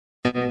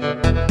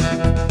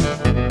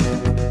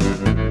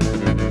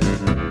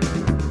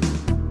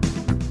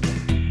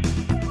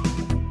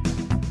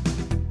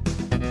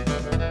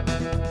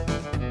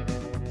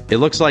It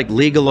looks like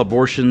legal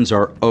abortions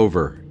are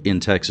over in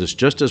Texas,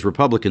 just as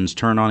Republicans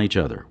turn on each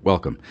other.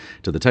 Welcome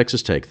to the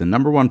Texas Take, the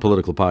number one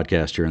political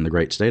podcast here in the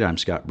great state. I'm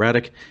Scott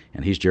Braddock,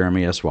 and he's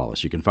Jeremy S.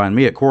 Wallace. You can find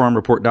me at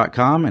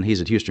quorumreport.com, and he's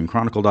at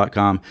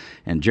houstonchronicle.com.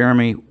 And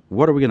Jeremy,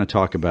 what are we going to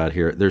talk about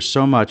here? There's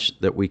so much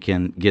that we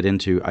can get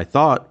into. I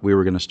thought we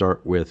were going to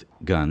start with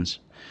guns.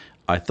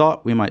 I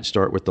thought we might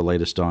start with the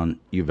latest on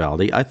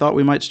Uvalde. I thought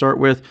we might start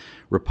with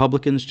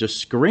Republicans just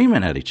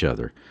screaming at each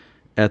other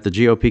at the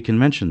GOP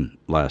convention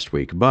last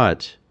week.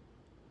 But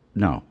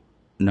no.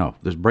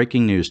 There's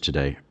breaking news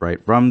today,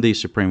 right, from the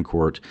Supreme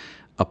Court,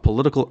 a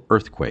political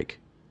earthquake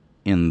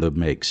in the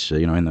makes,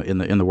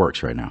 in the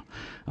works right now,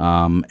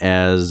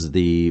 as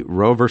the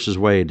Roe versus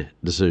Wade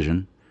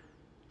decision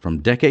from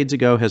decades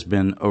ago has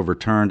been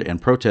overturned,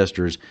 and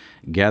protesters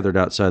gathered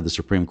outside the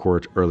Supreme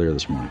Court earlier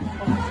this morning.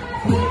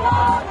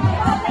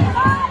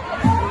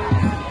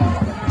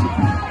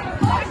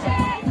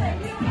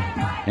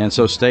 And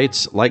so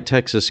states like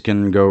Texas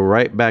can go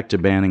right back to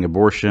banning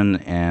abortion,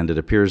 and it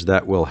appears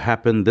that will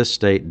happen. This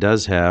state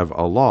does have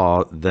a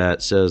law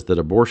that says that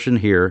abortion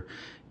here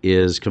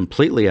is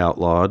completely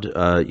outlawed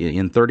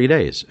in 30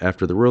 days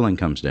after the ruling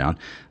comes down.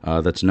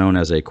 That's known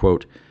as a,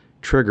 quote,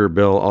 trigger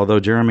bill.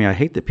 Although, Jeremy, I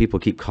hate that people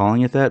keep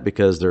calling it that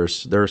because there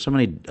are so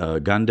many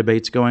gun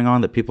debates going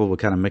on that people will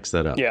kind of mix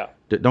that up. Yeah.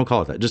 Don't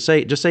call it that. Just say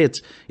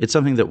it's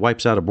something that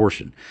wipes out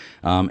abortion.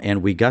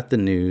 And we got the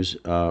news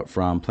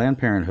from Planned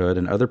Parenthood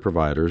and other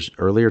providers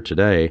earlier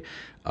today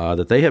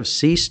that they have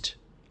ceased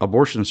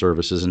abortion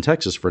services in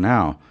Texas for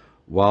now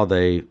while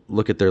they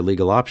look at their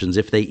legal options,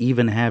 if they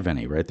even have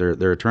any, right?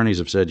 Their attorneys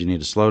have said you need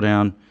to slow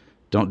down.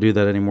 Don't do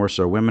that anymore.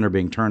 So women are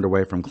being turned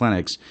away from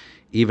clinics.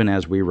 Even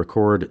as we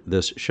record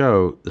this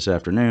show this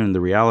afternoon,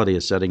 the reality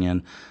is setting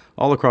in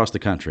all across the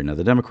country. Now,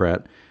 the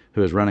Democrat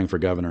who is running for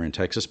governor in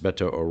Texas,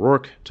 Beto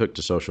O'Rourke, took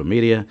to social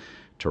media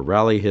to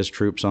rally his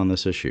troops on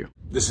this issue.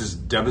 This is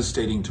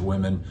devastating to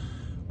women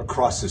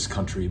across this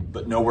country,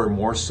 but nowhere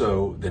more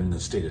so than in the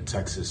state of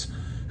Texas,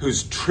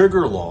 whose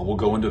trigger law will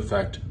go into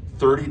effect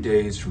 30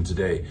 days from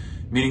today,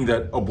 meaning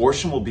that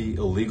abortion will be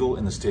illegal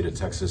in the state of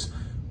Texas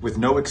with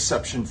no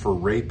exception for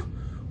rape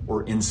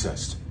or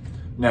incest.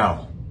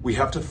 Now, we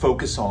have to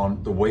focus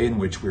on the way in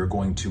which we are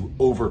going to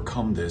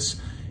overcome this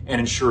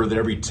and ensure that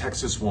every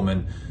Texas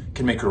woman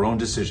can make her own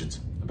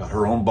decisions about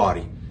her own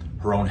body,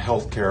 her own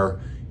health care,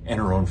 and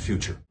her own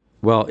future.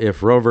 Well,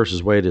 if Roe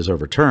versus Wade is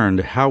overturned,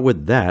 how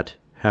would that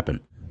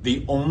happen?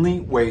 The only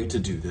way to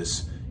do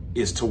this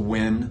is to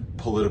win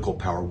political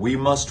power. We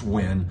must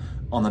win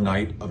on the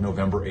night of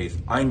November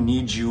 8th. I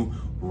need you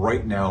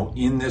right now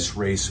in this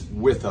race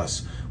with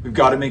us. We've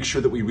got to make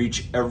sure that we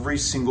reach every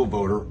single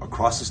voter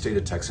across the state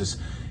of Texas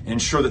and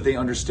ensure that they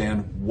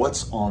understand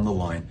what's on the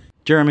line.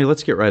 Jeremy,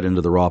 let's get right into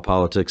the raw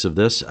politics of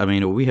this. I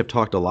mean, we have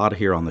talked a lot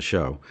here on the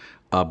show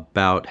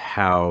about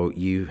how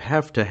you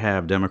have to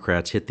have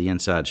Democrats hit the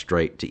inside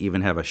straight to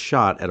even have a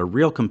shot at a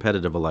real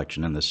competitive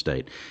election in this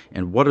state.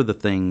 And what are the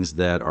things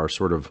that are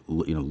sort of,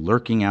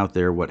 lurking out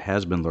there, what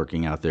has been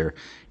lurking out there?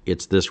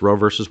 It's this Roe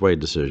versus Wade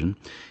decision.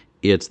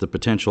 It's the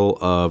potential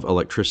of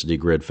electricity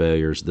grid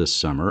failures this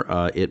summer.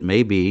 It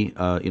may be,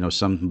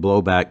 some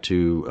blowback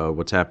to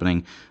what's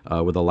happening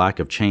with a lack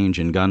of change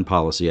in gun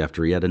policy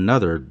after yet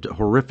another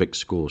horrific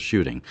school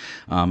shooting.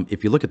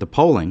 If you look at the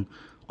polling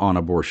on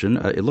abortion,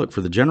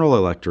 for the general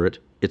electorate,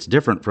 it's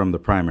different from the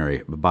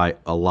primary by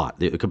a lot.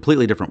 They're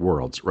completely different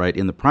worlds, right?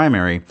 In the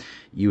primary,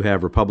 you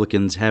have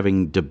Republicans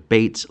having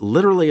debates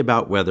literally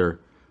about whether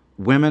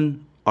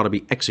women ought to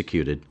be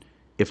executed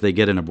if they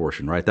get an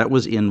abortion, right? That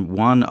was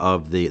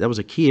that was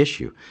a key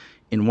issue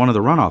in one of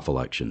the runoff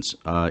elections,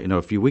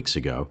 a few weeks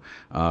ago.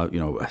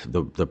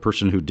 The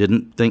person who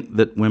didn't think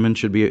that women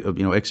should be,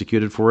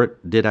 executed for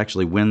it did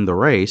actually win the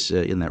race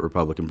in that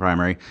Republican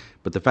primary.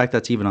 But the fact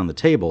that's even on the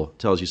table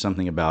tells you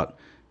something about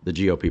the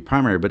GOP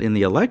primary. But in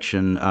the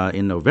election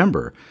in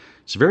November,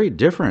 it's very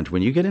different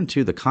when you get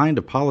into the kind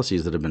of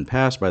policies that have been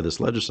passed by this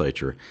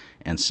legislature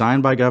and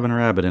signed by Governor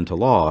Abbott into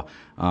law.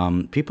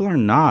 People are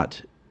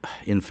not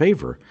in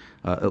favor.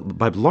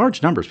 By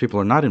large numbers, people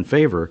are not in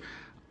favor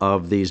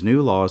of these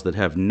new laws that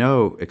have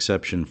no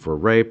exception for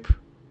rape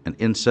and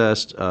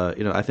incest.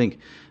 I think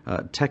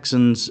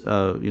Texans,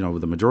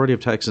 the majority of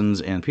Texans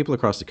and people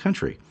across the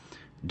country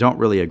don't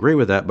really agree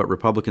with that, but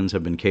Republicans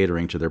have been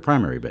catering to their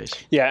primary base.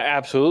 Yeah,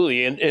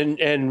 absolutely. And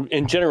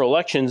in general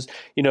elections,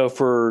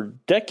 for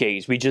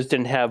decades, we just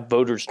didn't have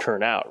voters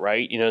turn out,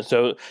 right?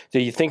 So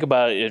you think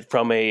about it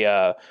from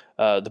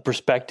the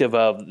perspective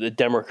of the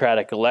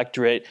Democratic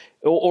electorate,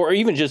 or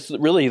even just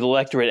really the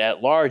electorate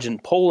at large, in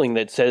polling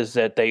that says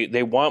that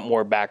they want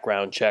more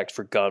background checks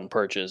for gun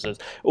purchases,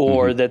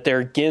 or that they're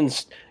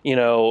against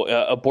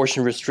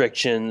abortion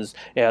restrictions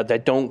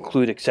that don't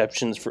include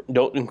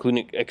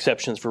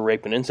exceptions for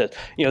rape and incest.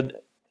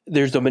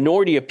 There's a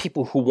minority of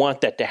people who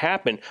want that to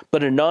happen,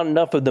 but not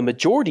enough of the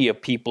majority of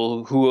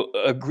people who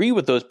agree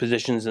with those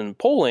positions in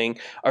polling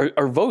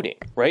are voting,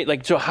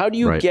 right? So how do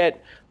you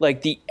get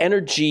the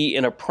energy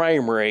in a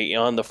primary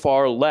on the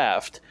far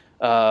left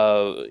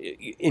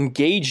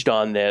engaged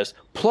on this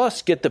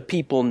plus get the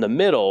people in the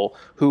middle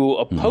who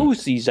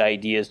oppose these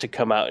ideas to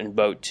come out and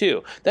vote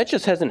too. That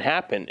just hasn't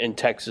happened in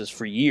Texas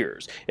for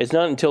years. It's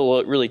not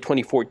until really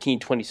 2014,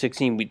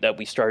 2016 that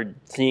we started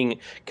seeing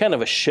kind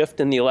of a shift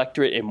in the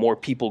electorate and more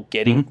people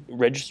getting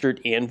registered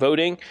and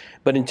voting.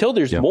 But until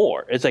there's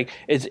more, it's like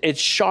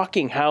it's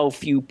shocking how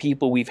few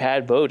people we've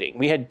had voting.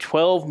 We had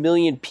 12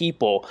 million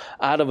people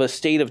out of a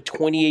state of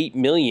 28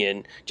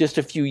 million just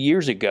a few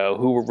years ago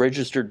who were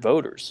registered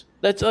voters.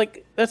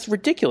 That's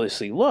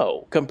ridiculously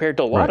low compared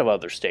to a lot of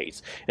other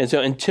states. And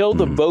so until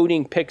the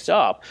voting picks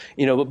up,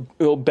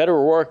 better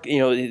work,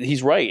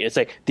 he's right. It's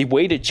like the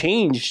way to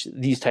change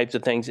these types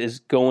of things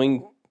is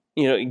getting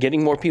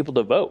more people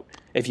to vote.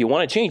 If you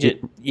want to change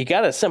it, you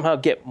got to somehow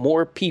get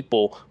more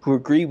people who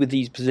agree with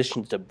these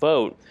positions to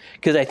vote.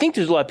 Because I think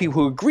there's a lot of people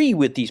who agree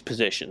with these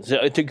positions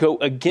to go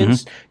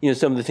against,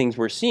 some of the things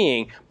we're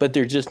seeing, but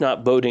they're just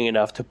not voting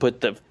enough to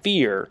put the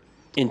fear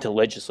into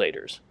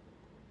legislators.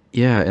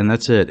 Yeah, and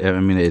that's it.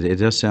 I mean, it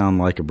does sound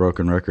like a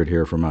broken record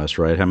here from us,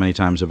 right? How many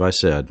times have I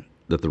said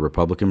that the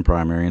Republican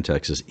primary in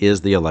Texas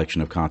is the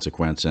election of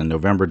consequence, and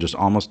November just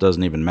almost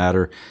doesn't even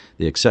matter.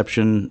 The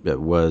exception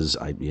was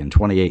in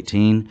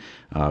 2018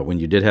 when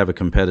you did have a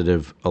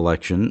competitive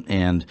election.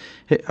 And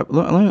hey,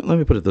 let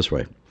me put it this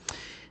way.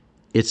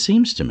 It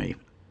seems to me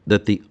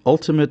that the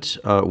ultimate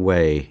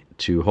way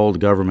to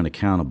hold government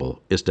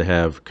accountable is to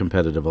have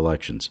competitive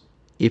elections.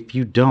 If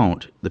you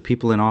don't, the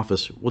people in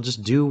office will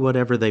just do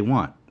whatever they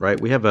want, right?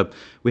 We have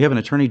an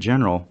attorney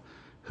general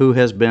who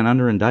has been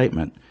under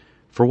indictment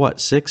for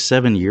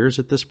 6-7 years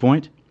at this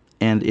point,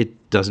 and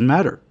it doesn't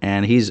matter.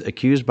 And he's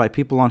accused by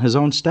people on his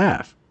own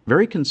staff,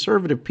 very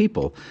conservative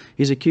people.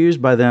 He's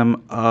accused by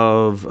them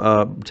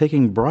of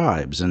taking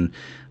bribes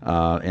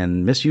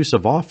and misuse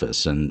of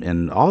office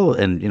and all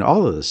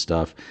of this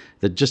stuff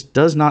that just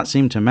does not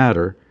seem to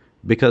matter,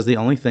 because the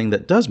only thing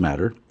that does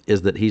matter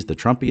is that he's the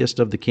Trumpiest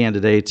of the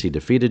candidates. He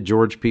defeated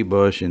George P.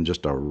 Bush in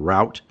just a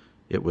rout.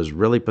 It was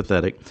really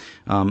pathetic.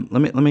 Let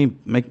me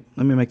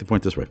make the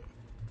point this way,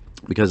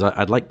 because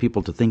I'd like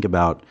people to think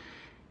about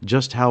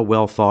just how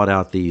well thought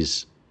out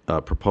these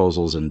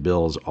proposals and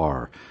bills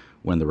are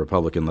when the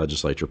Republican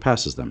legislature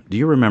passes them. Do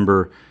you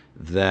remember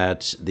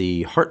that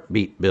the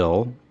heartbeat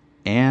bill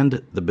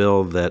and the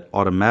bill that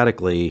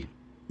automatically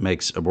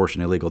makes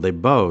abortion illegal, they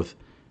both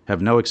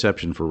have no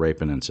exception for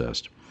rape and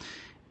incest?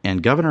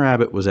 And Governor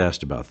Abbott was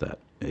asked about that.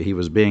 He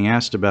was being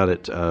asked about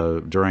it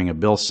during a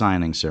bill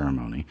signing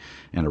ceremony,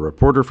 and a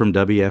reporter from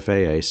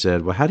WFAA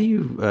said, "Well, how do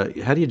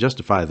you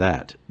justify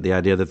that? The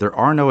idea that there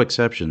are no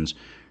exceptions,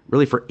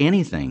 really, for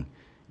anything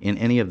in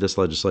any of this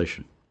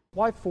legislation?"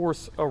 Why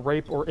force a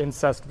rape or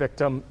incest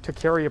victim to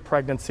carry a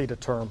pregnancy to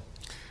term?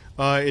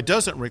 It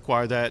doesn't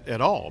require that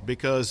at all,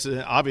 because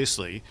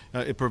obviously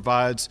it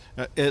provides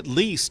at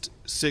least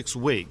 6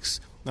 weeks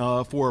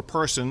for a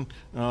person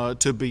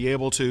to be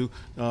able to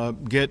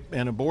get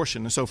an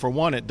abortion. And so for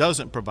one, it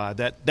doesn't provide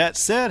that. That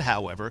said,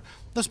 however,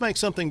 let's make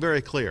something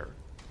very clear.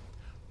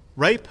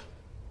 Rape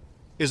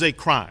is a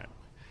crime,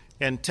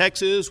 and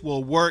Texas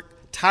will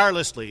work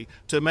tirelessly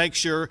to make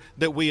sure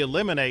that we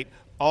eliminate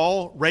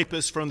all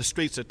rapists from the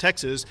streets of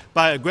Texas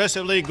by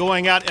aggressively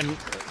going out and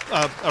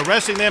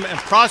arresting them and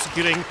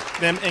prosecuting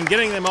them and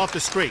getting them off the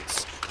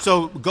streets.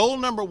 So goal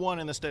number 1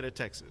 in the state of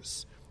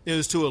Texas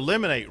is to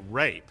eliminate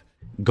rape.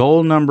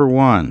 Goal number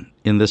 1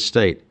 in this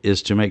state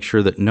is to make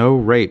sure that no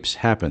rapes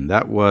happen.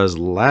 That was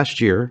last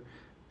year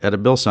at a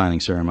bill signing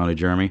ceremony,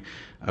 Jeremy.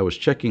 I was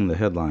checking the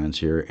headlines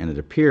here, and it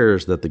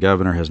appears that the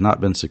governor has not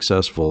been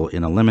successful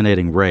in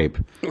eliminating rape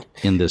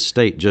in this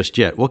state just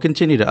yet. We'll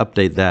continue to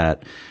update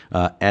that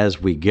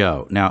as we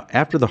go. Now,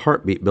 after the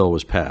heartbeat bill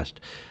was passed,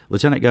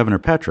 Lieutenant Governor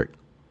Patrick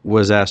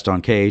was asked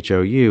on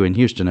KHOU in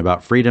Houston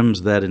about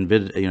freedoms that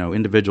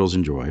individuals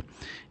enjoy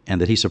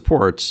and that he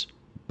supports,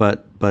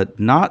 but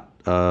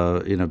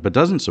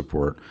doesn't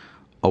support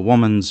a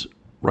woman's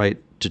right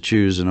to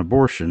choose an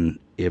abortion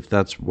if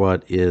that's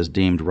what is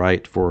deemed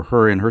right for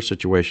her in her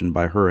situation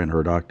by her and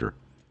her doctor.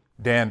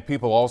 Dan,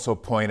 people also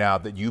point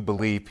out that you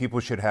believe people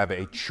should have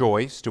a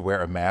choice to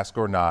wear a mask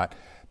or not,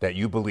 that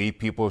you believe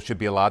people should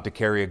be allowed to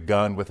carry a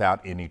gun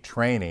without any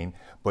training,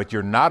 but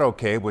you're not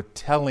okay with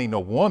telling a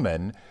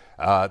woman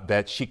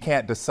that she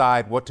can't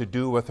decide what to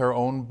do with her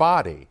own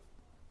body.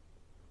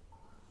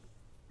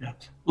 Yeah.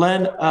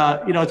 Len,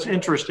 it's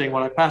interesting.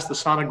 When I passed the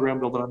sonogram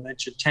bill that I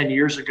mentioned 10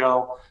 years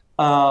ago,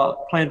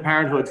 Planned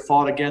Parenthood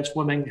fought against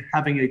women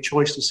having a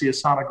choice to see a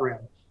sonogram.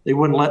 They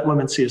wouldn't let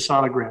women see a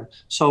sonogram.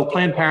 So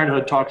Planned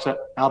Parenthood talks out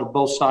of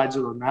both sides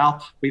of their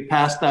mouth. We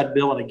passed that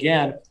bill. And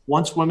again,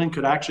 once women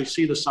could actually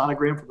see the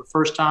sonogram for the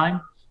first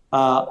time,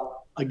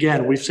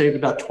 again, we've saved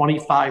about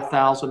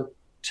 25,000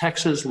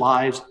 Texas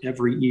lives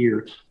every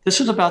year.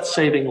 This is about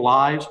saving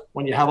lives.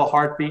 When you have a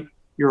heartbeat,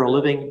 you're a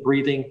living,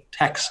 breathing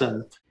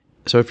Texan.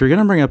 So if you're going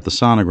to bring up the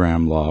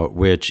sonogram law,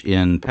 which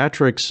in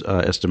Patrick's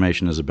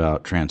estimation is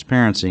about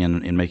transparency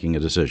in making a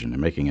decision and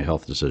making a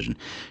health decision,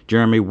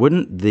 Jeremy,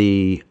 wouldn't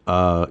the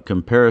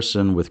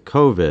comparison with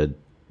COVID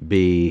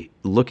be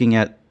looking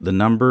at the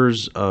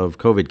numbers of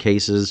COVID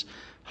cases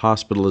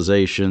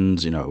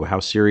hospitalizations, how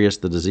serious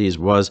the disease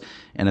was.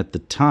 And at the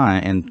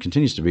time, and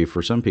continues to be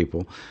for some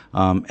people,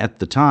 at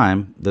the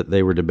time that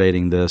they were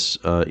debating this,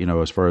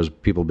 as far as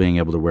people being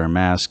able to wear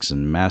masks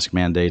and mask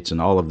mandates and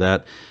all of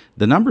that,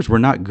 the numbers were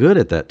not good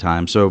at that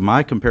time. So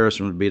my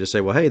comparison would be to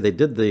say, well, hey, they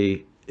did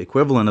the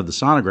equivalent of the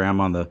sonogram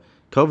on the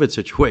COVID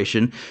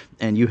situation,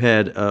 and you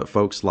had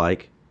folks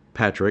like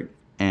Patrick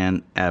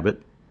and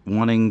Abbott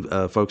wanting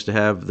folks to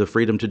have the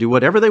freedom to do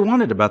whatever they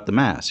wanted about the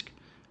mask.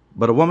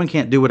 But a woman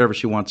can't do whatever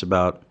she wants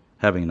about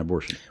having an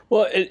abortion.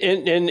 Well,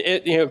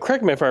 and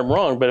correct me if I'm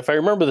wrong, but if I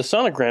remember the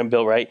sonogram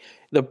bill right,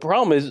 the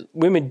problem is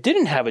women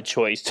didn't have a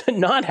choice to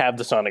not have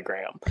the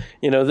sonogram.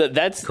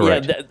 That's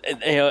correct.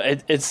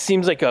 It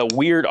seems like a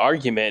weird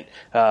argument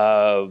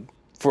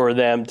for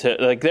them to,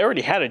 like, they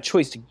already had a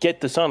choice to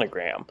get the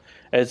sonogram.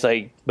 It's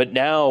like, but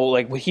now,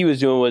 like, what he was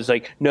doing was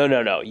like,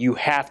 no, you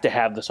have to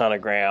have the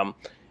sonogram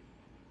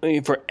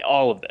for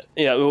all of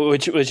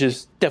it, which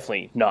is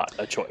definitely not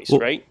a choice,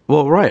 right?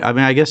 Well, right. I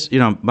mean, I guess,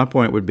 my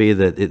point would be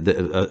that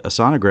a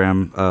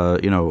sonogram,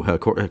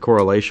 a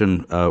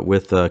correlation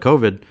with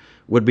COVID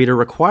would be to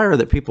require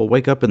that people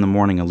wake up in the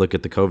morning and look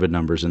at the COVID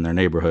numbers in their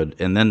neighborhood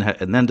and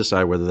then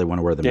decide whether they want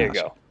to wear the mask.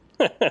 There you go.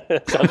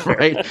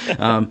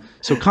 Right.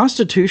 So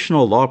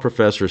constitutional law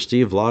professor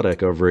Steve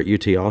Vladek over at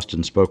UT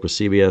Austin spoke with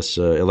CBS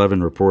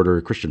 11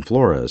 reporter Christian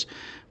Flores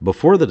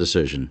before the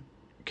decision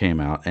came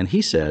out, and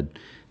he said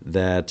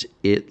that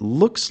it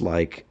looks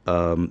like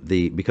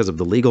because of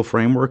the legal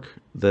framework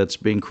that's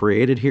being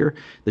created here,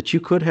 that you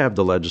could have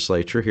the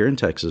legislature here in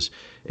Texas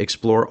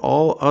explore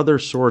all other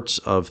sorts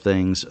of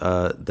things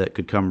that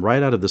could come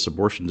right out of this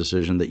abortion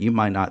decision that you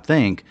might not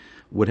think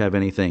would have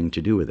anything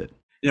to do with it.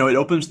 It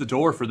opens the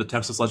door for the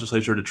Texas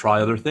legislature to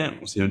try other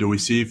things. Do we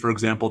see, for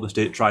example, the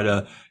state try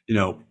to,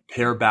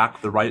 pare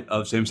back the right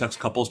of same-sex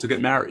couples to get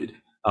married?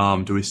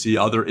 Do we see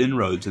other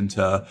inroads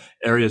into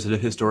areas that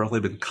have historically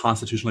been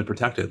constitutionally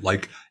protected,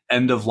 like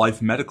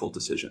end-of-life medical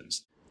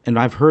decisions? And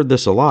I've heard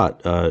this a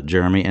lot,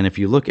 Jeremy. And if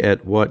you look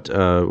at what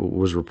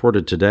was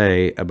reported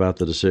today about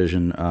the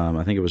decision,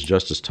 I think it was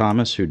Justice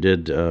Thomas who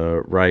did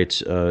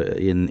write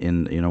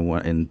in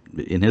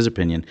his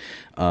opinion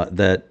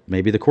that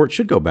maybe the court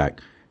should go back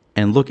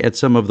and look at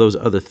some of those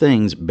other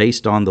things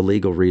based on the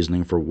legal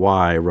reasoning for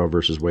why Roe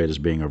versus Wade is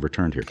being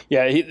overturned here.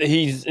 Yeah,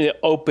 he's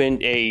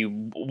opened a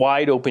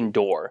wide open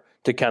door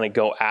to kind of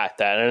go at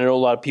that. And I know a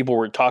lot of people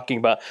were talking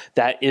about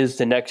that is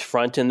the next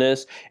front in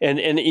this. And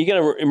you got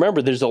to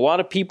remember, there's a lot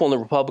of people in the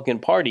Republican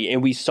Party,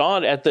 and we saw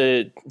it at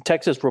the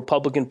Texas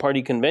Republican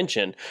Party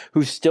convention,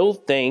 who still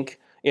think,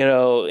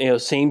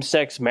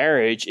 same-sex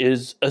marriage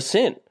is a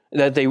sin.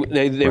 That they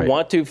right.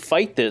 want to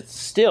fight this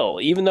still,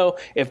 even though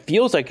it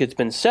feels like it's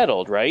been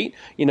settled, right?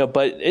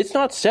 But it's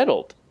not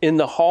settled in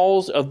the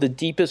halls of the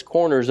deepest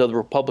corners of the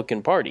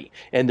Republican Party.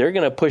 And they're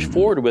going to push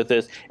forward with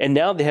this. And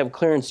now they have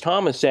Clarence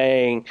Thomas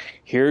saying,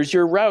 here's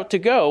your route to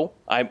go.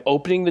 I'm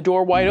opening the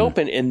door wide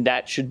open, and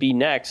that should be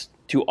next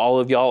to all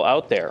of y'all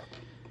out there.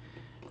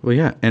 Well,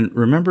 yeah, and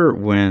remember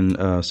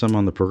when some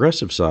on the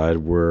progressive side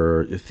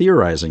were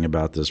theorizing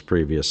about this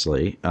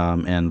previously,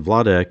 and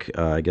Vladek,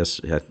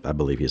 I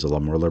believe he's a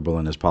lot more liberal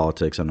in his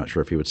politics. I'm not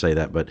sure if he would say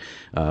that,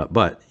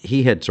 but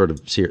he had sort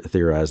of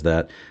theorized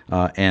that,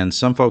 and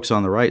some folks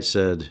on the right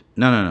said,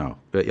 no,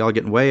 y'all are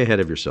getting way ahead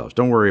of yourselves.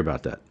 Don't worry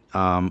about that.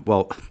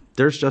 Well,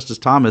 there's Justice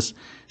Thomas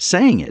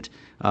saying it.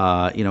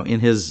 In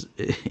his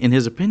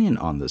opinion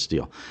on this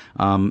deal,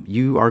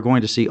 you are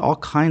going to see all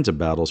kinds of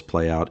battles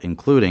play out,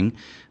 including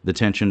the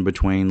tension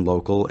between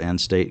local and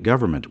state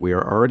government. We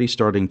are already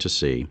starting to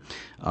see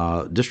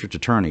district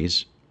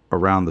attorneys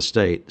around the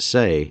state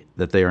say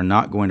that they are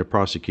not going to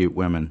prosecute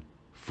women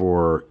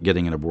for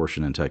getting an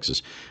abortion in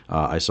Texas.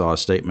 I saw a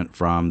statement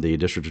from the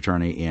district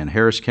attorney in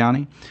Harris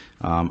County.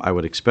 I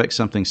would expect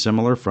something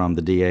similar from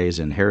the DAs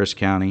in Harris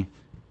County,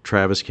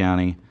 Travis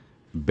County,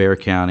 Bexar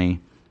County,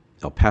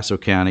 El Paso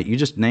County. You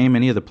just name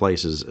any of the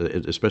places,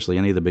 especially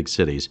any of the big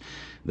cities,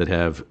 that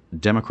have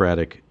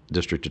Democratic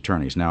district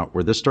attorneys. Now,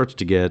 where this starts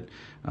to get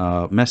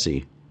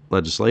messy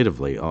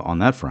legislatively on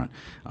that front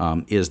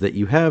is that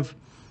you have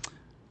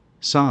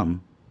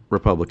some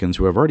Republicans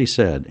who have already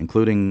said,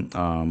 including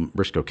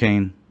Briscoe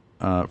Cain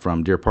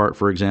from Deer Park,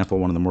 for example,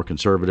 one of the more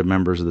conservative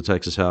members of the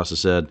Texas House, has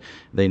said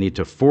they need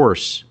to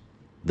force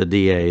the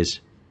DAs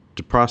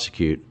to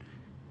prosecute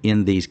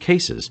in these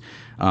cases.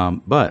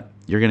 But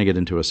you're going to get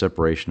into a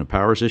separation of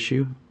powers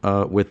issue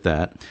with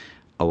that.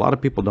 A lot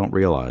of people don't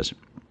realize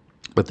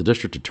that the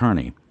district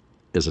attorney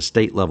is a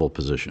state-level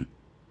position,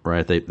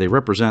 right? They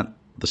represent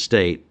the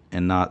state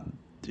and not,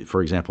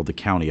 for example, the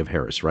county of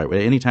Harris, right?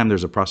 Anytime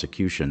there's a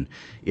prosecution,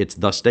 it's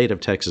the state of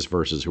Texas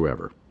versus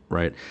whoever,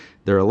 right?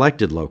 They're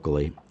elected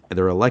locally.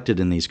 They're elected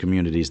in these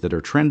communities that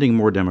are trending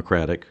more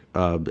Democratic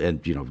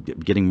and,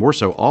 getting more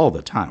so all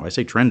the time. When I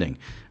say trending,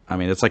 I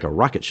mean, it's like a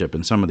rocket ship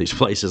in some of these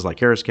places like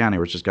Harris County,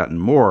 which has gotten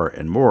more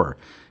and more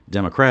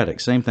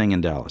Democratic. Same thing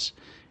in Dallas.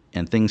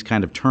 And things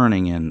kind of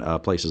turning in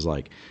places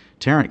like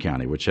Tarrant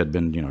County, which had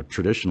been,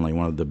 traditionally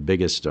one of the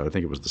biggest, I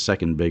think it was the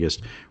second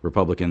biggest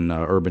Republican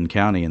urban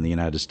county in the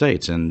United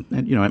States. And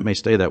it may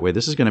stay that way.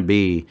 This is going to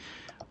be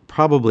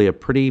probably a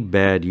pretty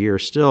bad year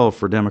still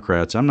for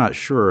Democrats. I'm not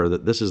sure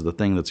that this is the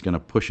thing that's going to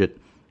push it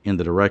in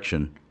the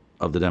direction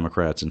of the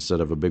Democrats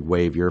instead of a big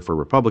wave year for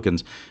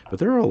Republicans. But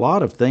there are a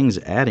lot of things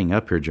adding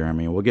up here,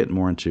 Jeremy, and we'll get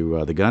more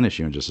into the gun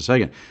issue in just a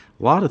second.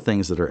 A lot of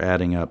things that are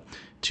adding up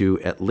to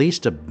at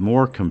least a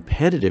more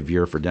competitive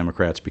year for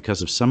Democrats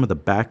because of some of the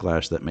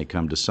backlash that may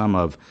come to some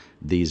of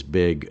these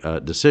big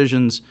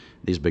decisions,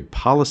 these big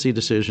policy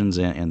decisions,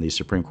 and these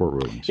Supreme Court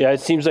rulings. Yeah, it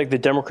seems like the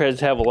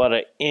Democrats have a lot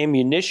of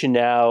ammunition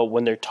now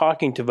when they're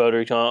talking to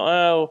voters.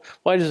 Oh,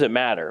 why does it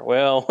matter?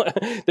 Well,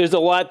 there's a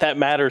lot that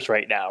matters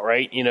right now,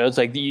 right? It's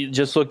like you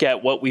just look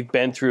at what we've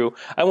been through.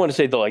 I want to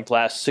say the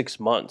last 6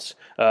 months.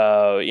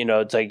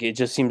 It's like it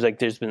just seems like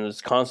there's been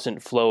this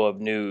constant flow of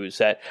news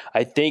that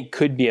I think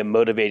could be a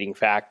motivating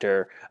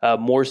factor,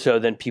 more so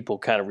than people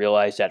kind of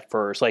realized at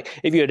first.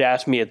 Like if you had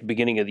asked me at the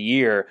beginning of the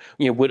year,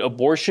 would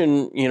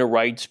abortion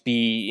rights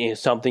be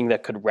something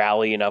that could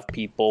rally enough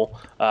people?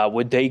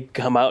 Would they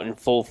come out in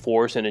full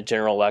force in a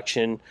general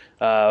election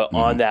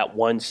on that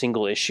one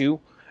single issue?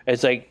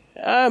 It's like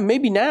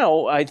maybe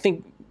now. I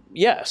think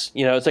yes.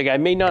 It's like I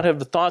may not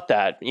have thought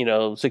that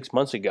 6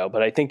 months ago,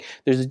 but I think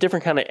there's a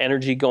different kind of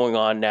energy going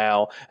on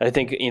now. And I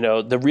think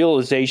the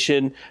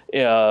realization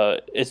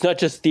it's not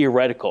just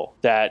theoretical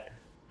that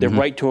the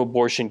right to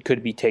abortion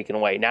could be taken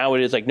away. Now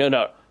it is like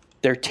no,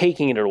 they're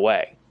taking it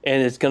away.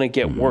 And it's going to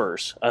get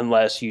worse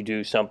unless you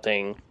do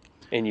something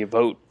and you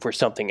vote for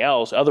something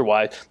else.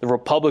 Otherwise, the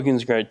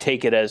Republicans are going to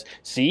take it as,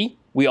 see,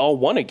 we all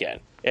won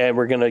again. And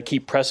we're going to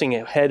keep pressing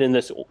ahead in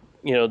this,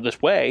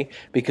 this way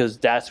because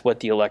that's what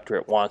the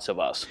electorate wants of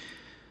us.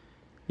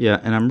 Yeah,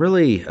 and I'm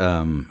really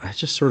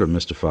just sort of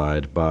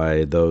mystified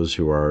by those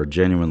who are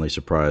genuinely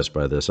surprised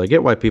by this. I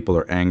get why people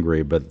are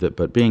angry,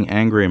 but being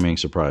angry and being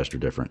surprised are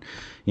different.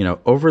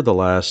 Over the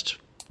last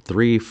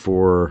 3,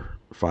 4,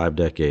 5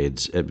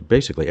 decades,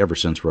 basically ever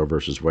since Roe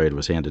versus Wade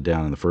was handed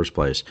down in the first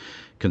place,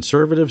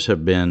 conservatives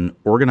have been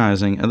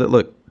organizing, and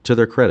look, to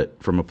their credit,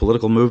 from a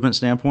political movement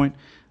standpoint,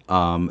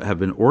 have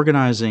been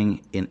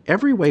organizing in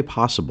every way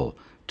possible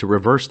to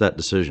reverse that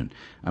decision.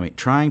 I mean,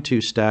 trying to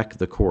stack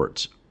the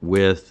courts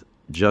with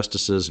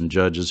justices and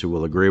judges who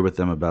will agree with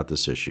them about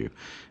this issue.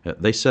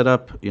 They set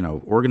up,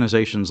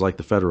 organizations like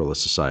the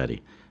Federalist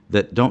Society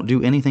that don't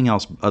do anything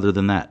else other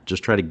than that.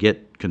 Just try to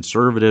get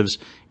conservatives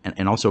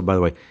and also, by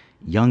the way,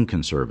 young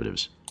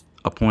conservatives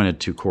appointed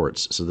to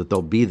courts so that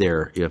they'll be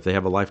there if they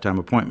have a lifetime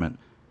appointment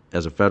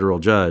as a federal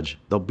judge.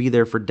 They'll be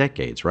there for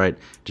decades, right,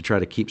 to try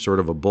to keep sort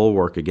of a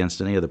bulwark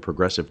against any of the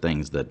progressive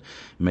things that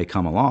may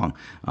come along.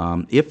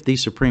 If the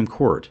Supreme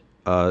Court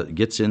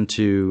gets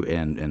into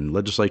and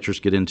legislatures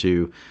get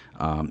into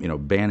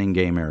banning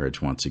gay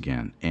marriage once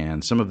again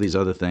and some of these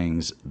other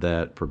things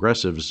that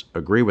progressives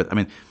agree with, I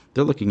mean,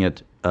 they're looking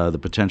at the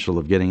potential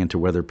of getting into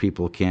whether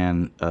people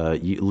can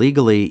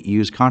legally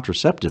use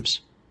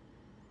contraceptives.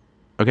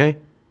 Okay?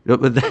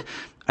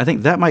 I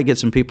think that might get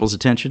some people's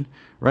attention,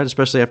 right?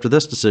 Especially after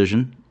this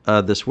decision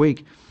this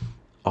week.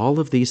 All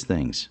of these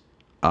things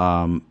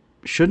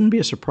shouldn't be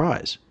a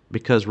surprise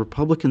because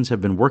Republicans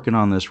have been working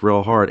on this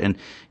real hard. And,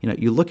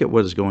 you look at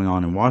what is going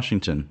on in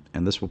Washington,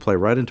 and this will play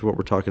right into what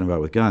we're talking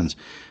about with guns.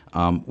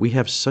 We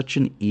have such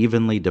an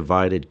evenly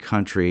divided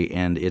country,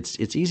 and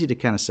it's easy to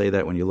kind of say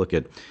that when you look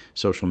at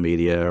social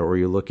media or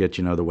you look at,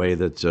 the way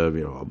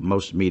that,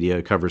 most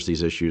media covers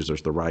these issues.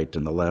 There's the right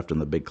and the left and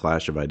the big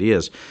clash of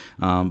ideas.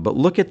 But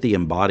look at the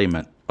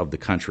embodiment of the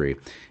country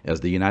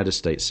as the United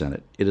States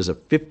Senate. It is a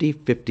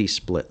 50-50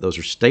 split. Those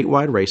are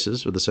statewide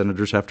races where the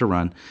senators have to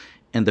run.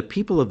 And the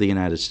people of the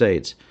United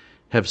States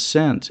have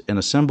sent and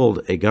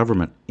assembled a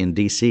government in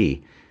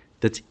D.C.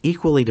 that's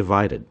equally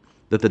divided.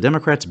 That the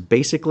Democrats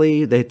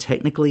basically, they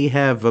technically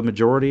have a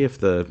majority if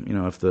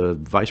the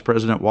vice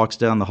president walks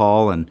down the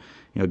hall and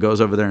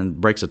goes over there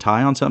and breaks a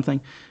tie on something.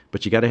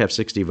 But you got to have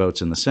 60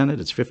 votes in the Senate.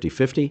 It's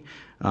 50-50.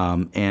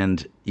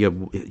 And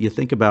you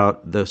think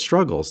about the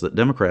struggles that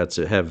Democrats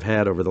have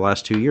had over the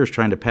last 2 years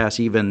trying to pass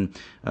even,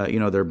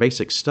 their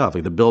basic stuff,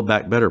 like the Build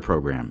Back Better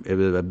program,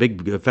 a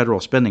big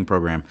federal spending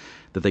program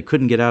that they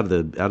couldn't get out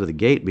of the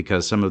gate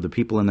because some of the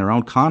people in their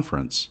own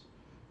conference,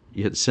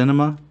 you had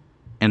Sinema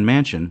and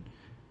Manchin,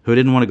 who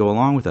didn't want to go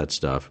along with that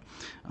stuff.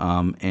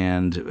 On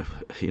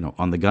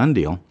the gun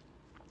deal,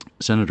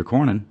 Senator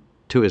Cornyn,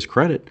 to his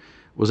credit,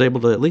 was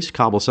able to at least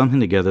cobble something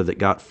together that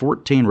got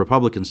 14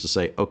 Republicans to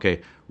say,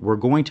 okay, we're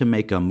going to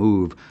make a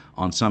move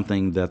on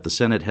something that the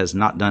Senate has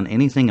not done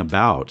anything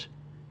about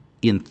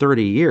in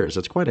 30 years.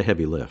 That's quite a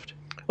heavy lift.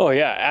 Oh,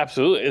 yeah,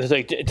 absolutely. It's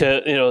like,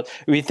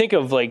 we think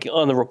of like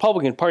on the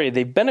Republican Party,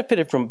 they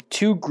benefited from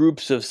two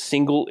groups of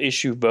single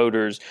issue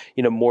voters,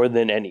 more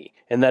than any.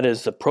 And that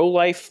is the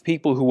pro-life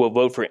people who will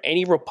vote for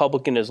any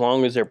Republican as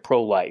long as they're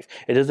pro-life.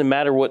 It doesn't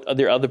matter what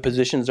their other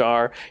positions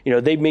are.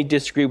 They may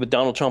disagree with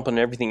Donald Trump and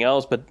everything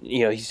else, but,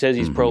 he says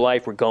he's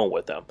pro-life, we're going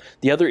with them.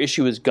 The other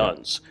issue is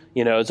guns.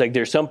 It's like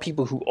there's some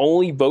people who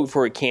only vote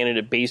for a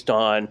candidate based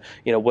on,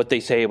 what they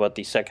say about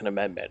the Second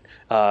Amendment.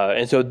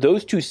 And so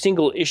those two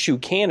single issue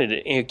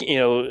candidate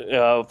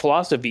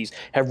philosophies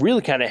have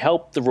really kind of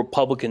helped the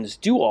Republicans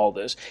do all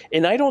this.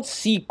 And I don't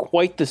see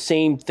quite the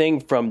same thing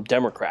from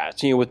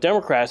Democrats. With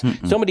Democrats,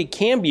 somebody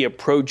can be a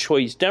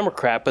pro-choice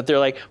Democrat, but they're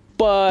like,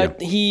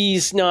 but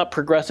he's not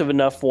progressive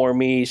enough for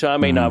me, so I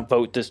may not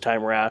vote this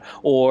time around,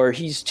 or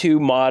he's too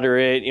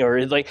moderate,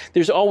 or like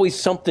there's always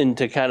something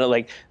to kind of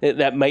like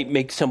that might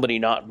make somebody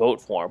not vote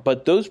for him.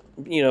 But those,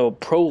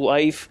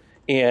 pro-life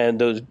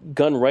and those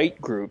gun right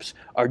groups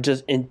are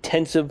just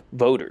intensive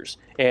voters,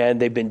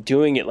 and they've been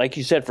doing it, like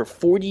you said, for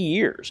 40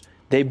 years.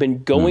 They've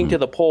been going to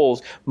the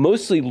polls,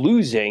 mostly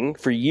losing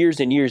for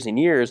years and years and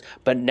years,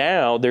 but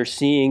now they're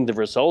seeing the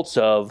results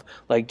of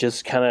like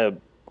just kind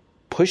of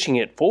pushing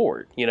it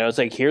forward. It's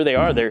like here they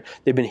are.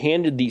 They've been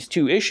handed these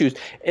two issues,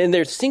 and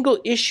they're single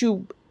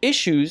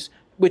issues,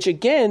 which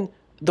again,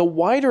 the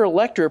wider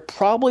electorate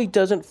probably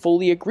doesn't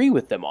fully agree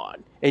with them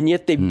on, and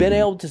yet they've been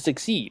able to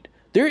succeed.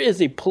 There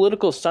is a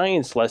political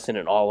science lesson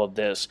in all of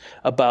this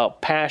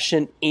about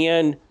passion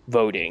and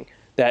voting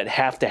that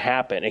have to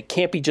happen. It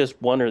can't be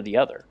just one or the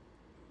other.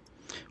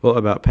 Well,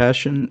 about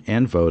passion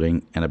and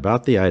voting, and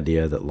about the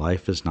idea that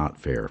life is not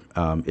fair.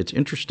 It's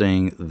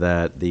interesting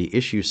that the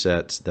issue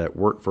sets that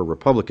work for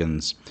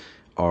Republicans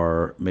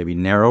are maybe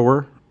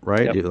narrower,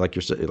 right? Yep. Like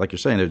you're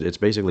saying, it's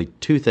basically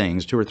two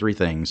or three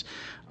things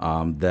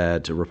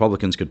that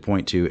Republicans could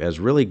point to as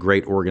really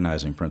great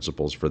organizing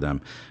principles for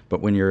them.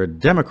 But when you're a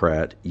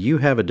Democrat, you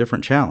have a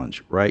different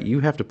challenge, right? You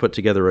have to put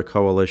together a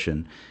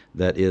coalition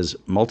that is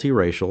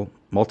multiracial,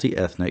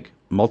 multi-ethnic,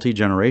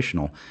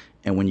 multi-generational.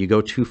 And when you go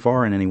too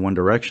far in any one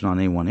direction on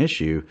any one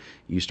issue,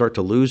 you start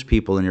to lose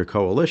people in your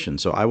coalition.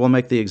 So I will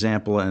make the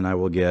example, and I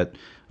will get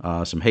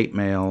some hate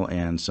mail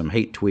and some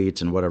hate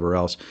tweets and whatever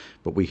else.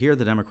 But we hear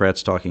the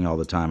Democrats talking all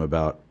the time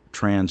about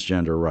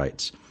transgender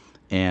rights.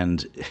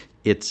 And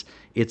it's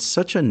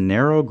such a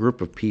narrow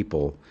group of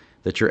people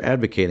that you're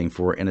advocating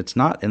for. And it's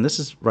not, and this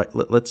is right,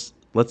 let's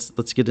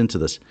get into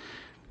this.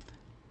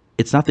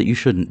 It's not that you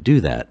shouldn't do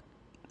that,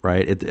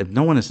 right?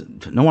 No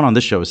one on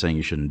this show is saying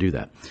you shouldn't do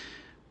that.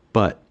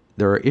 But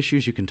there are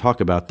issues you can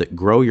talk about that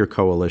grow your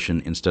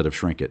coalition instead of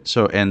shrink it.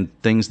 So, and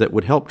things that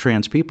would help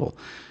trans people.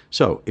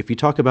 So if you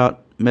talk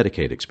about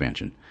Medicaid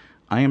expansion,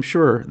 I am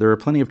sure there are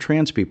plenty of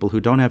trans people who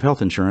don't have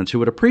health insurance who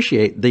would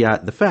appreciate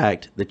the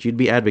fact that you'd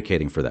be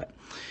advocating for that.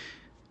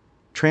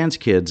 Trans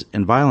kids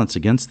and violence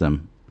against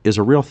them is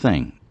a real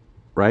thing,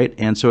 right?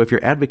 And so if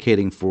you're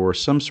advocating for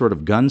some sort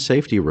of gun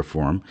safety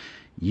reform,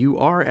 you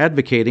are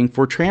advocating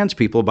for trans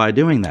people by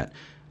doing that.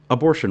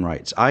 Abortion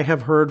rights. I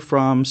have heard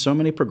from so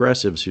many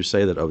progressives who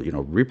say that,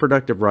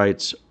 reproductive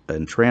rights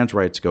and trans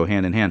rights go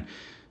hand in hand.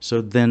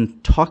 So then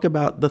talk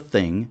about the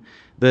thing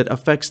that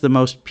affects the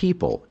most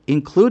people,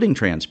 including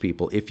trans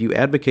people. If you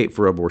advocate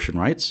for abortion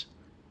rights,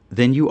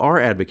 then you are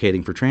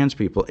advocating for trans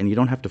people, and you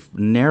don't have to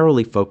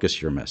narrowly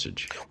focus your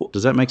message.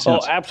 Does that make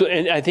sense? Oh, absolutely.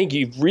 And I think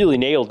you've really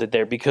nailed it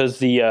there,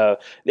 because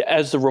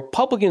as the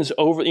Republicans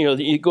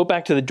you go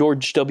back to the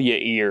George W.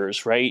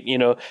 years, right?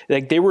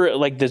 Like they were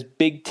like this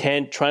big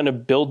tent trying to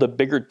build a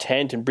bigger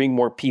tent and bring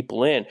more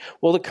people in.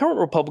 Well, the current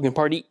Republican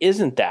Party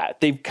isn't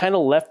that. They've kind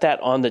of left that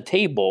on the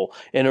table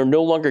and are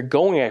no longer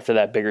going after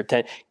that bigger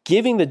tent,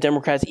 giving the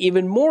Democrats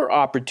even more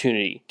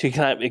opportunity to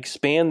kind of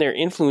expand their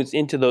influence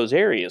into those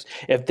areas.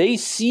 If they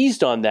seized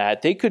on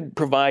that, they could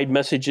provide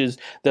messages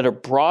that are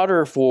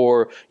broader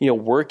for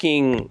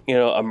working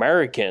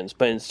Americans,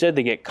 but instead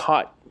they get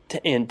caught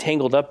and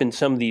tangled up in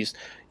some of these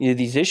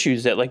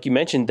issues that, like you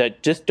mentioned,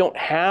 that just don't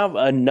have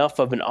enough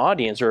of an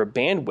audience or a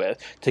bandwidth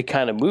to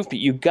kind of move. But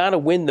you've got to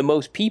win the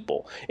most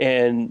people.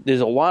 And there's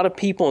a lot of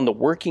people in the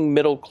working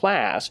middle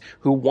class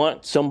who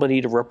want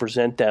somebody to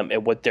represent them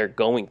and what they're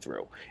going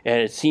through.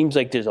 And it seems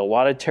like there's a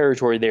lot of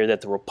territory there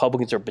that the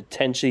Republicans are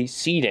potentially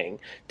ceding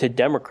to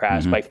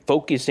Democrats by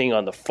focusing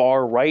on the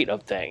far right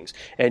of things.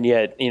 And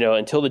yet,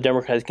 until the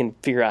Democrats can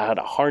figure out how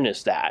to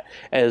harness that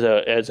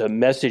as a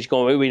message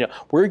going,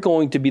 we're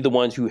going to be the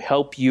ones who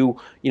help you,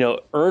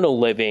 earn a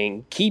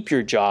living, keep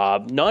your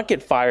job, not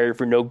get fired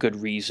for no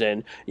good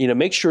reason,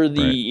 make sure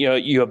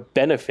you have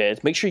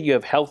benefits, make sure you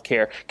have health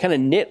care, kind of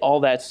knit all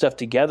that stuff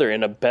together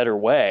in a better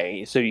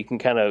way so you can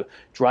kind of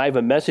drive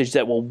a message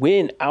that will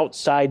win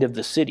outside of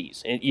the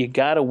cities. And you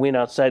got to win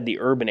outside the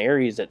urban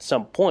areas at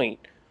some point,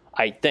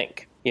 I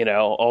think.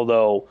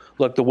 Although,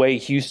 look, the way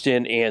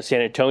Houston and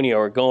San Antonio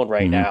are going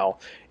right now,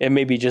 it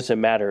may be just a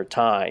matter of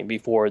time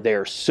before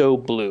they're so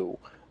blue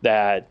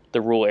that the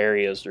rural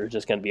areas are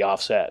just going to be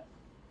offset.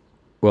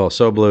 Well,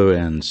 so blue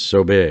and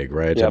so big,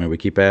 right? Yep. I mean, we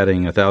keep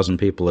adding 1,000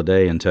 people a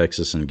day in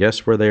Texas, and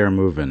guess where they are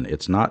moving?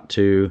 It's not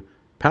to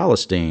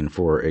Palestine,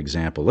 for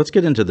example. Let's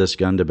get into this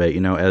gun debate.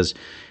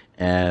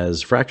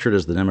 As fractured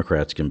as the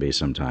Democrats can be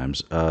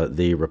sometimes,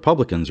 the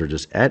Republicans are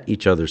just at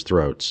each other's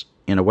throats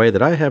in a way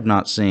that I have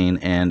not seen.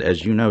 And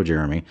as you know,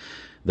 Jeremy,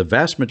 the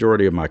vast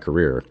majority of my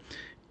career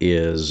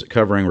is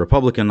covering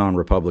Republican on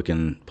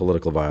Republican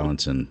political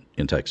violence in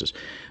Texas.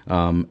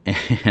 And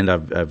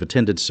I've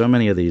attended so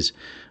many of these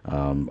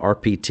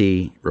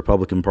RPT,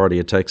 Republican Party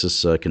of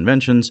Texas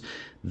conventions.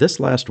 This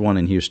last one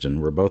in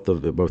Houston, where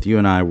both you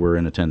and I were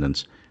in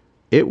attendance,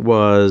 it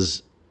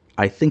was,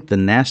 I think, the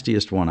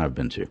nastiest one I've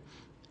been to.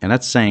 And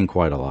that's saying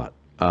quite a lot.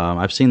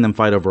 I've seen them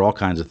fight over all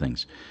kinds of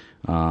things.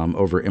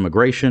 Over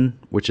immigration,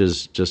 which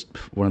is just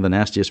one of the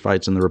nastiest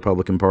fights in the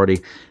Republican Party.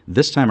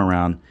 This time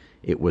around,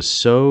 it was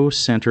so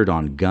centered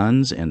on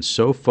guns and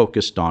so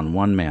focused on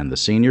one man, the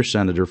senior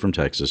senator from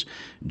Texas,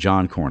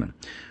 John Cornyn.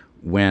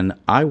 When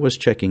I was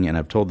checking in,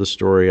 I've told this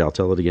story, I'll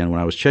tell it again. When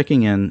I was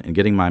checking in and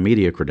getting my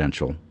media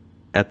credential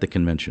at the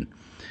convention,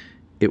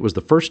 it was the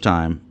first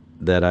time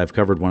that I've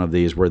covered one of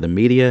these where the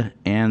media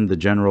and the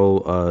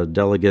general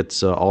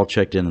delegates all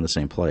checked in the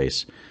same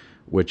place,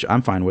 which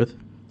I'm fine with.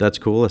 That's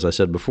cool. As I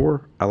said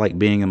before, I like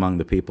being among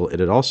the people.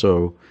 It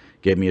also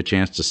gave me a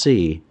chance to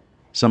see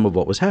some of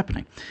what was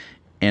happening.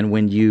 And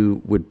when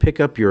you would pick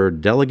up your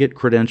delegate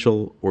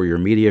credential or your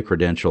media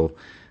credential,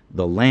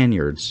 the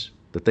lanyards,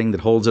 the thing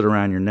that holds it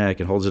around your neck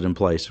and holds it in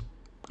place,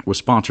 was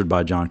sponsored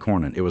by John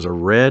Cornyn. It was a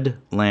red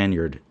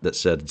lanyard that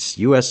said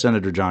U.S.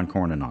 Senator John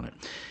Cornyn on it.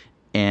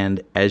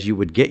 And as you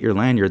would get your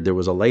lanyard, there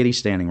was a lady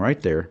standing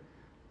right there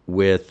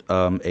with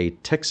a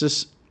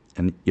Texas,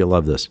 and you'll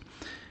love this,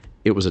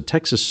 it was a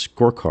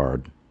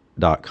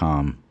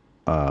TexasScorecard.com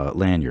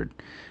lanyard.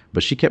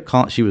 But she kept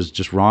calling, she was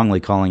just wrongly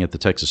calling it the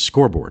Texas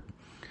Scoreboard.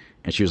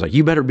 And she was like,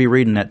 you better be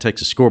reading that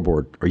Texas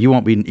Scoreboard or you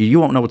won't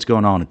know what's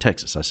going on in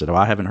Texas. I said, oh,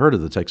 I haven't heard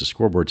of the Texas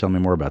Scoreboard. Tell me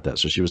more about that.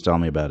 So she was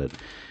telling me about it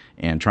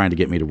and trying to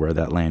get me to wear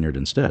that lanyard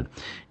instead.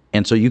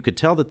 And so you could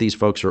tell that these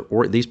folks are,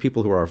 or these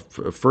people who are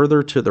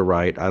further to the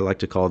right, I like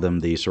to call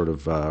them the sort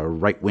of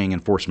right-wing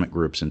enforcement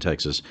groups in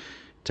Texas,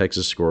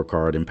 Texas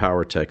Scorecard,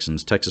 Empower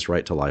Texans, Texas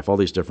Right to Life, all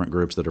these different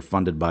groups that are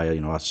funded by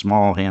a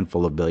small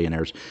handful of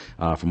billionaires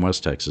from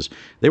West Texas.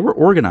 They were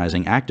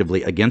organizing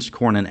actively against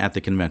Cornyn at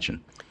the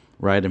convention.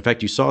 Right. In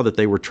fact, you saw that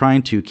they were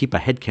trying to keep a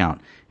head count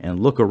and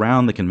look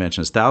around the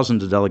convention. As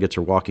thousands of delegates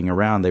are walking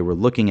around, they were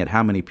looking at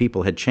how many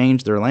people had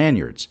changed their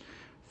lanyards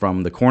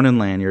from the Cornyn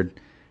lanyard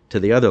to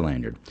the other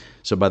lanyard.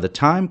 So by the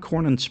time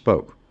Cornyn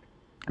spoke,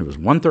 it was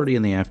 1:30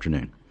 in the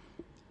afternoon,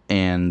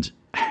 and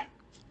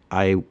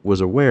I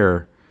was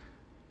aware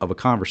of a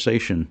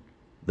conversation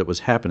that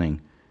was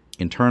happening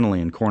internally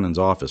in Cornyn's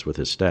office with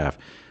his staff,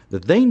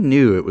 that they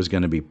knew it was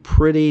going to be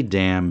pretty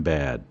damn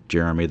bad,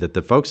 Jeremy, that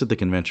the folks at the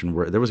convention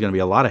there was going to be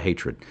a lot of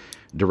hatred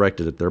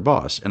directed at their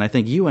boss. And I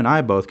think you and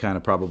I both kind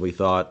of probably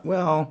thought,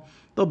 well,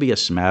 there'll be a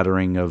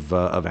smattering of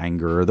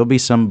anger, there'll be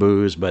some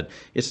boos, but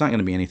it's not going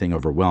to be anything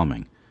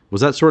overwhelming.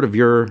 Was that sort of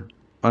your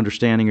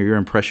understanding or your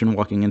impression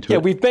walking into it? Yeah,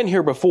 we've been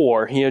here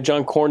before.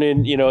 John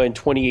Cornyn, in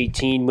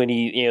 2018 when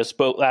he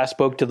last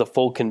spoke to the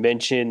full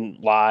convention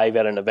live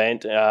at an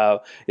event,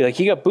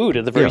 he got booed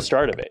at the very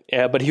start of it.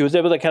 But he was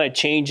able to kind of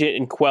change it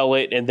and quell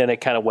it, and then it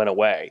kind of went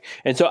away.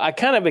 And so I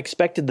kind of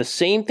expected the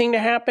same thing to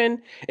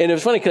happen. And it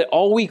was funny because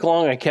all week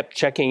long I kept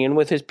checking in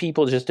with his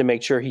people just to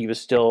make sure he was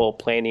still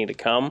planning to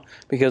come,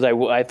 because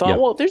I thought,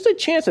 well, there's a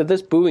chance that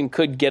this booing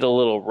could get a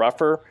little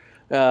rougher.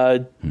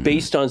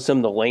 Based on some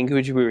of the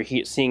language we were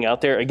seeing out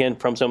there, again,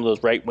 from some of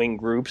those right-wing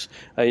groups.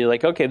 You're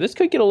like, okay, this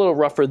could get a little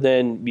rougher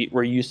than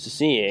we're used to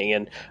seeing.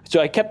 And so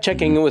I kept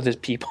checking in with his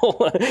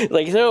people.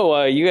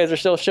 You guys are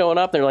still showing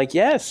up? They're like,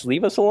 yes,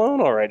 leave us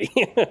alone already.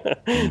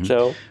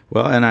 So,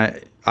 well, and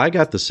I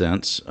got the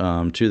sense,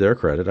 to their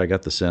credit, I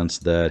got the sense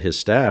that his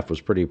staff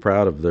was pretty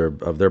proud of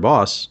their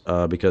boss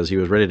because he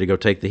was ready to go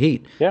take the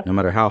heat, no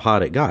matter how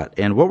hot it got.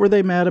 And what were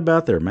they mad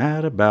about? They're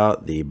mad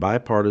about the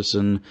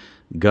bipartisan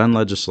gun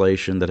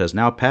legislation that has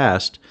now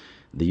passed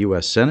the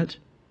U.S. Senate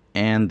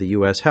and the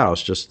U.S.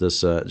 House just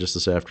this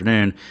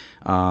afternoon.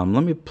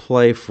 Let me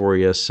play for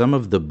you some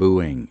of the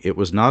booing. It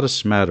was not a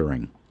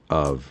smattering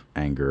of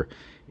anger.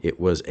 It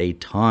was a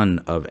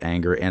ton of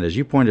anger. And as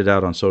you pointed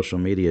out on social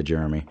media,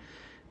 Jeremy,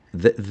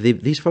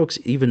 these folks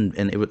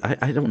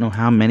I don't know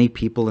how many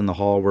people in the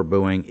hall were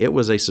booing. It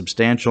was a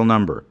substantial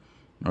number.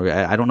 Okay,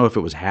 I don't know if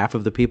it was half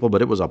of the people,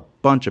 but it was a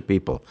bunch of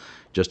people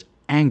just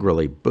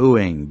angrily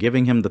booing,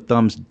 giving him the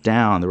thumbs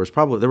down. There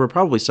were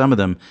probably some of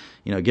them,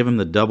 give him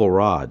the double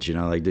rods,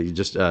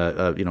 just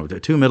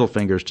two middle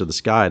fingers to the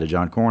sky to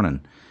John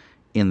Cornyn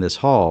in this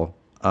hall.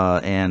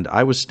 And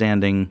I was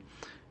standing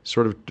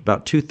sort of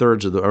about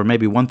 2/3 or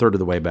maybe 1/3 of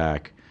the way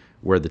back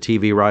where the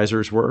TV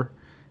risers were.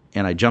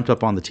 And I jumped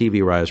up on the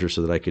TV riser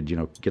so that I could,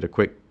 get a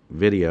quick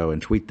video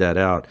and tweet that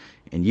out.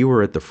 And you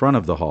were at the front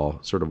of the hall,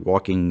 sort of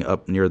walking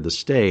up near the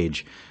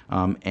stage.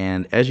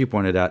 And as you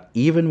pointed out,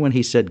 even when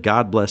he said,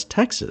 God bless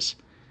Texas,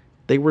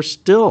 they were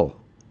still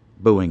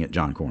booing at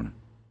John Cornyn.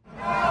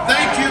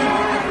 Thank you.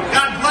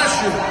 God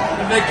bless you.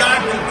 And may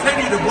God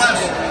continue to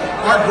bless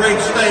our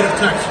great state of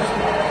Texas.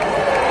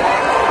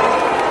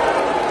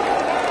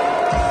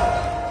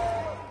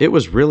 It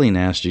was really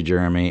nasty,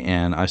 Jeremy,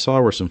 and I saw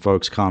where some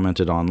folks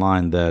commented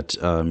online that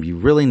you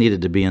really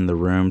needed to be in the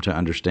room to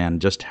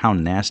understand just how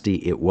nasty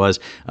it was.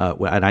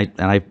 And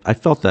I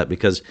felt that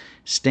because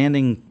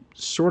standing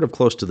sort of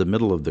close to the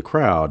middle of the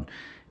crowd,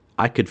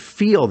 I could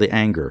feel the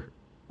anger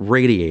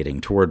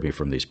radiating toward me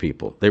from these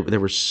people. They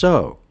were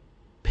so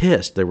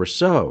pissed. They were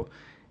so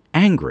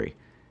angry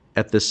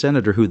at this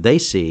senator who they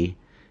see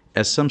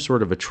as some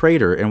sort of a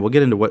traitor, and we'll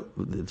get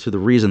into the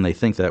reason they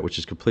think that, which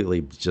is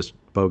completely just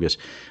bogus.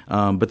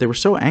 But they were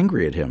so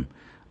angry at him,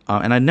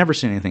 and I'd never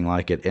seen anything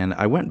like it. And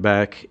I went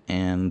back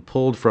and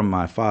pulled from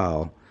my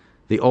file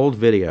the old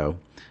video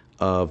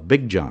of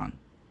Big John,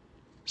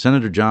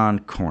 Senator John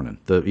Cornyn.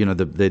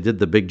 They did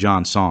the Big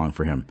John song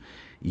for him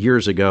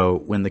years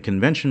ago when the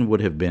convention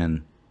would have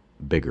been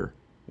bigger,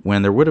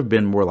 when there would have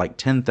been more like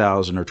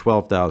 10,000 or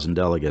 12,000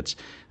 delegates.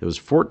 It was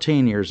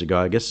 14 years ago,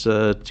 I guess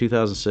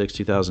 2006,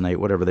 2008,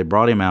 whatever. They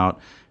brought him out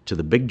to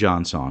the Big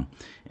John song,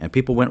 and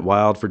people went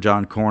wild for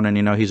John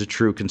Cornyn. He's a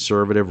true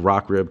conservative,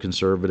 rock rib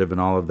conservative and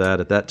all of that.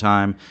 At that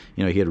time,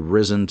 he had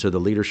risen to the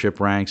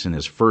leadership ranks in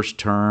his first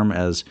term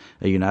as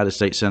a United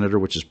States Senator,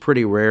 which is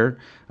pretty rare.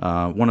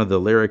 One of the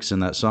lyrics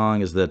in that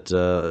song is that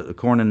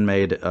Cornyn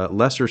made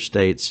lesser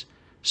states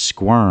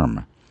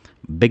squirm.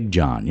 Big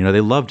John.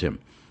 They loved him,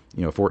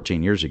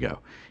 14 years ago.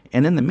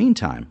 And in the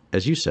meantime,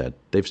 as you said,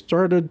 they've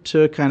started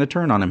to kind of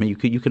turn on him. You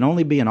can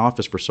only be in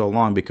office for so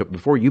long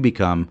before you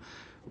become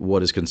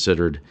what is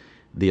considered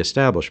the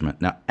establishment.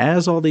 Now,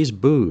 as all these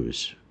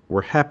boos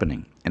were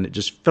happening, and it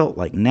just felt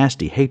like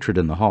nasty hatred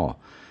in the hall,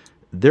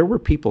 there were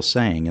people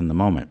saying in the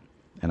moment,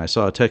 and I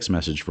saw a text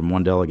message from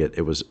one delegate,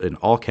 it was in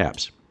all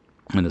caps,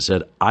 and it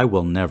said, "I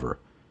will never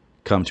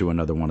come to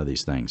another one of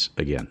these things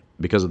again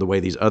because of the way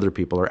these other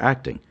people are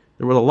acting."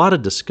 There was a lot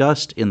of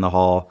disgust in the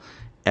hall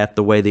at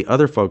the way the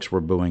other folks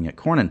were booing at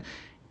Cornyn.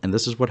 And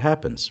this is what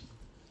happens,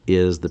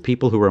 is the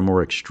people who are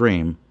more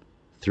extreme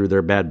through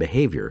their bad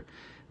behavior,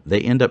 they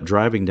end up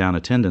driving down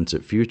attendance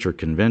at future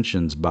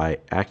conventions by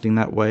acting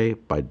that way,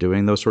 by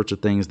doing those sorts of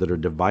things that are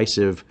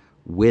divisive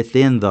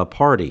within the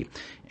party.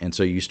 And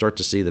so you start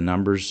to see the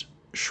numbers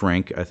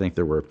shrink. I think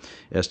there were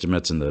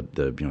estimates, and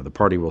the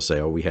party will say,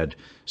 "Oh, we had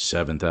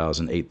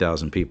 7,000,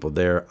 8,000 people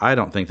there." I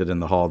don't think that in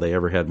the hall they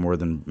ever had more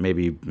than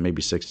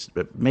maybe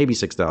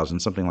 6,000,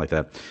 something like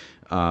that.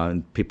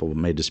 People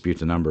may dispute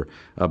the number,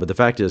 but the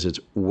fact is, it's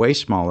way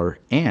smaller.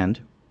 And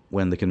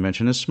when the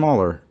convention is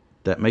smaller,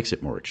 that makes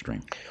it more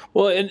extreme.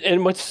 Well,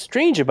 and what's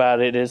strange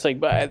about it is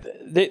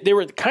they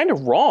were kind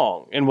of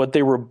wrong in what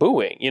they were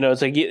booing.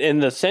 It's like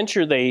in the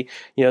censure they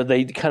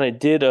kind of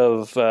did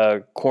of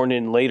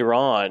Cornyn later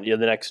on, the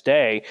next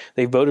day,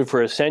 they voted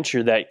for a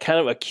censure that kind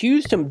of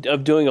accused him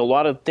of doing a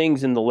lot of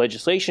things in the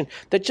legislation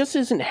that just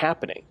isn't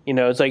happening.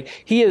 It's like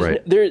he is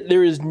right.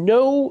 There is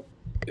no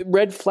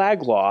red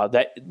flag law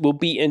that will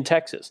be in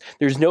Texas.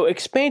 There's no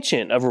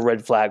expansion of a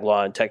red flag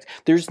law in Texas.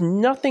 There's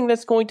nothing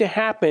that's going to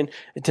happen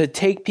to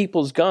take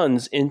people's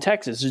guns in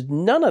Texas.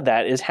 None of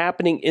that is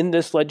happening in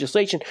this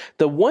legislation.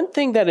 The one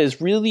thing that is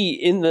really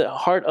in the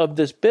heart of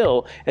this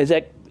bill is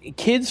that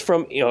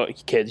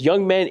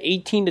young men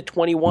 18 to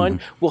 21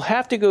 will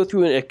have to go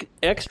through an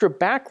extra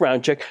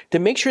background check to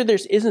make sure there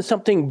isn't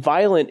something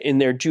violent in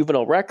their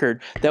juvenile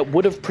record that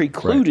would have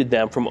precluded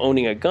them from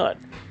owning a gun.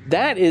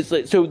 That is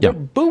so they're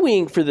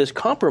booing for this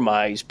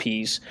compromise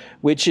piece,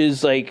 which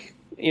is like,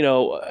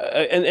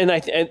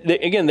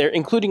 again, they're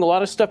including a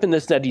lot of stuff in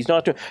this that he's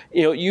not doing.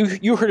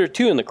 You heard it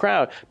too in the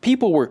crowd.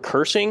 People were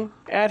cursing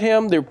at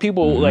him. There were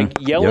people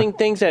yelling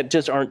things that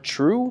just aren't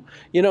true.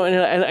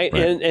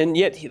 And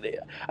yet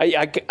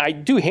I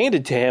do hand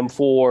it to him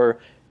for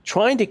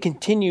trying to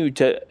continue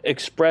to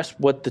express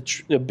what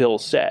the bill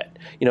said.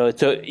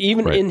 So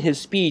even in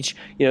his speech,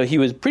 he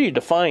was pretty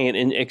defiant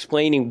in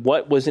explaining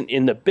what wasn't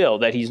in the bill,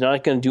 that he's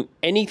not going to do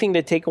anything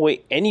to take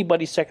away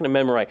anybody's Second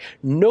Amendment right.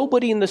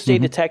 Nobody in the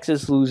state of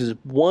Texas loses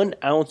 1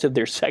 ounce of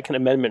their Second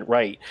Amendment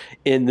right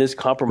in this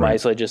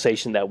compromise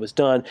legislation that was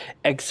done,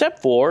 except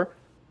for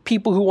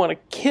people who want to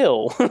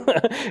kill,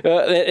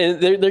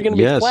 and they're going to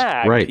be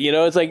flagged. Right.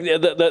 It's like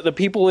the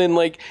people in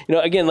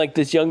again, like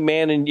this young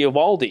man in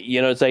Uvalde.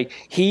 It's like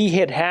he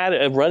had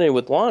a run-in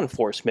with law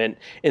enforcement,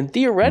 and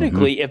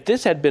theoretically, if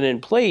this had been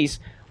in place,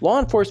 law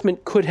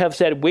enforcement could have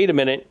said, "Wait a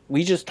minute,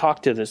 we just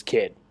talked to this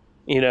kid."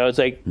 It's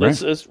like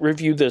let's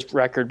review this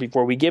record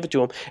before we give it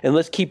to him, and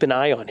let's keep an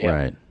eye on him.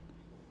 Right.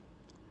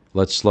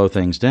 Let's slow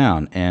things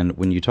down. And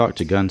when you talk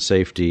to gun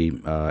safety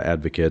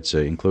advocates,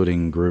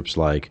 including groups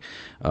like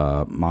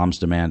Moms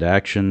Demand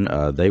Action,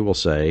 they will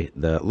say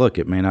that, look,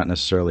 it may not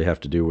necessarily have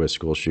to do with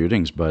school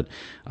shootings, but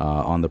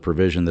on the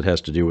provision that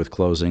has to do with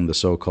closing the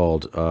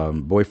so-called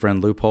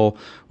boyfriend loophole,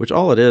 which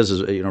all it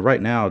is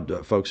right now,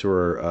 folks who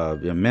are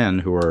men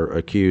who are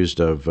accused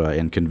of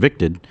and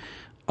convicted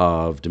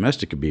of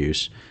domestic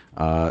abuse,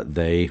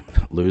 they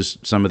lose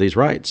some of these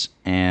rights.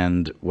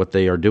 And what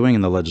they are doing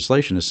in the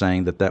legislation is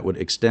saying that would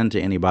extend to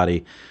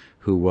anybody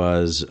who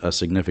was a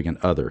significant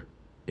other.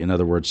 In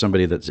other words,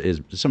 somebody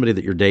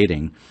that you're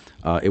dating,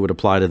 it would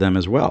apply to them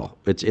as well.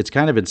 It's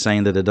kind of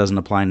insane that it doesn't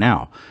apply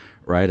now,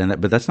 right?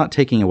 But that's not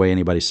taking away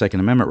anybody's Second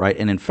Amendment right.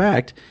 And in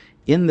fact,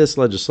 in this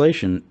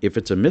legislation, if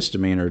it's a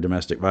misdemeanor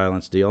domestic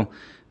violence deal,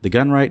 the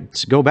gun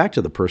rights go back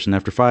to the person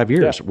after 5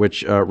 years,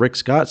 which Rick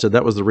Scott said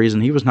that was the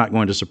reason he was not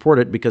going to support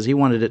it, because he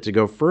wanted it to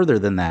go further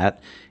than that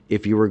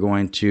if you were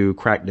going to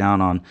crack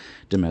down on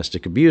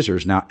domestic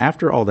abusers. Now,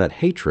 after all that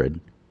hatred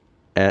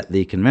at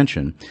the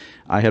convention,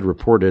 I had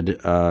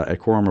reported at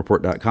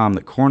quorumreport.com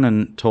that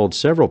Cornyn told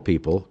several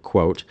people,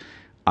 quote,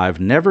 I've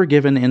never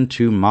given in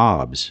to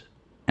mobs,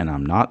 and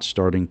I'm not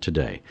starting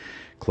today.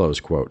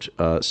 Close quote.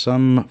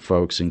 Some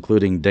folks,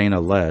 including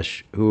Dana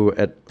Loesch, who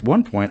at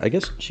one point, I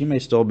guess she may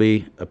still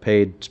be a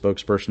paid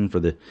spokesperson for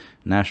the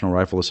National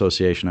Rifle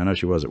Association. I know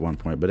she was at one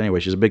point. But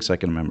anyway, she's a big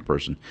Second Amendment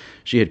person.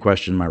 She had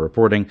questioned my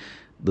reporting.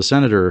 The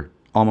senator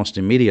almost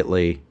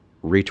immediately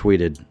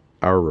retweeted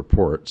our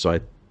report, so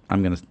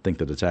I'm going to think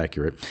that it's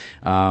accurate.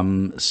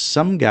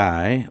 Some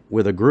guy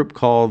with a group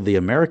called the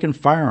American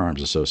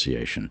Firearms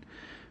Association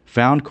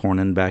found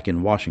Cornyn back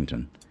in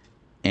Washington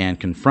and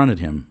confronted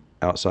him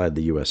outside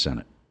the U.S.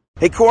 Senate.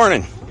 Hey,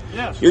 Cornyn.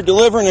 Yes. You're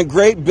delivering a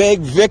great big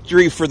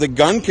victory for the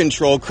gun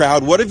control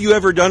crowd. What have you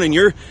ever done in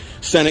your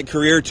Senate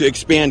career to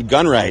expand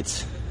gun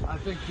rights? I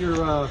think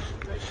you're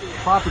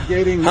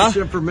propagating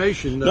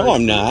misinformation. No,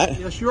 I'm not.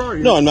 Yes, you are.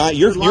 No, I'm not.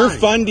 You're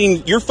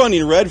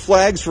funding red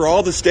flags for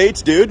all the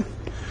states, dude.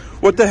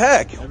 What the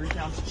heck? Every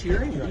count's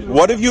cheering.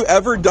 What have you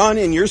ever done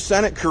in your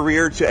Senate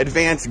career to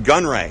advance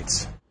gun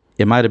rights?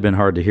 It might have been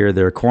hard to hear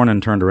there.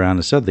 Cornyn turned around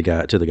and said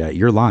to the guy,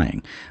 "You're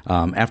lying."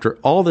 After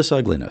all this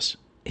ugliness,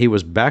 he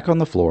was back on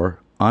the floor,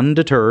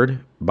 undeterred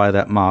by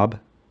that mob,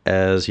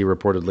 as he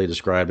reportedly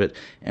described it,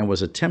 and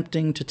was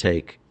attempting to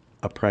take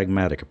a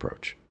pragmatic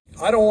approach.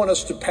 I don't want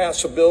us to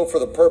pass a bill for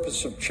the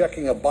purpose of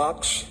checking a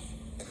box.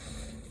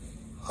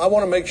 I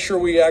want to make sure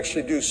we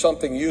actually do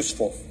something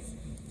useful,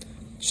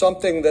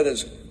 something that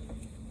is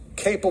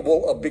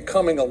capable of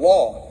becoming a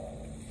law,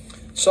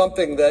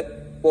 something that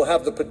will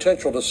have the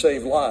potential to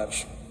save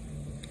lives.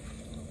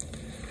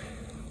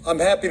 I'm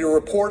happy to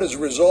report, as a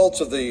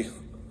result of the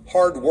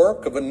hard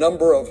work of a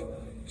number of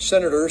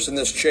senators in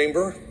this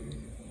chamber,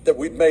 that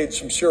we've made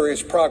some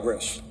serious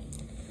progress.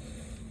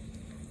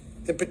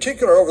 In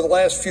particular, over the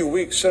last few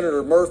weeks,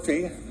 Senator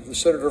Murphy, the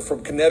senator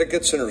from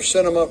Connecticut, Senator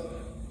Sinema,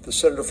 the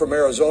senator from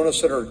Arizona,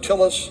 Senator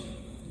Tillis,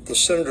 the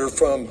senator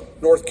from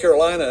North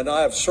Carolina, and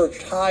I have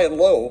searched high and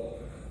low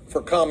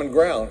for common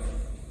ground.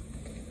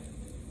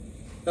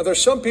 Now,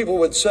 there's some people who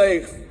would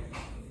say,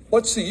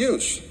 what's the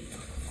use?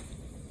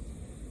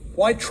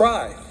 Why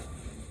try?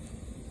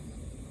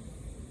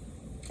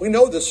 We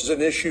know this is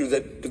an issue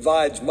that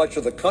divides much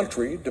of the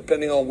country,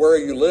 depending on where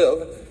you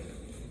live,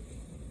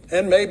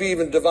 and maybe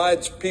even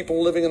divides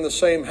people living in the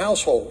same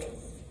household.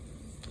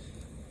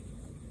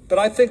 But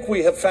I think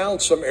we have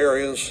found some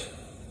areas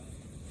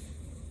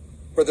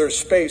where there's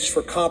space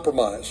for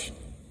compromise.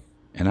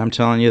 And I'm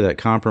telling you, that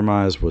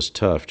compromise was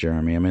tough,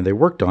 Jeremy. I mean, they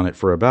worked on it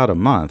for about a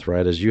month,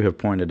 right? As you have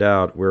pointed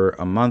out, we're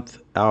a month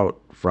out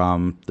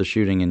from the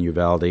shooting in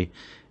Uvalde,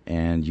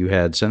 and you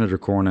had Senator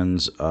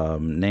Cornyn's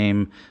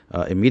name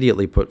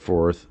immediately put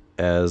forth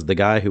as the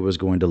guy who was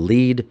going to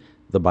lead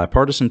the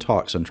bipartisan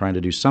talks on trying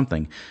to do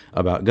something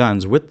about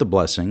guns, with the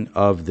blessing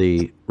of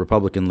the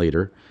Republican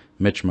leader,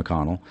 Mitch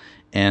McConnell.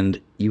 And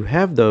you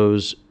have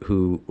those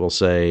who will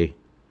say,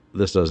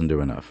 this doesn't do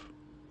enough.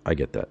 I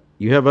get that.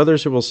 You have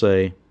others who will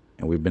say,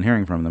 and we've been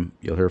hearing from them,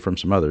 you'll hear from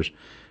some others,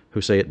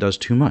 who say it does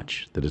too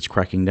much, that it's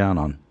cracking down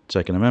on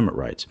Second Amendment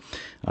rights.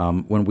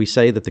 When we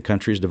say that the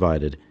country is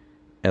divided,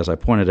 as I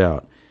pointed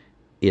out,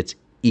 it's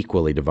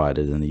equally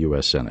divided in the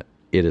U.S. Senate.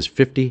 It is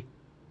 50-50.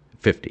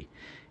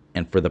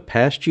 And for the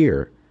past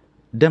year,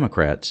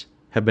 Democrats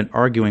have been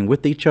arguing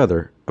with each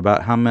other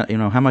about how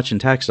much in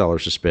tax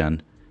dollars to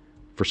spend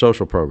for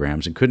social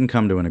programs, and couldn't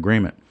come to an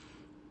agreement.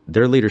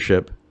 Their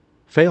leadership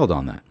failed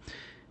on that.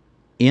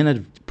 In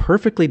a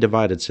perfectly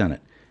divided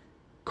Senate,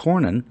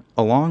 Cornyn,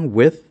 along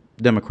with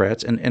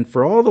Democrats, and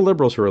for all the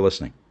liberals who are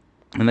listening,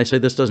 and they say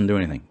this doesn't do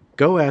anything,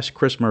 go ask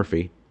Chris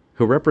Murphy,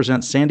 who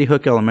represents Sandy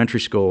Hook Elementary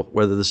School,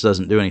 whether this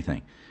doesn't do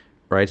anything,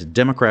 right? It's a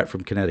Democrat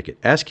from Connecticut.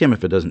 Ask him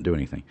if it doesn't do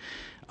anything.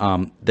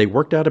 They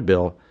worked out a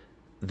bill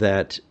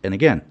that, and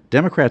again,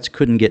 Democrats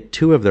couldn't get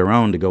two of their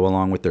own to go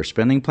along with their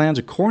spending plans.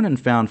 Cornyn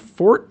found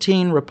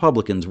 14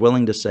 Republicans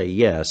willing to say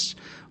yes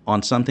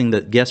on something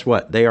that, guess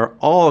what, they are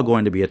all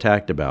going to be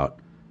attacked about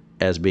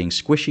as being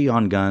squishy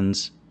on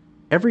guns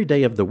every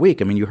day of the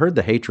week. I mean, you heard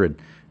the hatred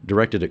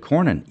directed at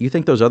Cornyn. You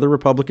think those other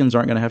Republicans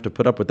aren't going to have to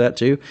put up with that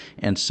too?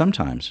 And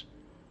sometimes,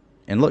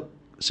 and look,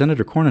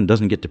 Senator Cornyn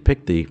doesn't get to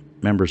pick the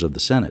members of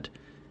the Senate.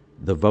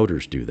 The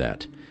voters do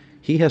that.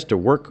 He has to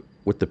work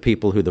with the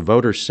people who the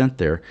voters sent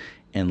there,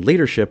 and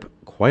leadership,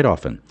 quite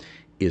often,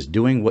 is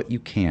doing what you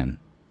can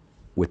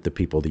with the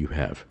people that you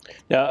have.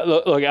 Now,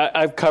 look,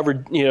 I've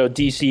covered,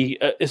 D.C.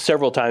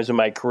 Several times in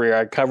my career.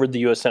 I covered the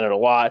U.S. Senate a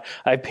lot.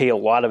 I pay a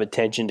lot of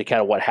attention to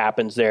kind of what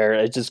happens there.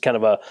 It's just kind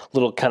of a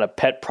little kind of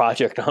pet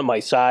project on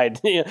my side,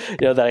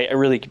 that I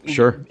really,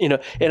 sure,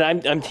 and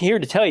I'm here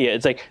to tell you,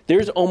 it's like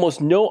there's almost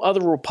no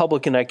other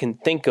Republican I can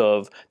think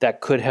of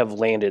that could have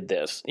landed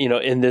this,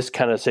 in this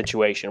kind of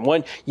situation.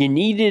 One, you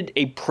needed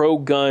a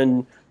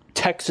pro-gun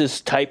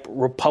Texas-type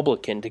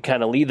Republican to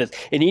kind of lead this.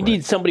 And you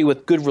need somebody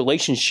with good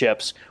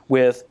relationships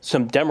with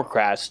some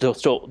Democrats still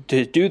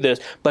to do this,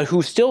 but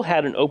who still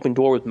had an open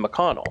door with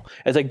McConnell.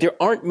 It's like there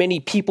aren't many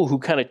people who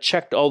kind of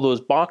checked all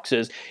those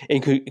boxes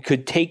and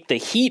could take the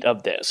heat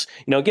of this.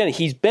 Again,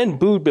 he's been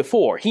booed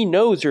before. He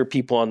knows there are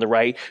people on the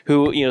right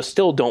who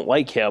still don't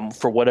like him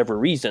for whatever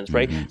reasons,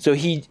 right? Mm-hmm. So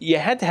you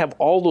had to have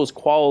all those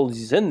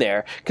qualities in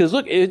there, because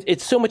look,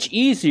 it's so much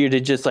easier to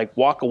just like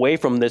walk away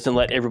from this and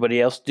let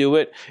everybody else do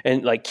it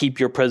and like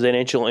keep your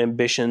presidential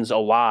ambitions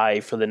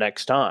alive for the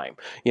next time.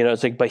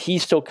 It's like, but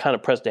he's still kind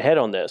of pressed ahead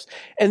on this.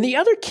 And the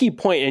other key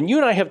point, and you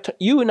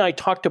and I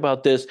talked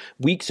about this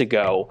weeks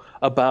ago,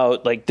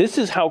 about like this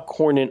is how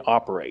Cornyn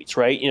operates,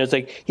 right? It's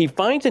like he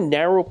finds a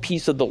narrow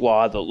piece of the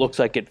law that looks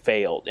like it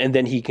failed, and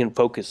then he can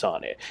focus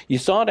on it. You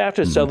saw it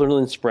after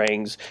Sutherland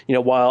Springs,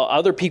 while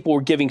other people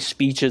were giving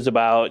speeches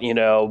about,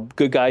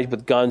 good guys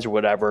with guns or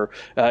whatever,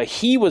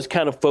 he was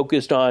kind of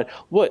focused on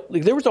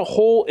there was a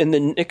hole in the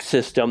NICS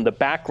system, the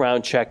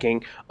background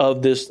checking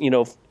of this,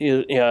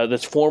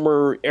 this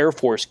former Air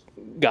Force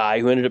guy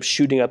who ended up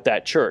shooting up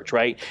that church,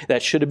 right?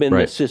 That should have been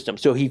the system.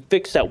 So he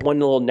fixed that one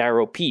little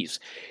narrow piece.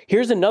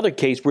 Here's another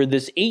case where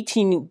this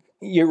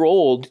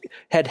 18-year-old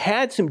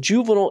had some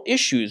juvenile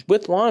issues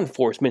with law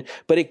enforcement,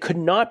 but it could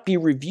not be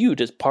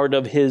reviewed as part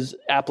of his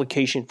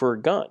application for a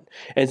gun.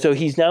 And so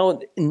he's now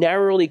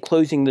narrowly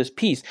closing this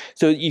piece.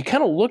 So you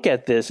kind of look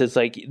at this as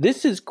like,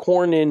 this is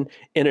Cornyn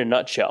in a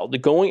nutshell. They're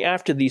going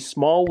after these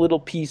small little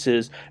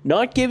pieces,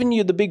 not giving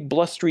you the big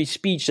blustery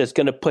speech that's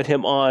going to put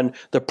him on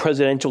the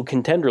presidential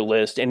contender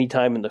list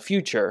anytime in the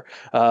future,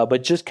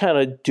 but just kind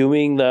of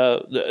doing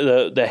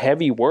the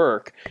heavy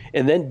work.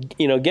 And then,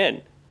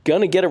 again,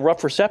 going to get a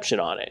rough reception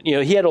on it.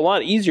 He had a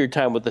lot easier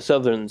time with the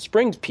Southern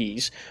Springs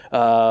piece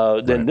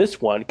than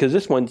this one, because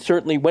this one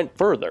certainly went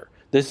further.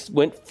 This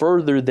went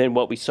further than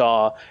what we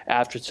saw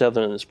after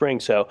Southern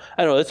Springs. So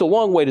I don't know. It's a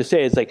long way to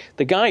say it's like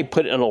the guy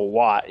put in a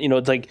lot.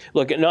 It's like,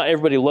 look, not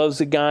everybody loves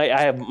the guy.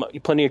 I have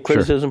plenty of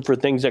criticism for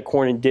things that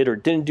Cornyn did or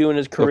didn't do in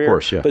his career. Of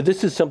course, yeah. But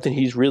this is something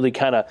he's really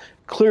kind of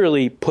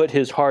clearly put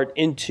his heart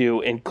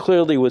into, and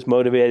clearly was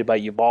motivated by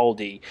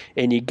Uvalde.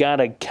 And you got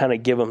to kind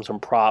of give him some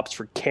props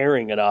for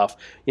caring enough,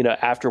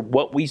 after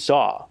what we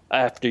saw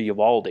after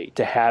Uvalde,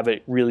 to have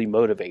it really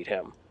motivate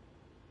him.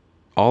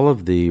 All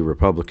of the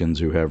Republicans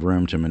who have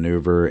room to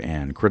maneuver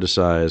and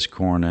criticize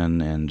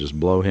Cornyn and just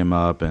blow him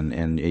up,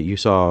 and you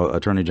saw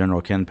Attorney General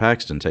Ken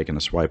Paxton taking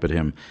a swipe at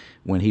him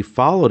when he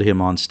followed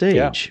him on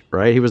stage,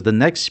 right? He was the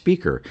next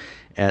speaker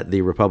at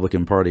the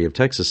Republican Party of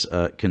Texas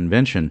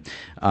convention.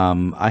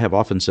 I have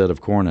often said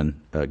of Cornyn,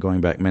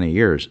 going back many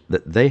years,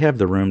 that they have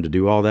the room to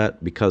do all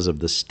that because of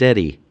the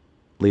steady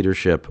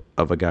leadership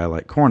of a guy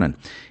like Cornyn.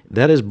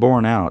 That is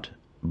borne out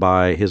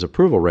by his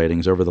approval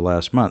ratings over the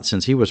last month.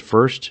 Since he was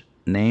first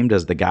named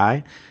as the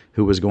guy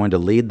who was going to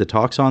lead the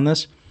talks on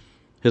this,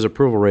 his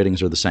approval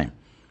ratings are the same.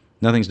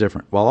 Nothing's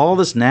different. While all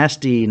this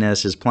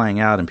nastiness is playing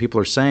out and people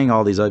are saying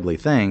all these ugly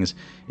things,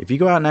 if you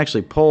go out and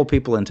actually poll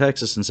people in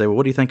Texas and say, well,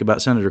 what do you think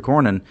about Senator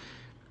Cornyn?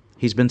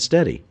 He's been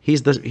steady.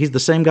 He's the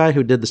same guy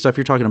who did the stuff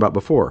you're talking about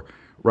before,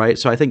 right?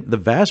 So I think the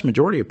vast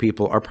majority of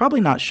people are probably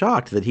not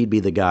shocked that he'd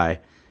be the guy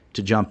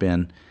to jump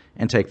in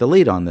and take the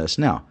lead on this.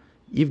 Now,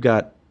 you've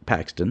got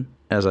Paxton,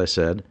 as I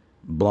said,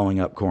 blowing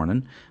up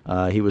Cornyn.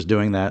 He was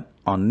doing that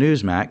on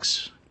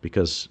Newsmax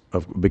because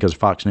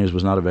Fox News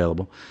was not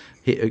available.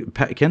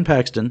 Ken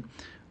Paxton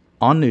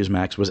on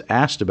Newsmax was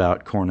asked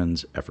about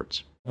Cornyn's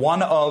efforts.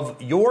 One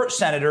of your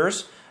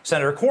senators,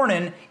 Senator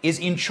Cornyn, is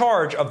in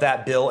charge of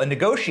that bill and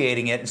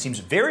negotiating it and seems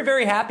very,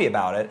 very happy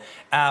about it.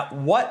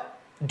 What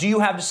do you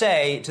have to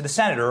say to the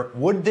senator?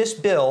 Would this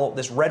bill,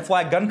 this red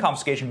flag gun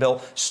confiscation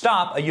bill,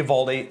 stop a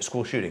Uvalde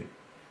school shooting?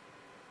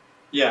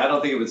 Yeah, I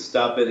don't think it would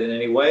stop it in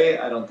any way.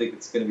 I don't think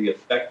it's going to be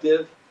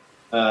effective.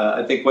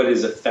 I think what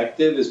is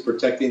effective is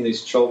protecting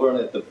these children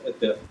at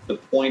the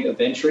point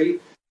of entry,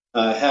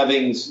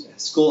 having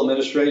school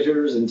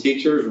administrators and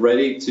teachers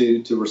ready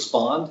to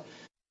respond.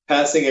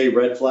 Passing a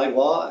red flag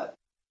law,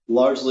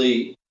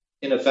 largely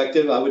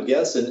ineffective, I would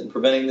guess, in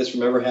preventing this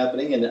from ever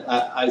happening. And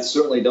I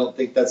certainly don't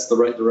think that's the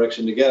right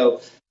direction to go,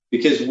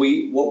 because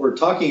what we're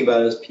talking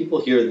about is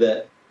people here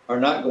that are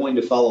not going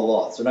to follow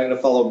laws. They're not going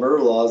to follow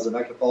murder laws. They're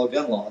not going to follow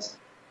gun laws.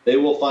 They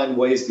will find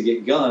ways to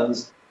get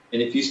guns.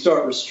 And if you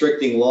start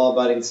restricting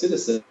law-abiding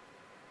citizens,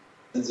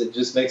 it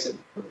just makes it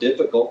more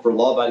difficult for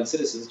law-abiding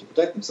citizens to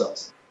protect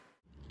themselves.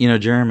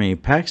 Jeremy,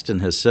 Paxton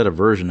has said a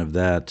version of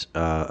that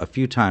a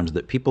few times,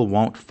 that people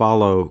won't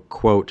follow,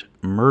 quote,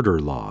 murder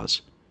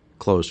laws,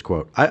 closed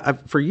quote.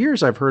 For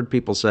years I've heard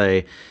people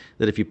say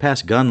that if you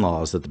pass gun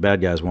laws, that the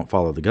bad guys won't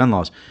follow the gun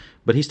laws.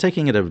 But he's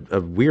taking it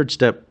a weird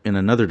step in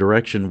another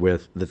direction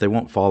with that they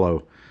won't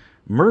follow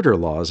murder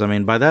laws. I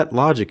mean, by that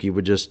logic, you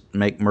would just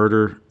make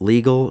murder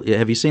legal.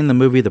 Have you seen the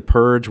movie The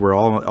Purge, where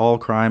all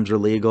crimes are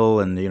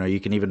legal and, you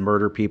can even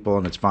murder people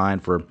and it's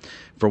fine for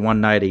one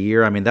night a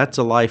year? I mean, that's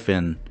a life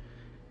in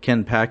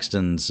Ken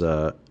Paxton's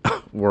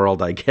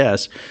world, I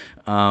guess.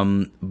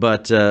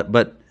 But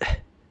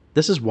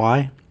this is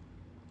why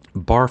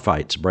bar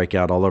fights break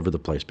out all over the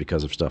place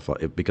because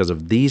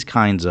of these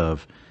kinds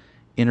of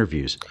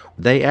interviews.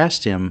 They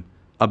asked him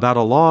about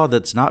a law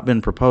that's not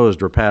been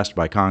proposed or passed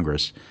by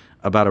Congress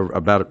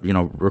about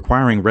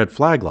requiring red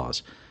flag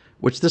laws,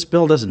 which this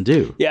bill doesn't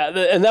do. Yeah,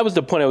 and that was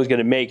the point I was going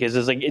to make.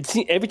 Is like it's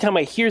every time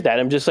I hear that,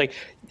 I'm just like,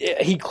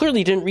 he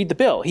clearly didn't read the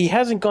bill. He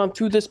hasn't gone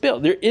through this bill.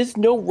 There is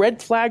no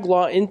red flag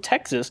law in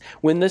Texas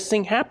when this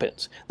thing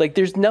happens. Like,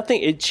 there's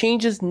nothing. It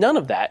changes none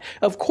of that.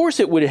 Of course,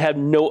 it would have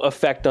no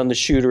effect on the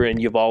shooter in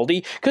Uvalde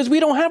because we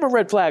don't have a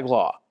red flag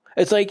law.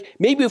 It's like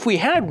maybe if we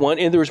had one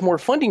and there was more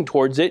funding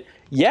towards it,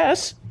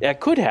 yes, that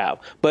could have.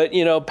 But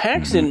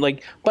Paxton, and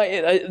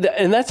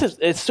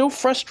it's so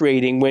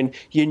frustrating when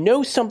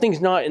something's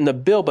not in the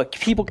bill, but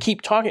people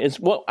keep talking. It's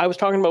what I was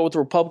talking about with the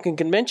Republican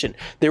convention.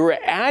 They were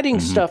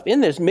adding stuff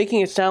in this, making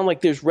it sound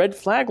like there's red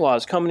flag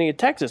laws coming into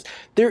Texas.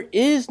 There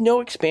is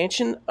no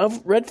expansion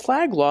of red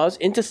flag laws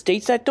into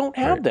states that don't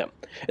have them.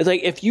 It's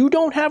like if you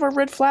don't have a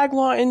red flag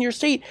law in your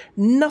state,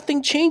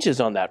 nothing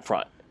changes on that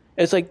front.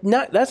 It's like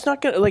that's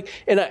not gonna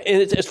and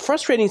it's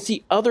frustrating to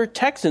see other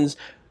Texans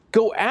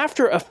go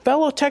after a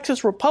fellow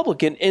Texas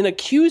Republican and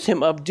accuse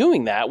him of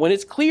doing that when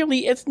it's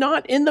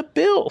not in the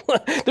bill.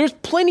 There's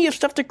plenty of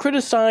stuff to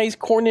criticize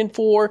Cornyn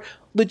for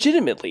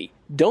legitimately.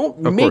 Don't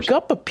make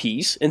up a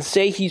piece and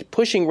say he's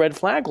pushing red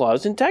flag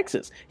laws in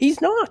Texas.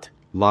 He's not.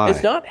 Lie.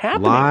 It's not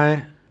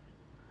happening.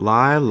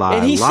 Lie.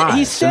 And he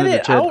said Senator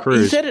it Ted out.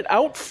 Cruz. He said it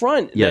out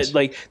front. Yes.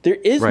 That, there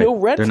is no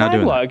red They're not flag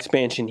doing law that.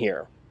 expansion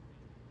here.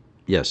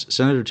 Yes,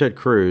 Senator Ted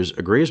Cruz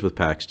agrees with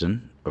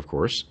Paxton, of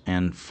course,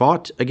 and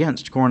fought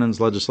against Cornyn's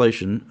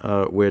legislation,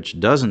 which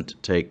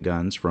doesn't take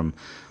guns from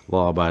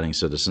law-abiding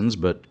citizens,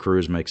 but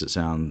Cruz makes it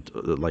sound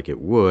like it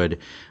would.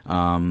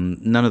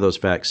 None of those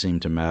facts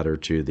seem to matter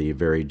to the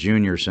very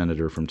junior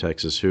senator from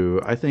Texas, who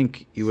I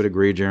think you would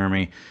agree,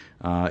 Jeremy,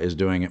 is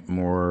doing it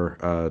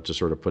more to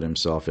sort of put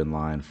himself in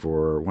line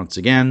for, once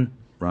again,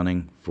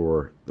 running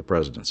for the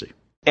presidency.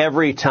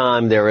 Every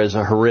time there is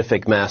a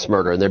horrific mass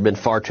murder, and there have been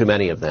far too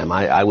many of them.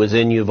 I was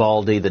in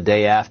Uvalde the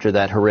day after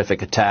that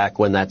horrific attack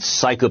when that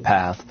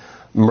psychopath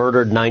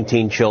murdered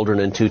 19 children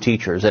and 2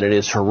 teachers, and it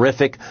is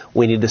horrific.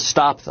 We need to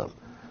stop them.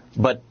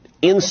 But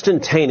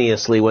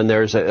instantaneously, when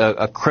there's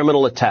a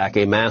criminal attack,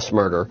 a mass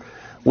murder,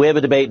 we have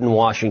a debate in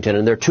Washington,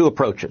 and there are 2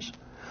 approaches.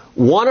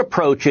 One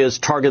approach is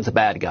target the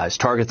bad guys,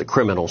 target the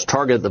criminals,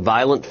 target the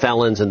violent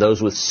felons and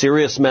those with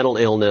serious mental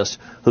illness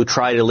who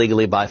try to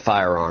illegally buy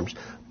firearms.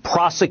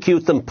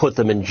 Prosecute them, put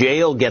them in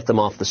jail, get them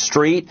off the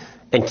street,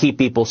 and keep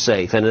people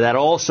safe. And that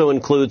also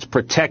includes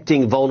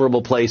protecting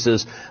vulnerable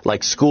places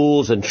like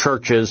schools and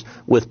churches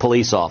with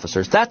police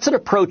officers. That's an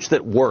approach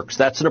that works.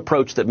 That's an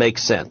approach that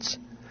makes sense.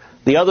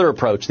 The other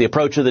approach, the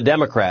approach of the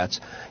Democrats,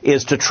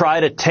 is to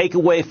try to take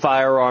away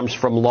firearms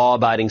from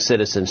law-abiding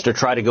citizens, to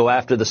try to go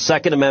after the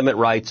Second Amendment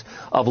rights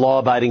of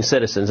law-abiding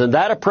citizens. And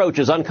that approach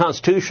is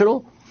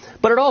unconstitutional,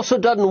 but it also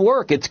doesn't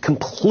work. It's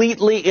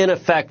completely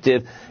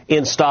ineffective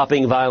in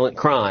stopping violent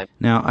crime.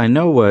 Now, I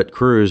know what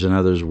Cruz and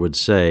others would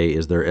say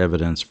is their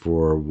evidence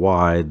for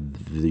why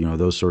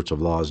those sorts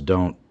of laws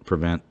don't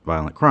prevent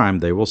violent crime.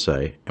 They will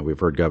say, and we've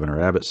heard Governor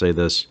Abbott say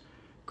this,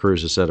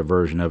 Cruz has said a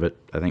version of it.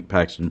 I think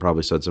Paxton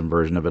probably said some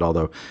version of it,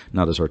 although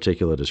not as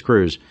articulate as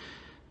Cruz.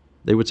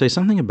 They would say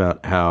something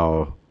about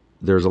how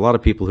there's a lot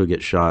of people who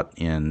get shot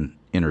in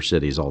inner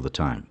cities all the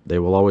time. They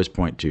will always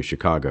point to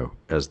Chicago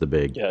as the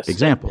big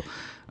example.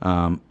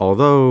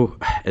 Although,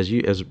 as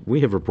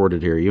we have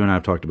reported here, you and I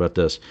have talked about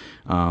this,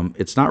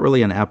 it's not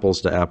really an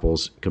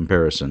apples-to-apples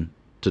comparison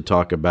to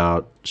talk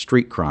about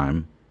street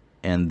crime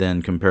and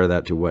then compare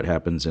that to what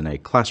happens in a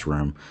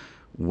classroom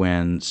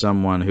when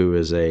someone who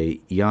is a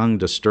young,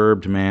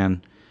 disturbed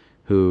man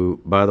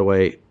who, by the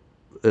way,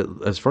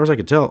 as far as I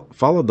could tell,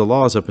 followed the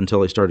laws up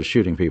until he started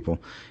shooting people.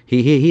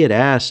 He had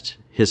asked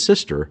his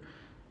sister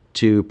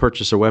to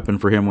purchase a weapon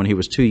for him when he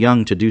was too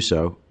young to do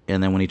so,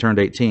 and then when he turned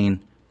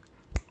 18,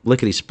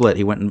 lickety-split,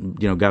 he went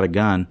and got a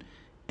gun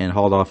and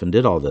hauled off and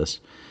did all this.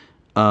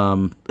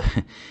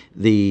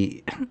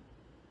 The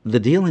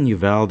deal in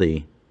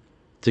Uvalde,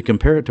 to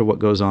compare it to what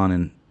goes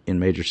on in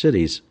major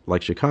cities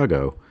like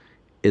Chicago,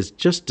 is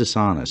just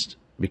dishonest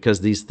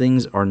because these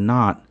things are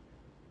not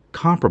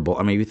comparable.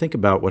 I mean, if you think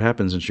about what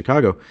happens in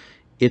Chicago,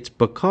 it's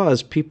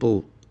because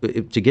people,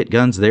 to get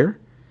guns there,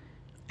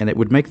 and it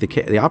would make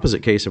the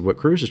opposite case of what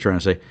Cruz is trying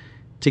to say,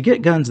 to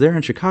get guns there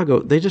in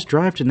Chicago, they just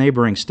drive to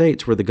neighboring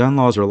states where the gun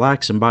laws are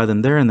lax and buy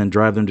them there and then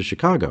drive them to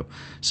Chicago.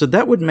 So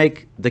that would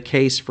make the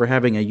case for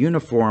having a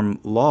uniform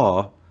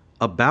law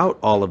about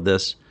all of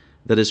this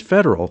that is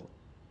federal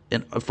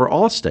and for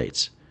all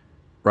states,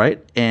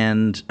 right?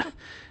 And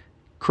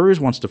Cruz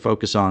wants to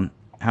focus on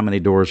how many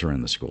doors are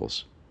in the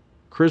schools.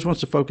 Cruz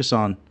wants to focus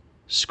on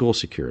school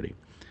security.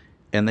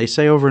 And they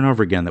say over and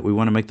over again that we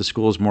want to make the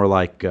schools more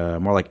like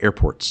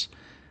airports,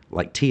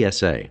 like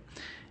TSA,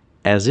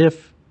 as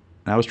if,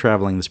 I was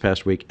traveling this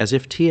past week, as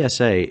if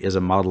TSA is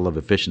a model of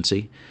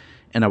efficiency.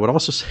 And I would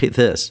also say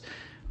this,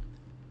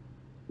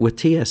 with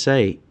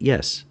TSA,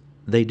 yes,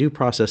 they do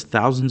process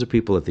thousands of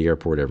people at the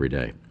airport every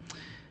day.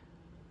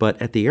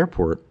 But at the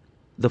airport,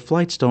 the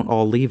flights don't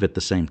all leave at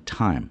the same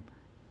time.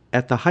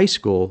 At the high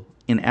school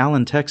in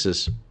Allen,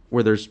 Texas,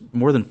 where there's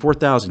more than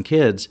 4,000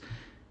 kids,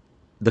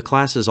 the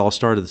classes all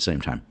start at the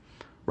same time,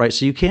 right?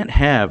 So you can't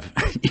have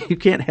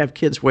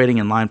kids waiting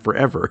in line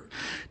forever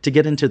to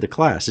get into the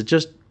class. It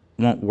just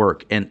won't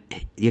work, and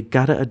you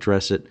got to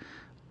address it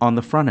on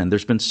the front end.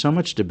 There's been so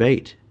much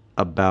debate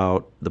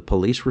about the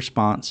police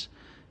response,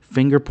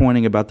 finger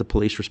pointing about the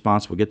police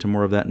response. We'll get to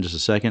more of that in just a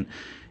second.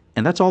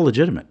 And that's all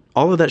legitimate.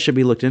 All of that should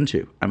be looked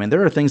into. I mean,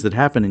 there are things that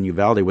happen in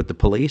Uvalde with the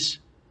police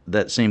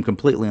that seem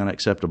completely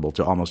unacceptable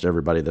to almost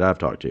everybody that I've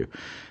talked to.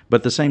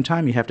 But at the same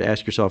time, you have to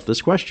ask yourself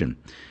this question.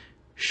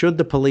 Should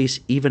the police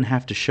even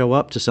have to show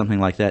up to something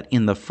like that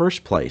in the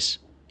first place?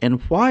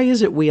 And why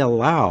is it we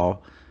allow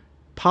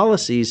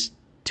policies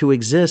to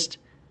exist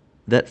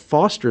that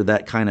foster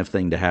that kind of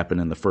thing to happen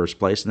in the first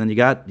place? And then you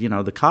got,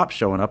 the cops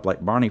showing up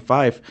like Barney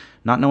Fife,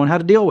 not knowing how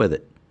to deal with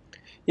it.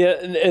 Yeah,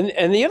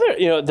 and the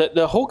other,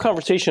 the whole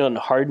conversation on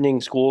hardening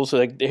schools,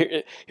 like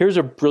here's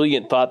a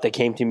brilliant thought that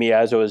came to me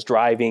as I was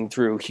driving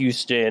through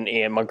Houston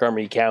and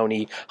Montgomery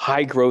County,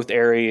 high growth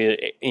area,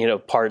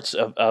 parts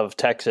of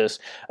Texas.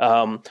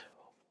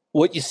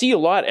 What you see a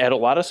lot at a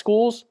lot of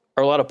schools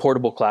are a lot of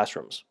portable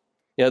classrooms.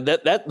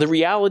 That the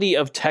reality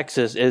of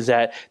Texas is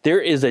that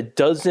there is a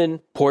dozen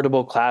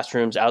portable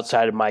classrooms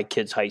outside of my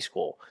kid's high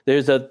school.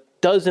 There's a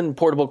dozen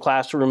portable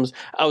classrooms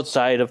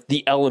outside of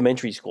the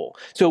elementary school.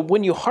 So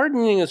when you're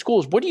hardening the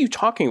schools, what are you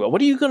talking about?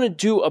 What are you going to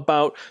do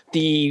about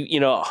the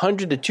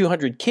 100 to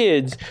 200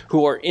 kids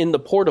who are in the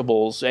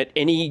portables at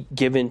any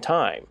given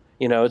time?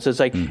 It's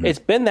just like It's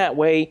been that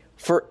way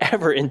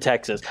forever in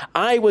Texas.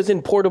 I was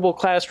in portable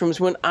classrooms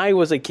when I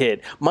was a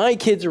kid. My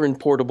kids are in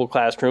portable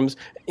classrooms,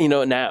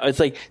 now. It's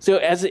like, so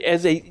as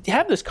they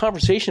have this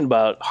conversation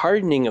about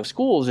hardening of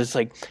schools, it's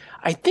like,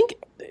 I think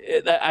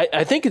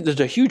there's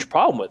a huge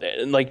problem with it.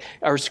 And like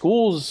our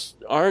schools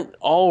aren't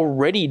all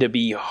ready to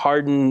be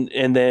hardened.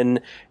 And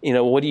then,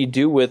 what do you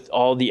do with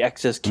all the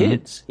excess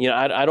kids?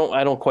 I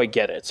don't quite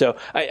get it. So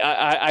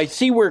I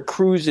see where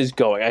Cruz is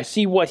going. I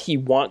see what he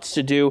wants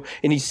to do.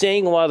 And he's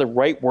saying a lot of the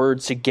right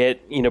words to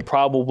get,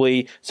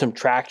 probably some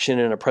traction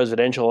in a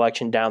presidential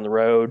election down the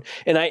road.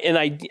 And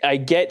I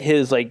get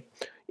his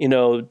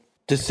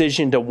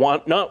decision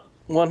to not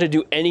want to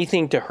do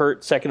anything to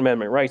hurt Second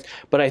Amendment rights,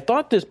 but I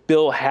thought this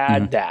bill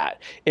had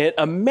that. And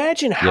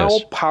imagine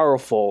how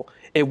powerful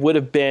it would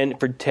have been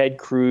for Ted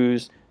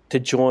Cruz to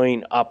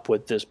join up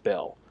with this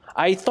bill.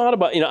 I thought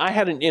about, I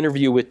had an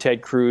interview with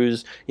Ted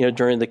Cruz,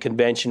 during the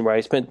convention where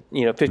I spent,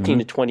 15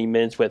 to 20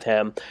 minutes with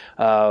him.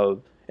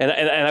 And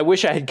I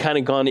wish I had kind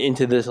of gone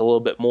into this a little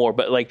bit more,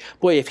 but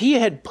if he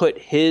had put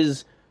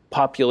his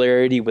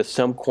popularity with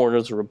some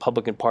corners of the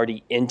Republican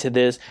Party into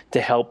this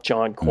to help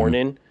John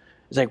Cornyn,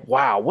 it's like,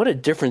 wow, what a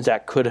difference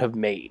that could have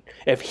made.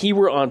 If he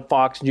were on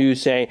Fox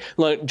News saying,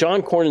 look,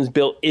 John Cornyn's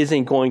bill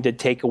isn't going to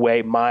take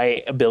away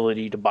my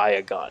ability to buy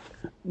a gun,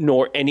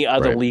 nor any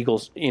other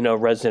legal,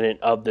 resident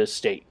of this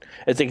state.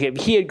 It's like if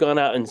he had gone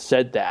out and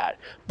said that,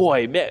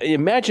 boy,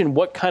 imagine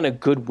what kind of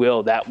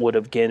goodwill that would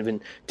have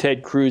given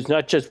Ted Cruz,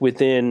 not just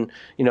within,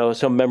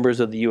 some members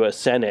of the U.S.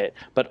 Senate,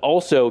 but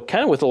also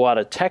kind of with a lot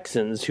of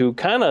Texans who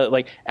kind of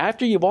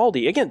after Uvalde,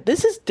 again,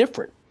 this is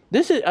different.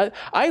 This is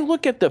I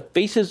look at the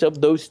faces of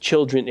those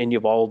children in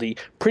Uvalde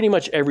pretty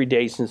much every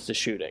day since the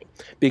shooting,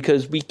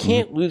 because we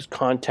can't lose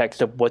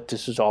context of what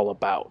this is all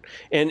about.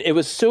 And it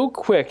was so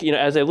quick,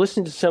 as I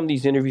listened to some of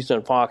these interviews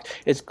on Fox,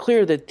 it's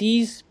clear that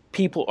these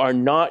people are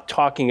not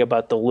talking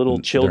about the little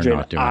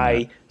children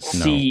I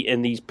see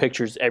in these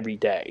pictures every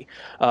day.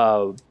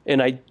 And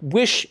I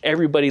wish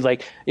everybody,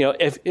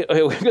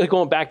 if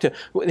going back to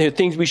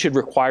things we should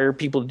require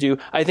people to do,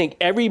 I think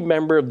every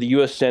member of the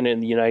U.S. Senate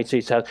and the United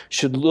States House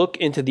should look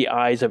into the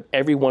eyes of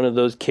every one of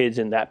those kids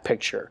in that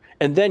picture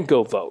and then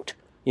go vote.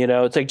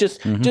 It's like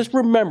just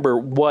remember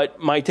what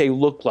Maite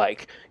looked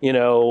like.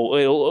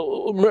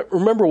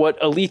 Remember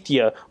what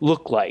Alethea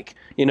looked like.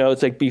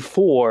 It's like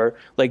before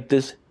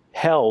this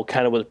hell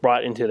kind of was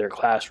brought into their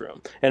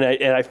classroom. And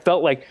I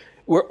felt like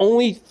we're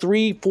only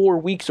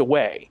 3-4 weeks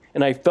away.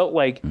 And I felt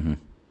like,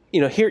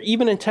 here,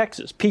 even in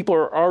Texas, people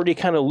are already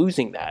kind of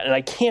losing that. And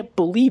I can't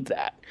believe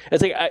that.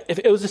 It's like, if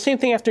it was the same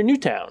thing after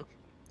Newtown.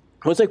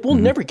 I was like, we'll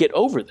never get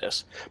over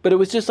this. But it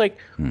was just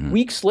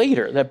weeks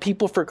later that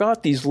people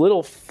forgot these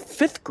little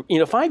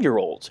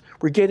 5-year-olds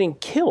were getting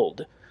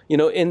killed,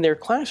 in their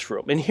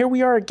classroom. And here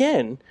we are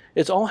again.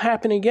 It's all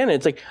happening again.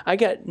 It's like I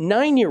got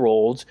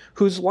 9-year-olds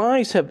whose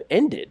lives have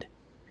ended,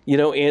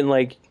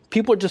 and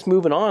people are just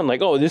moving on.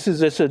 Oh, this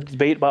is a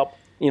debate about,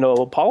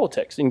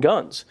 politics and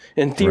guns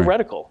and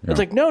theoretical. Right. Yeah. It's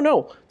like,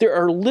 no, there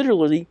are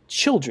literally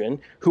children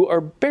who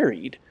are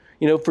buried,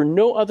 for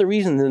no other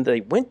reason than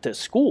they went to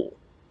school.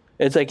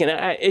 It's like,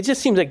 it just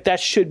seems like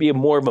that should be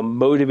more of a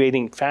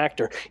motivating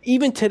factor.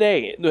 Even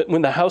today,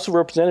 when the House of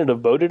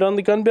Representatives voted on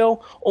the gun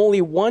bill,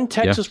 only one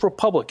Texas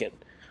Republican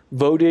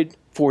voted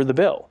for the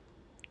bill.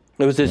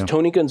 It was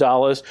Tony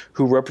Gonzalez,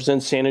 who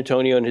represents San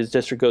Antonio, and his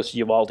district goes to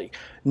Uvalde.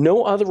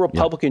 No other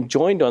Republican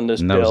joined on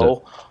this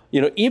bill,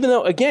 even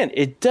though, again,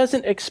 it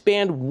doesn't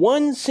expand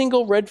one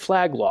single red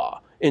flag law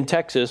in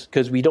Texas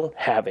because we don't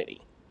have any.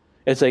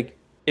 It's like,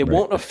 it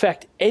won't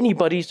affect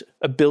anybody's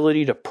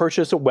ability to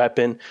purchase a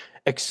weapon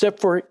except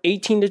for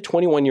 18 to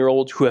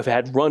 21-year-olds who have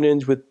had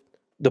run-ins with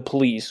the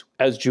police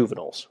as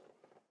juveniles.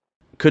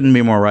 Couldn't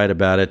be more right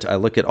about it. I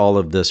look at all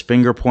of this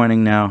finger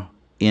pointing now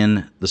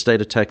in the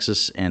state of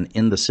Texas and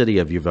in the city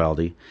of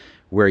Uvalde,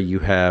 where you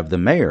have the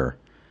mayor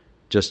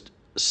just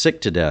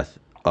sick to death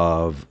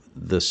of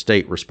the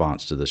state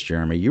response to this,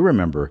 Jeremy. You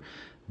remember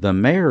the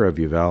mayor of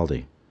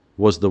Uvalde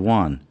was the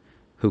one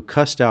who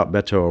cussed out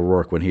Beto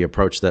O'Rourke when he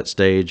approached that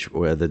stage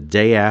the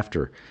day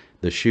after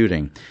the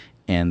shooting.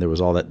 And there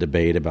was all that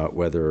debate about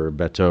whether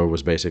Beto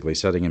was basically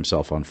setting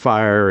himself on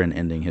fire and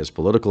ending his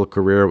political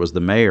career. It was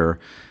the mayor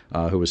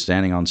who was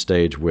standing on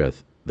stage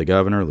with the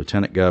governor,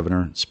 lieutenant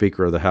governor,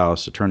 speaker of the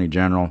House, attorney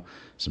general,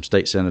 some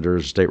state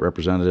senators, state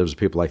representatives,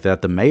 people like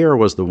that. The mayor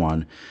was the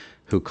one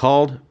who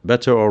called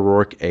Beto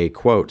O'Rourke a,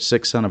 quote,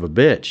 sick son of a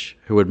bitch,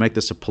 who would make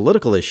this a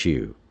political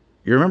issue.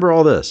 You remember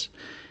all this?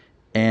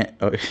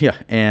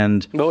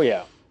 And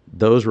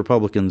those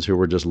Republicans who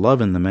were just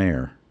loving the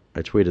mayor,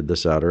 I tweeted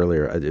this out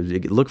earlier,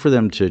 look for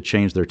them to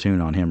change their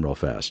tune on him real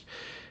fast,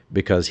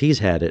 because he's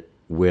had it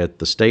with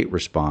the state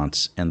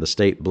response and the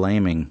state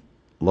blaming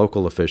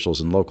local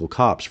officials and local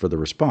cops for the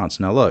response.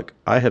 Now, look,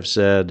 I have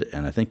said,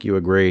 and I think you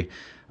agree,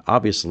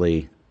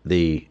 obviously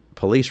the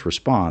police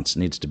response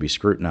needs to be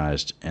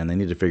scrutinized, and they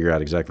need to figure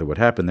out exactly what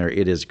happened there.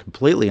 It is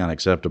completely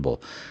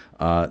unacceptable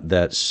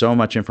that so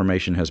much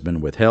information has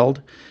been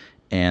withheld,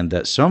 and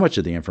that so much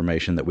of the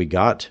information that we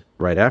got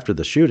right after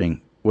the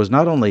shooting was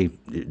not only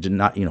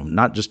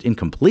not just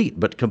incomplete,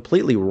 but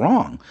completely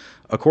wrong,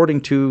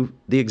 according to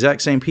the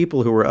exact same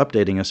people who were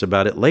updating us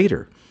about it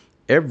later.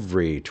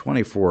 Every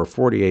 24,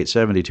 48,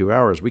 72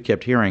 hours, we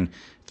kept hearing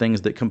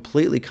things that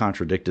completely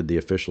contradicted the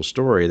official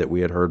story that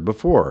we had heard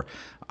before.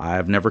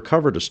 I've never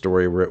covered a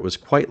story where it was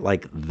quite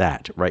like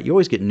that, right? You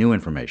always get new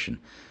information,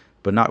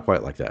 but not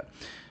quite like that.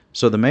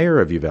 So the mayor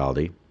of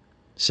Uvalde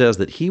says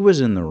that he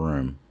was in the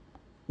room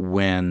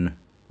when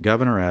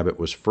Governor Abbott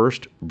was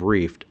first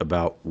briefed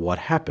about what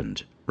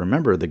happened.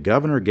 Remember, the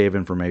governor gave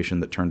information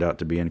that turned out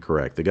to be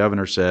incorrect. The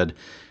governor said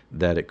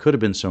that it could have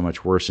been so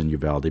much worse in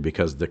Uvalde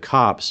because the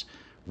cops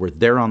were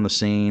there on the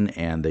scene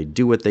and they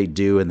do what they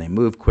do and they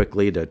move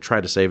quickly to try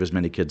to save as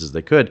many kids as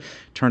they could.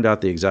 Turned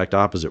out the exact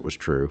opposite was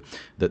true,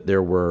 that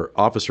there were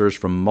officers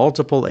from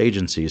multiple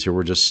agencies who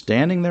were just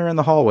standing there in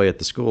the hallway at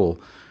the school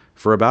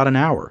for about an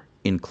hour,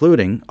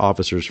 including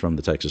officers from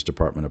the Texas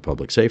Department of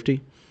Public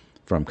Safety,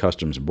 from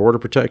Customs and Border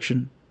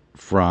Protection,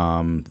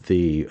 from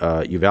the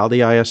Uvalde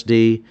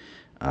ISD,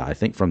 I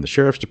think from the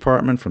Sheriff's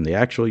Department, from the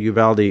actual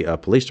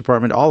Uvalde Police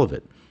Department, all of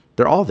it.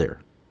 They're all there,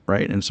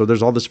 right? And so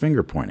there's all this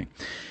finger pointing.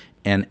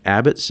 And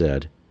Abbott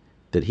said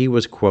that he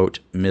was, quote,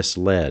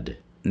 misled.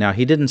 Now,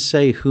 he didn't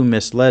say who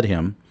misled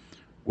him,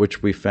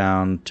 which we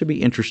found to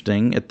be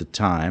interesting at the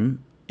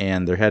time,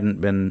 and there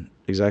hadn't been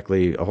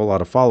exactly a whole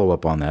lot of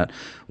follow-up on that.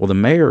 Well, the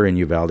mayor in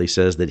Uvalde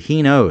says that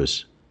he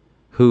knows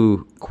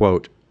who,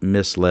 quote,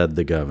 misled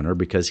the governor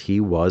because he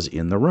was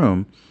in the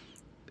room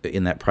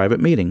in that private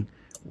meeting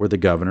where the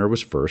governor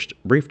was first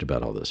briefed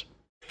about all this.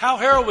 Hal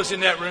Harrell was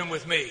in that room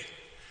with me.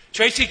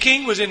 Tracy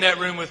King was in that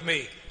room with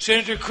me.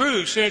 Senator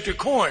Cruz, Senator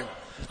Corn.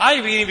 I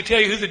didn't even tell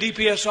you who the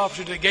DPS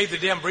officer that gave the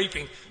damn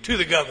briefing to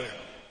the governor.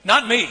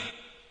 Not me.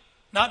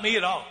 Not me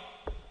at all.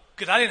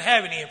 Because I didn't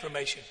have any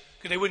information.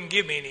 Because they wouldn't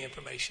give me any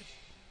information.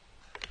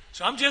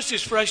 So I'm just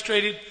as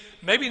frustrated,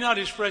 maybe not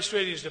as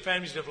frustrated as the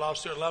families that have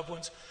lost their loved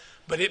ones,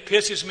 but it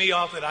pisses me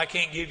off that I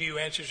can't give you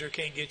answers or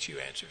can't get you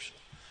answers.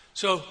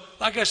 So,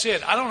 like I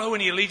said, I don't owe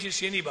any allegiance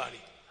to anybody.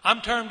 I'm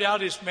termed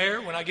out as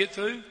mayor when I get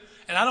through,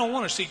 and I don't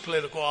want to seek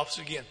political office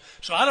again.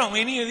 So I don't owe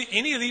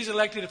any of these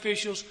elected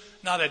officials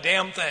not a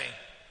damn thing.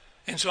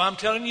 And so I'm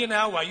telling you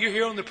now, while you're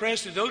here on the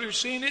press, and those who are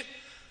seeing it,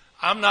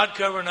 I'm not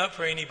covering up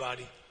for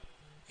anybody.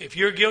 If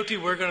you're guilty,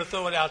 we're going to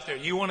throw it out there.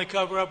 You want to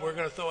cover up, we're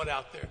going to throw it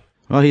out there.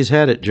 Well, he's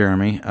had it,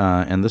 Jeremy,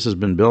 and this has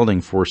been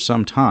building for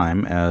some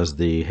time as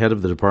the head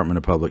of the Department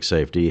of Public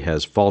Safety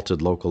has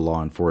faulted local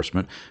law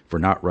enforcement for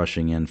not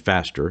rushing in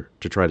faster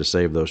to try to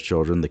save those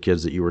children, the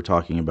kids that you were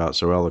talking about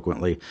so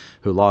eloquently,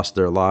 who lost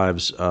their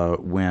lives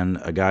when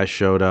a guy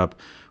showed up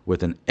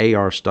with an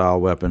AR-style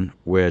weapon,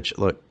 which,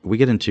 look, we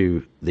get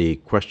into the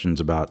questions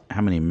about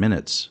how many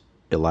minutes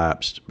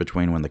elapsed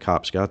between when the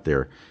cops got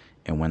there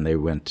and when they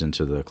went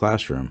into the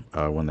classroom,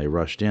 when they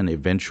rushed in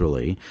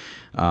eventually.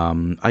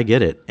 I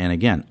get it. And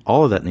again,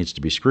 all of that needs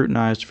to be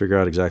scrutinized to figure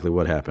out exactly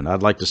what happened.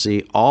 I'd like to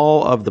see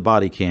all of the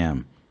body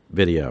cam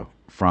video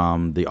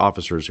from the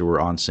officers who were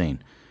on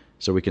scene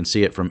so we can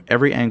see it from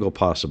every angle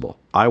possible.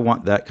 I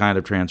want that kind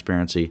of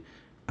transparency.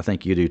 I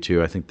think you do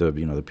too. I think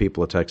the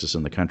people of Texas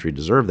and the country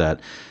deserve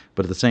that.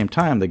 But at the same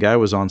time, the guy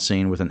was on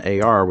scene with an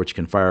AR, which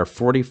can fire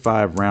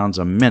 45 rounds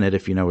a minute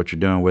if you know what you're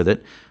doing with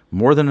it.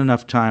 More than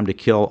enough time to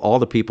kill all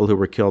the people who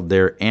were killed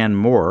there and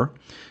more.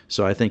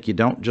 So I think you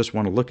don't just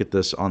want to look at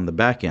this on the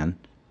back end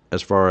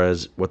as far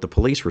as what the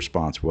police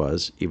response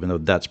was, even though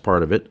that's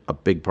part of it, a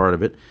big part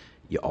of it.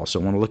 You also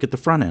want to look at the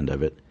front end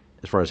of it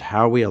as far as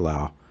how we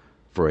allow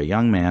for a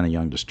young man, a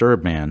young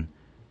disturbed man,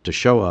 to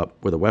show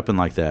up with a weapon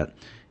like that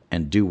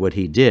and do what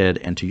he did.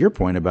 And to your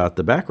point about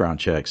the background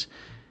checks,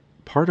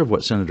 part of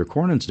what Senator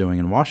Cornyn's doing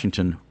in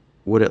Washington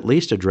would at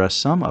least address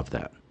some of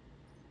that.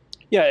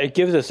 Yeah, it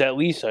gives us at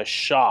least a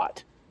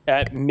shot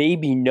at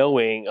maybe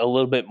knowing a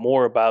little bit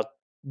more about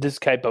this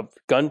type of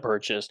gun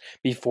purchase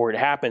before it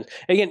happens.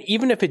 Again,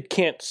 even if it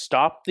can't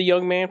stop the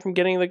young man from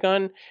getting the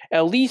gun,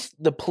 at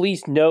least the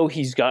police know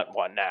he's got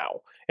one now,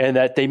 and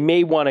that they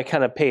may want to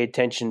kind of pay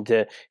attention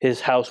to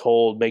his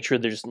household, make sure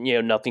there's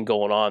nothing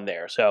going on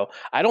there. So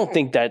I don't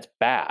think that's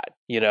bad,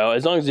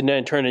 as long as it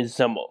doesn't turn into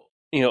some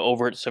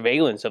overt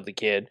surveillance of the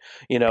kid,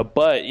 but,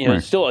 right.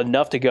 It's still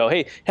enough to go,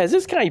 hey, has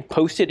this guy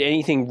posted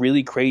anything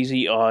really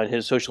crazy on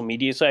his social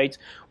media sites?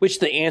 Which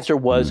the answer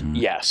was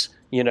yes.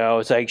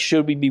 It's like,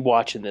 should we be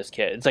watching this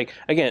kid? It's like,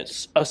 again,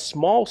 it's a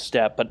small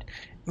step, but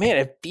man,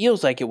 it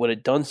feels like it would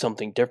have done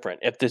something different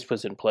if this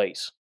was in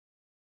place.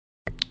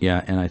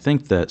 Yeah, and I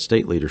think that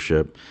state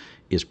leadership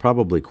is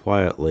probably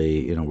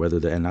quietly,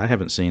 and I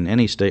haven't seen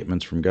any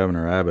statements from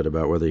Governor Abbott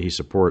about whether he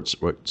supports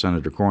what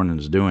Senator Cornyn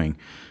is doing.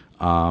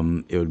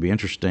 It would be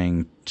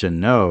interesting to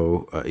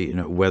know,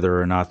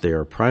 whether or not they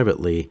are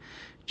privately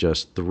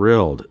just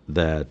thrilled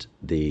that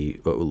the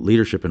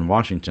leadership in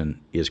Washington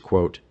is,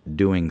 quote,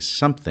 doing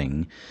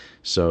something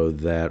so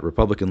that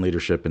Republican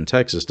leadership in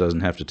Texas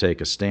doesn't have to take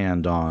a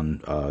stand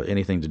on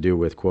anything to do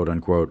with, quote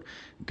unquote,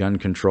 gun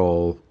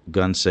control,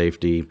 gun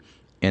safety,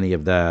 any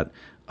of that.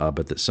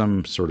 But that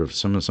some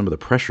of the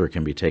pressure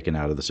can be taken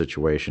out of the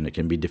situation. It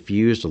can be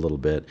diffused a little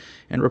bit,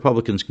 and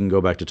Republicans can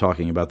go back to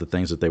talking about the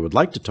things that they would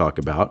like to talk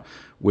about,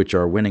 which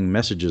are winning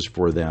messages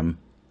for them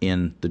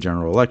in the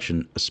general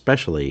election,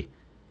 especially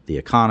the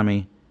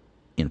economy,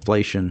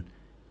 inflation,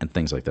 and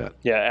things like that.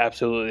 Yeah,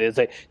 absolutely. It's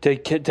like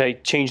to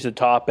change the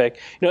topic.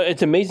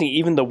 It's amazing.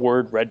 Even the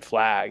word red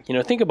flag.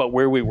 Think about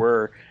where we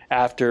were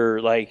after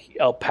like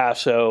El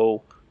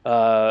Paso.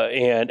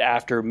 And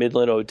after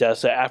Midland,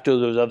 Odessa, after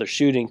those other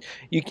shootings,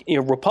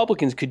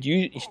 Republicans could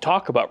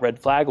talk about red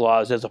flag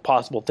laws as a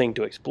possible thing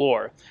to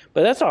explore,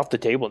 but that's off the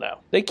table now.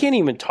 They can't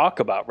even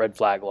talk about red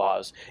flag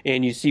laws,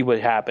 and you see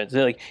what happens.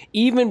 They're like,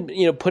 even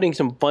putting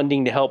some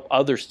funding to help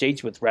other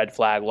states with red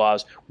flag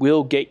laws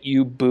will get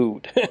you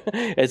booed.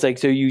 It's like,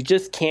 so you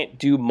just can't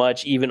do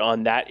much even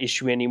on that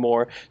issue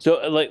anymore.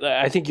 So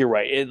I think you're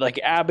right. Like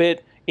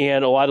Abbott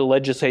and a lot of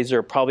legislators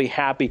are probably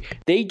happy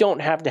they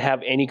don't have to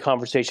have any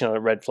conversation on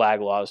the red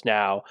flag laws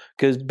now,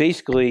 because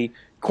basically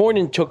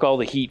Cornyn took all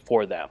the heat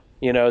for them.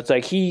 It's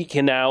like he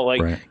can now,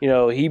 right.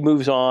 He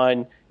moves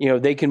on,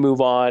 they can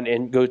move on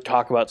and go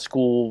talk about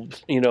school,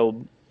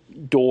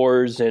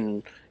 doors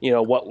and,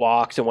 what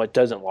locks and what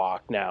doesn't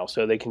lock now.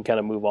 So they can kind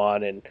of move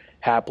on and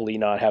happily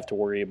not have to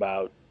worry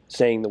about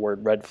saying the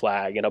word red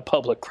flag in a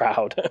public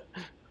crowd.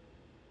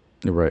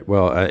 Right.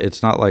 Well,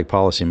 it's not like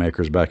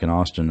policymakers back in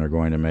Austin are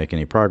going to make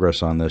any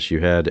progress on this. You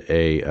had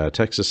a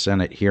Texas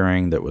Senate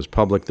hearing that was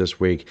public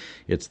this week.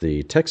 It's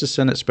the Texas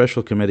Senate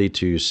Special Committee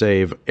to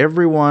Save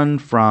Everyone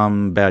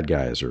from Bad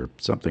Guys or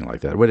something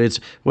like that. What is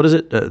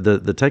it?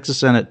 The Texas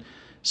Senate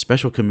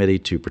Special Committee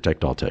to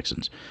Protect All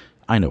Texans.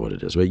 I know what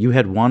it is. But you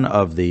had one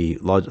of the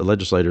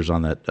legislators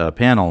on that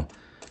panel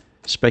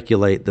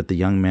speculate that the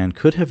young man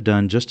could have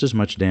done just as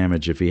much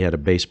damage if he had a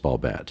baseball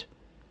bat,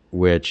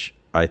 which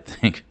I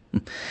think...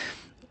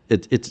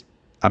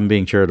 I'm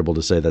being charitable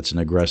to say that's an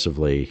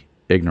aggressively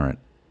ignorant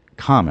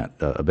comment.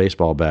 A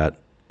baseball bat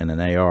and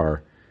an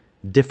AR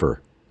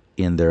differ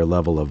in their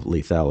level of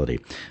lethality.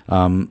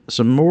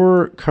 Some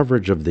more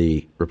coverage of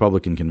the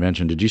Republican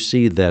convention. Did you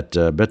see that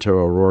Beto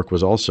O'Rourke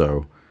was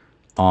also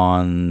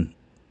on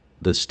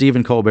the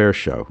Stephen Colbert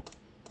show,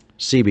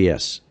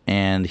 CBS,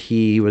 and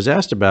he was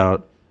asked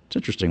about, it's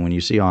interesting when you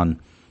see on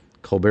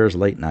Colbert's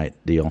late night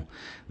deal,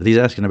 that he's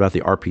asking about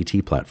the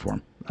RPT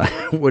platform.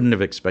 I wouldn't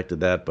have expected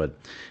that, but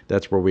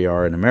that's where we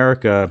are in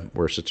America.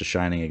 We're such a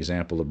shining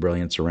example of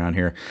brilliance around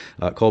here.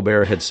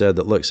 Colbert had said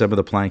that, look, some of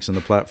the planks in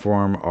the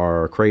platform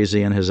are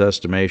crazy in his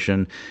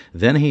estimation.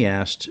 Then he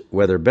asked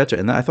whether Beto,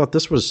 and I thought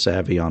this was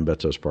savvy on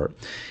Beto's part,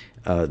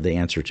 the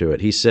answer to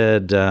it. He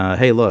said,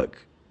 hey, look,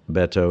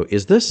 Beto,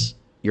 is this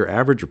your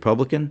average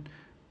Republican,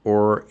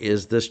 or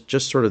is this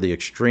just sort of the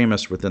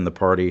extremists within the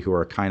party who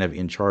are kind of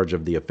in charge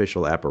of the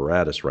official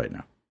apparatus right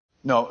now?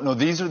 No,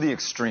 these are the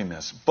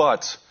extremists,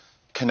 but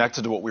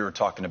connected to what we were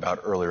talking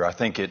about earlier, I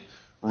think it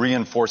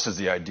reinforces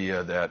the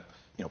idea that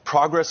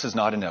progress is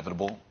not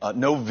inevitable.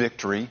 No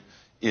victory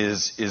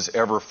is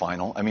ever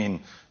final. I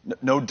mean,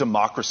 no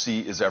democracy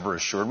is ever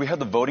assured. We had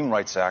the Voting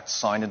Rights Act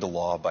signed into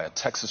law by a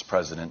Texas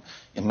president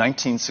in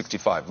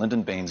 1965,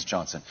 Lyndon Baines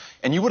Johnson.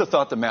 And you would have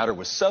thought the matter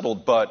was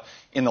settled, but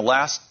in the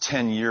last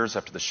 10 years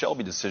after the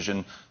Shelby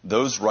decision,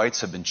 those rights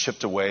have been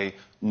chipped away,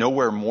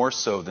 nowhere more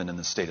so than in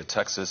the state of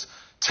Texas.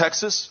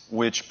 Texas,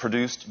 which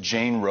produced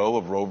Jane Roe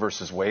of Roe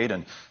versus Wade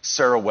and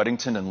Sarah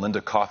Weddington and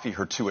Linda Coffey,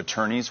 her two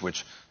attorneys,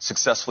 which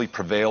successfully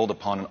prevailed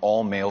upon an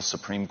all-male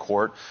Supreme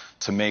Court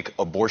to make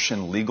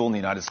abortion legal in the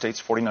United States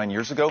 49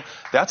 years ago.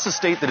 That's a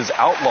state that has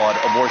outlawed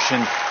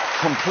abortion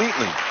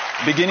completely,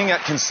 beginning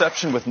at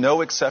conception with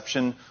no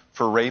exception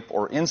for rape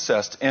or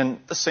incest.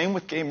 And the same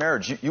with gay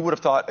marriage. You would have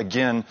thought,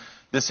 again,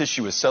 this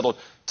issue is settled.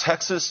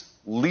 Texas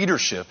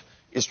leadership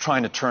is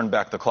trying to turn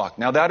back the clock.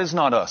 Now, that is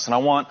not us, and I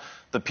want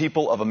the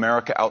people of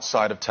America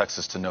outside of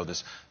Texas to know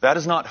this. That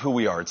is not who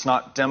we are. It's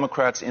not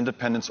Democrats,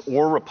 independents,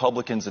 or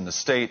Republicans in the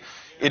state.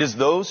 It is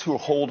those who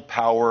hold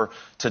power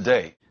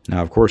today.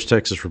 Now, of course,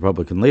 Texas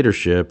Republican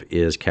leadership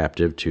is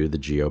captive to the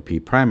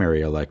GOP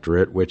primary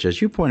electorate, which,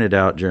 as you pointed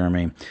out,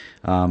 Jeremy,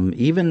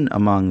 even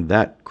among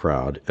that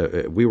crowd,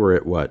 we were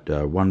at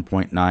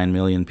 1.9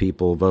 million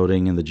people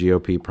voting in the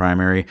GOP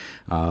primary.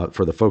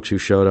 For the folks who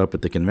showed up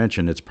at the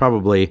convention, it's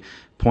probably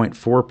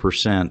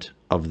 0.4%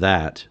 of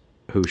that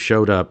who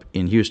showed up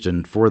in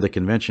Houston for the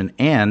convention.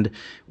 And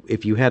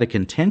if you had a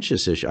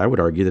contentious issue, I would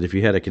argue that if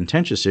you had a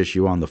contentious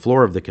issue on the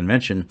floor of the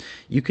convention,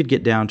 you could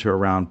get down to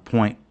around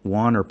 0.1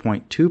 or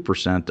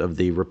 0.2% of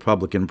the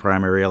Republican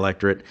primary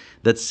electorate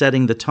that's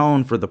setting the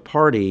tone for the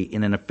party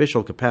in an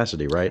official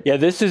capacity, right? Yeah,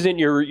 this isn't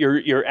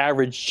your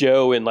average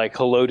Joe in like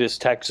Helotes,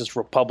 Texas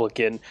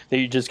Republican that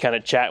you just kind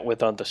of chat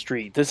with on the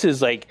street. This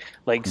is like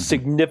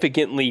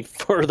significantly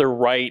further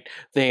right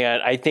than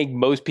I think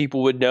most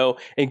people would know.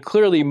 And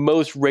clearly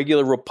most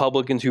regular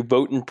Republicans who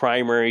vote in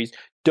primaries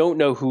don't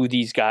know who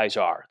these guys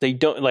are. They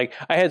don't, like,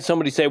 I had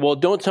somebody say, well,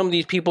 don't some of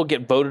these people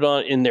get voted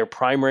on in their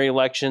primary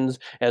elections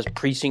as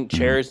precinct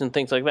chairs and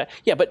things like that?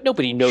 Yeah, but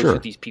nobody knows who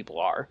these people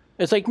are.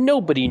 It's like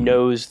nobody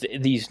knows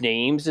these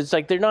names. It's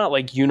like they're not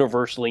like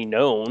universally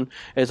known.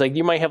 It's like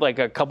you might have like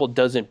a couple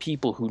dozen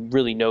people who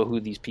really know who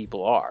these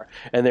people are.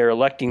 And they're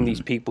electing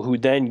these people who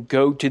then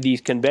go to these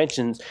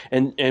conventions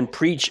and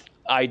preach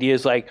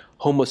ideas like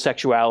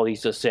homosexuality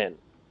is a sin.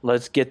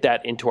 Let's get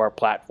that into our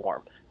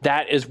platform.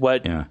 That is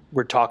what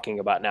we're talking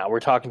about now.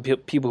 We're talking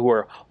people who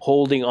are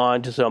holding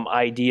on to some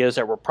ideas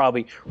that were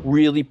probably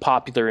really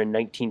popular in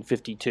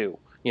 1952.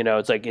 You know,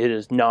 it's like it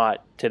is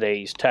not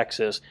today's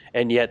Texas,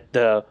 and yet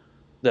the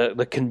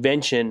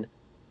convention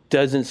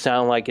doesn't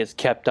sound like it's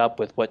kept up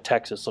with what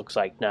Texas looks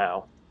like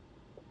now.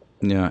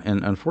 Yeah,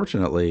 and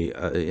unfortunately,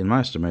 in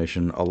my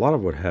estimation, a lot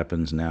of what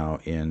happens now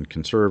in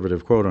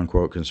conservative,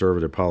 quote-unquote,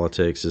 conservative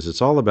politics is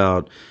it's all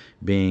about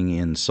being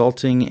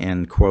insulting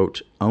and,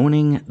 quote,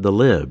 owning the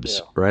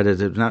libs, right?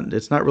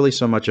 It's not really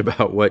so much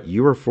about what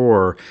you are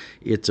for.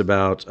 It's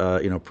about,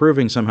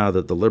 proving somehow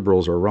that the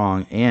liberals are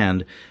wrong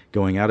and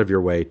going out of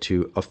your way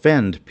to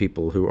offend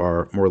people who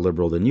are more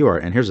liberal than you are.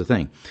 And here's the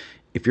thing.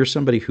 If you're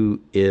somebody who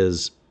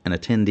is an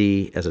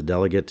attendee as a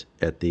delegate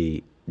at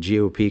the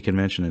GOP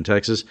convention in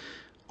Texas,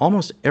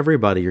 almost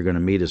everybody you're going to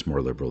meet is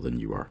more liberal than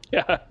you are.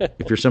 Yeah.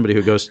 If you're somebody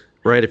who goes,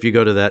 right, if you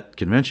go to that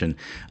convention.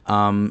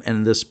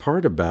 And this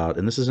part about,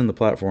 and this is in the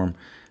platform,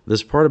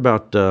 this part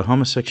about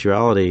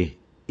homosexuality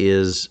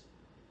is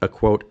a,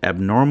 quote,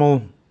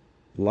 abnormal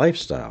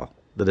lifestyle,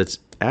 that it's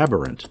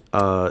aberrant.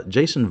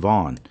 Jason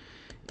Vaughn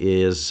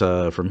is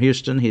from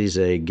Houston. He's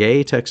a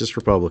gay Texas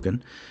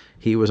Republican.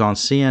 He was on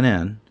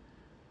CNN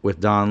with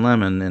Don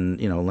Lemon,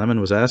 and, Lemon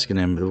was asking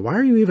him, why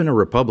are you even a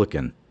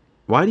Republican?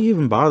 Why do you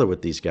even bother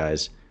with these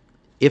guys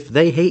if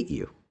they hate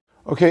you?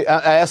 Okay,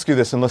 I ask you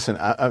this, and listen,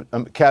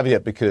 I'm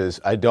caveat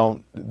because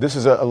this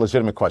is a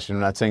legitimate question.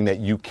 I'm not saying that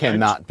you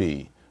cannot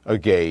be a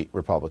gay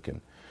Republican.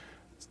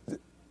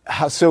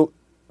 So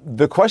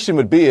the question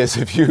would be is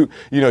if you're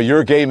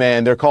a gay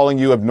man, they're calling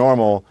you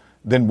abnormal,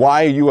 then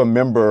why are you a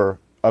member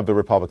of the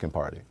Republican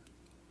Party?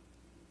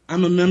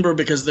 I'm a member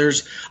because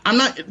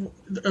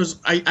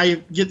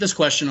I get this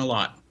question a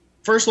lot.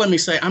 First, let me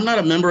say I'm not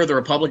a member of the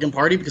Republican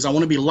Party because I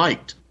want to be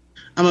liked.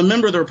 I'm a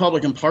member of the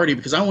Republican Party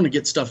because I want to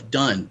get stuff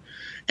done.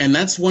 And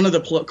that's one of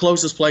the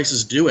closest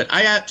places to do it.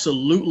 I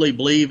absolutely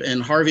believe in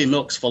Harvey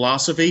Milk's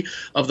philosophy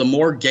of the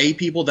more gay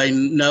people they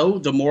know,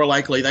 the more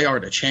likely they are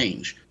to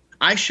change.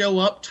 I show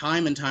up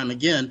time and time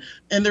again,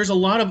 and there's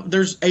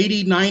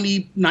 80,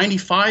 90,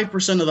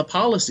 95% of the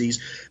policies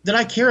that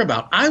I care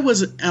about. I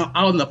was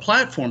on the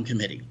platform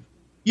committee.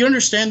 You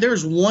understand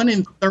there's 1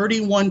 in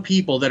 31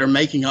 people that are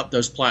making up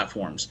those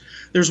platforms.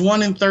 There's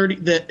 1 in 30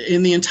 that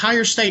in the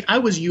entire state. I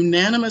was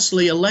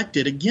unanimously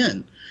elected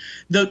again.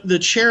 The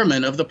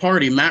chairman of the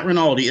party, Matt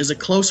Rinaldi, is a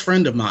close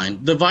friend of mine.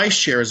 The vice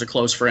chair is a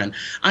close friend.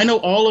 I know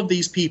all of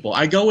these people.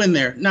 I go in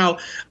there. Now,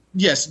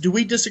 yes, do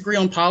we disagree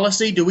on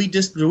policy? Do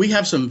we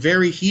have some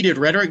very heated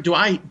rhetoric? Do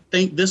I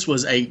think this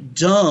was a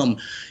dumb,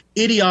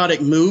 idiotic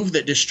move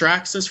that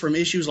distracts us from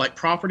issues like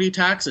property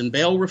tax and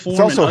bail reform? It's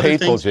also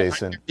hateful,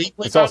 Jason.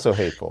 It's also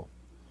hateful.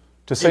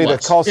 To say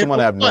that call someone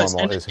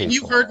abnormal is hateful. And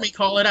you heard me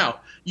call it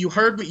out. You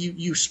heard me.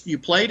 You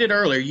played it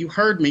earlier. You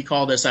heard me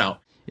call this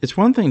out. It's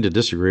one thing to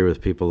disagree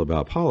with people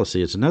about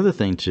policy. It's another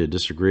thing to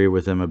disagree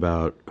with them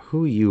about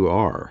who you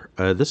are.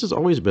 This has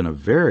always been a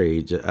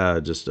very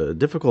just a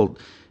difficult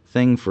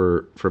thing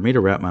for me to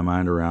wrap my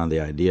mind around, the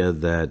idea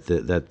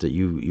that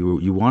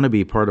you want to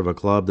be part of a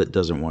club that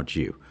doesn't want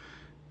you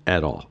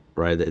at all,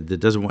 right? That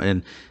doesn't want,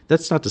 and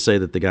that's not to say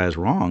that the guy is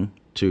wrong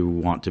to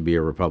want to be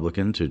a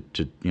Republican, to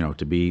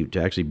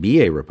actually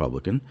be a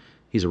Republican.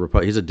 He's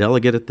a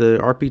delegate at the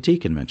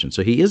RPT convention,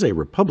 so he is a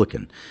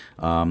Republican.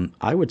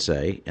 I would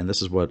say, and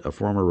this is what a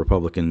former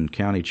Republican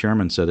county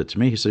chairman said it to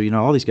me. He said,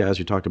 all these guys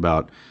who talked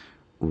about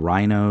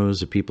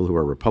rhinos, people who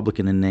are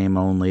Republican in name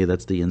only.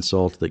 That's the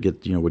insult that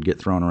would get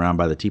thrown around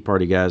by the Tea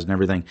Party guys and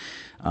everything.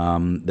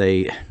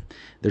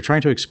 They're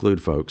trying to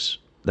exclude folks.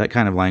 That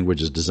kind of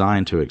language is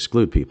designed to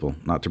exclude people,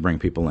 not to bring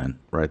people in,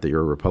 right? That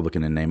you're a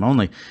Republican in name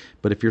only.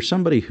 But if you're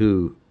somebody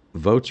who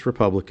votes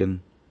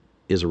Republican,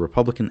 is a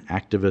Republican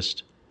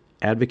activist,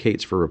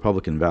 advocates for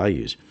Republican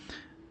values,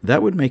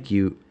 that would make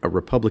you a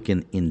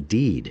Republican in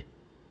deed,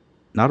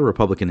 not a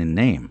Republican in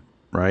name,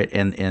 right?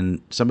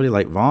 And somebody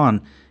like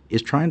Vaughn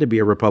is trying to be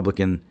a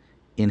Republican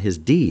in his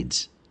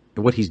deeds,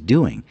 what he's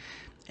doing,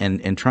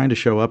 and trying to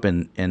show up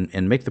and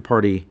make the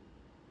party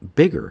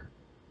bigger,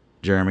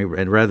 Jeremy,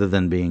 and rather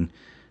than being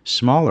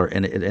smaller.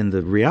 And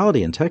the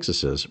reality in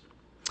Texas is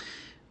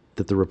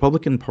that the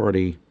Republican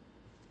Party,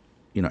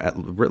 at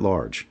writ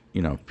large,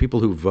 people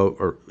who vote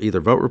or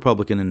either vote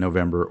Republican in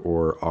November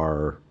or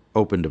are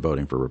open to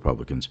voting for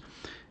Republicans,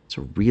 it's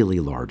a really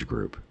large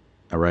group.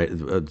 All right,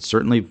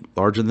 certainly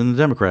larger than the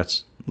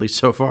Democrats, at least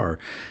so far.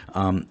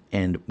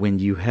 And when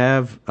you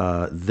have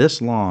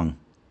this long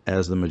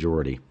as the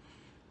majority,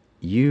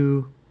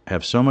 you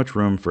have so much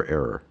room for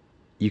error.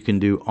 You can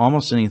do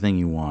almost anything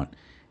you want,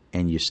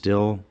 and you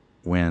still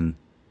win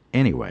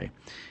anyway.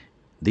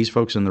 These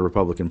folks in the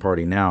Republican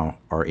Party now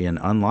are in,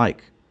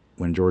 unlike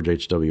when George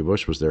H.W.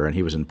 Bush was there and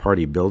he was in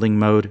party building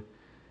mode,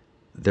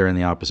 they're in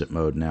the opposite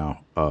mode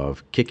now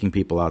of kicking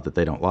people out that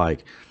they don't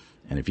like.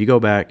 And if you go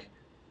back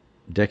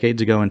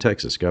decades ago in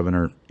Texas,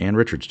 Governor Ann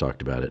Richards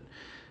talked about it,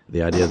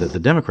 the idea that the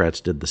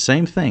Democrats did the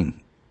same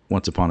thing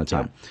once upon a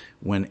time.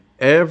 When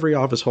every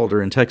office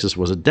holder in Texas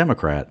was a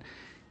Democrat,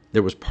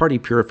 there was party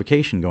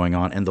purification going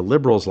on, and the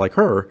liberals like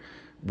her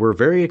were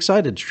very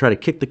excited to try to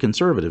kick the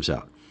conservatives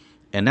out.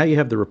 And now you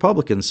have the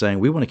Republicans saying,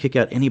 we want to kick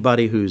out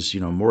anybody who's,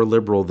 more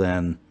liberal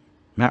than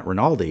Matt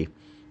Rinaldi.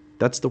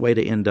 That's the way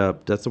to end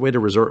up. That's the way to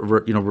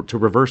to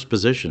reverse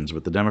positions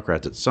with the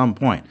Democrats at some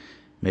point.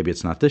 Maybe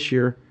it's not this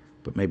year,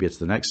 but maybe it's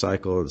the next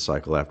cycle or the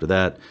cycle after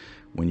that,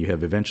 when you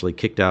have eventually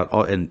kicked out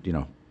all.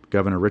 And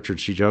Governor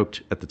Richards, she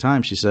joked at the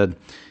time. She said,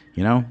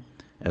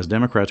 as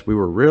Democrats, we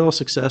were real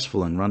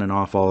successful in running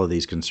off all of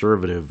these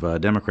conservative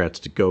Democrats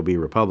to go be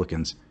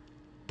Republicans.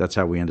 That's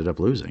how we ended up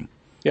losing.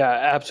 Yeah,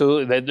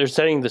 absolutely. They're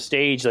setting the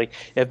stage. Like,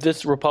 if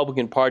this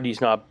Republican Party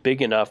is not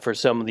big enough for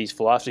some of these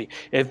philosophies,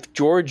 if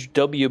George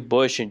W.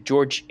 Bush and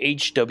George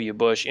H.W.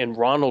 Bush and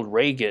Ronald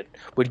Reagan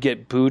would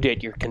get booed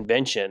at your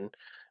convention,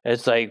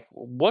 it's like,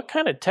 what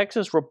kind of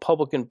Texas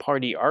Republican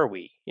Party are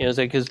we? It's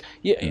like, because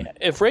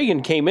if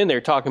Reagan came in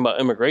there talking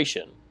about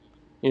immigration,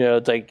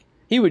 it's like,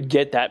 he would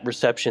get that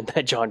reception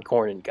that John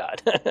Cornyn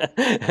got.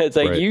 It's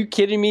like, you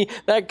kidding me?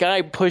 That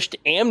guy pushed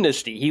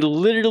amnesty. He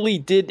literally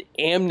did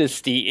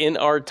amnesty in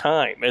our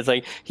time. It's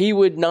like, he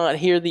would not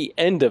hear the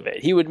end of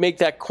it. He would make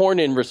that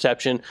Cornyn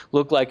reception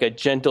look like a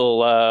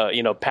gentle,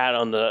 pat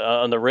on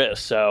the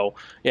wrist. So,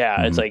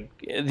 it's like,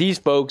 these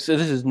folks,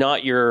 this is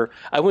not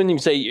I wouldn't even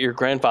say your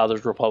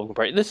grandfather's Republican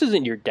Party. This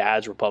isn't your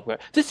dad's Republican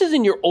Party. This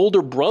isn't your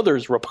older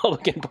brother's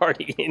Republican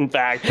Party, in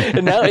fact.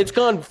 And now it's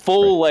gone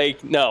full,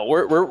 no,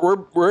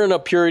 we're in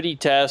a purity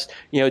test.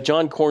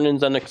 John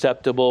Cornyn's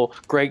unacceptable.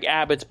 Greg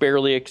Abbott's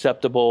barely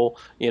acceptable.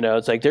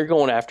 It's like they're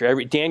going after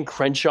Dan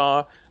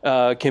Crenshaw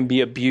can be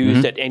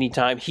abused at any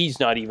time. He's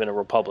not even a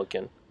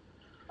Republican.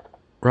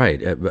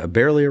 Right.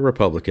 Barely a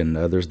Republican.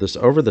 There's this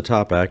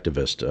over-the-top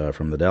activist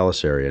from the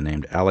Dallas area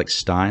named Alex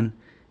Stein.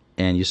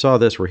 And you saw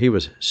this where he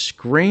was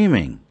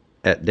screaming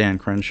at Dan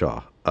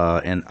Crenshaw.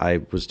 And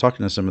I was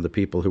talking to some of the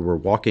people who were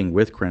walking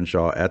with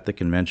Crenshaw at the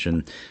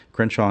convention.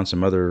 Crenshaw and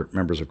some other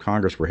members of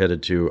Congress were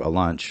headed to a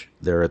lunch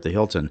there at the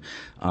Hilton.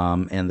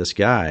 And this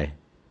guy,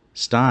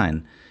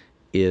 Stein,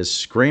 is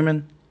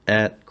screaming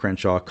at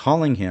Crenshaw,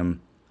 calling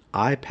him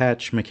Eye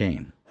Patch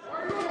McCain.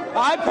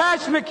 Eye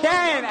Patch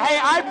McCain. Hey,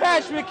 Eye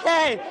Patch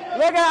McCain.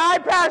 Look at Eye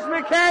Patch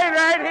McCain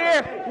right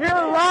here. You're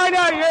a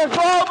rhino. You're a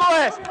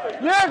globalist.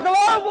 You're a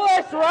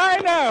globalist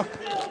rhino.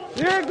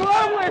 You're a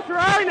globalist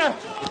rhino.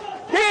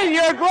 Kid,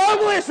 you're a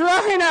globalist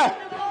rhino.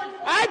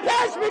 Eye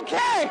Patch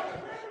McCain.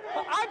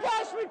 Eye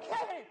Patch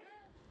McCain.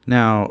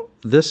 Now,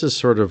 this is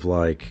sort of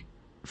like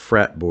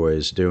frat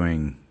boys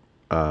doing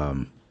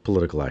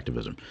political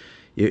activism.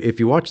 If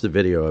you watch the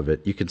video of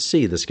it, you can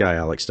see this guy,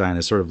 Alex Stein,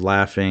 is sort of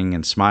laughing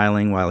and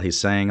smiling while he's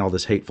saying all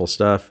this hateful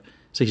stuff.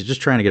 So he's just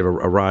trying to get a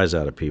rise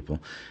out of people.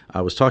 I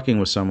was talking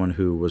with someone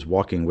who was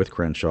walking with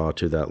Crenshaw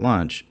to that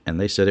lunch, and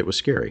they said it was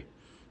scary,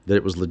 that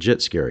it was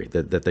legit scary,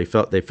 that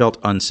they felt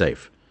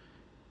unsafe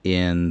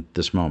in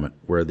this moment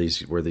where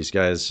these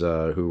guys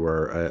who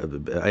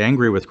were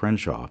angry with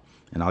Crenshaw,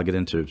 and I'll get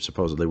into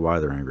supposedly why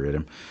they're angry at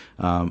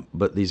him,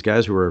 but these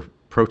guys who were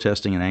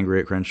protesting and angry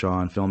at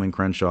Crenshaw and filming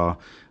Crenshaw,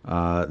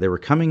 they were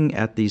coming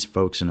at these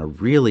folks in a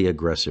really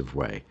aggressive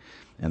way.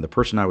 And the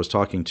person I was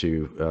talking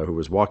to who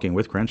was walking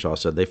with Crenshaw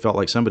said they felt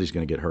like somebody's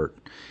going to get hurt.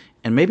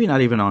 And maybe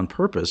not even on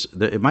purpose.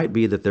 It might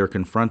be that they're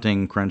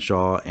confronting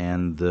Crenshaw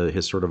and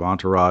his sort of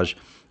entourage,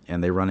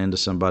 and they run into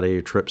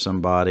somebody, trip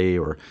somebody,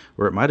 or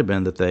it might have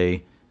been that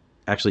they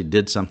actually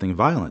did something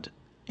violent.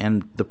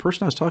 And the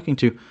person I was talking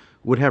to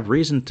would have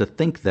reason to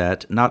think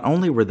that not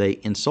only were they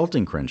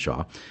insulting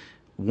Crenshaw,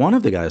 one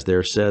of the guys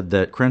there said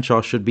that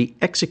Crenshaw should be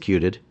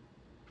executed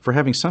for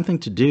having something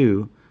to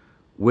do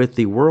with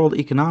the World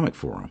Economic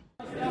Forum.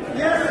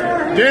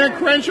 Dan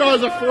Crenshaw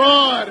is a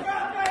fraud.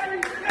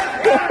 Dan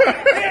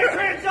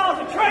Crenshaw's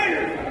a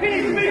traitor. He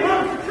needs to be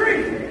hung for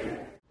treason.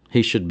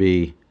 He should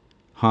be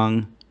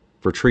hung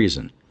for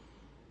treason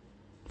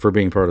for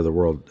being part of the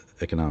World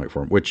Economic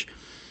Forum, which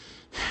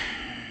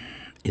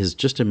is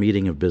just a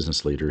meeting of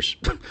business leaders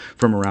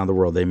from around the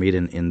world. They meet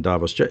in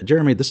Davos.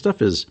 Jeremy, this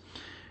stuff is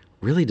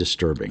really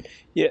disturbing.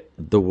 Yeah.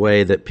 The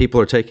way that people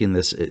are taking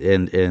this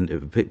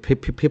and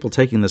people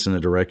taking this in a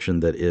direction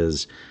that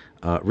is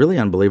really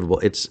unbelievable.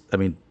 It's, I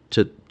mean,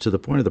 to the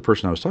point of the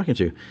person I was talking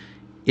to,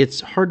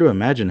 it's hard to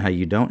imagine how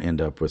you don't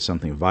end up with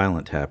something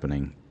violent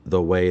happening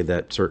the way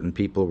that certain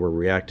people were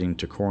reacting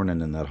to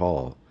Cornyn in that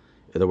hall.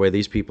 The way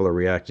these people are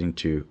reacting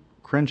to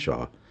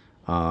Crenshaw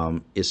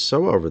is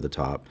so over the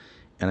top,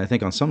 and I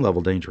think on some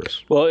level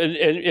dangerous. Well,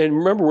 and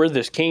remember where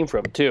this came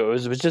from, too.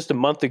 It was just a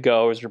month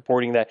ago, I was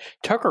reporting that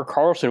Tucker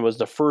Carlson was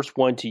the first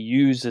one to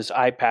use this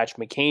Eye Patch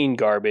McCain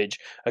garbage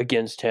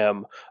against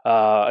him.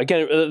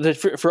 Again,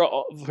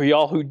 for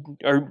y'all who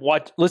are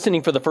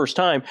listening for the first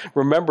time,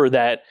 remember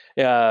that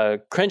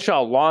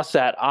Crenshaw lost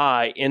that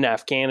eye in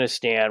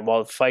Afghanistan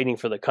while fighting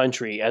for the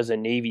country as a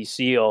Navy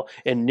SEAL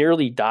and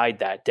nearly died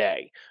that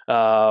day.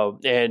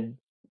 And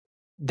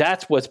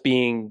that's what's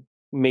being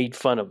made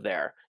fun of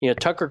there. You know,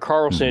 Tucker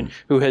Carlson,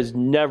 who has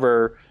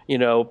never,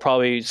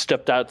 probably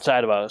stepped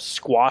outside of a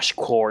squash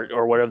court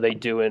or whatever they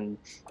do in,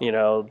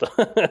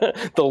 the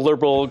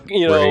liberal,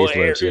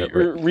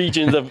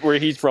 regions of where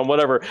he's from,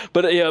 whatever.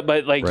 But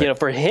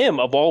for him,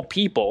 of all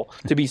people,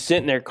 to be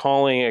sitting there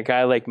calling a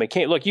guy like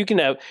McCain, look, you can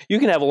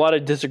have a lot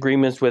of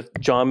disagreements with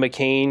John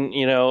McCain,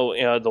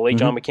 the late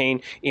John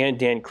McCain and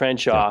Dan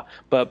Crenshaw.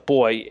 But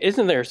boy,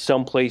 isn't there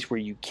some place where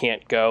you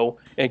can't go?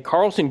 And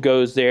Carlson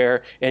goes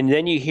there, and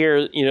then you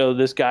hear,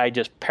 this guy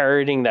just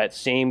parroting that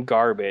same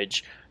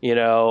garbage,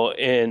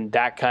 in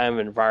that kind of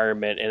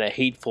environment in a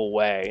hateful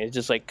way. It's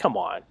just like, come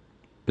on.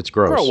 It's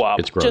gross. Grow up.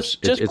 It's gross.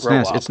 Just it's grow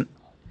nasty. up.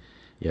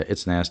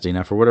 It's nasty.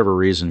 Now, for whatever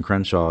reason,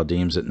 Crenshaw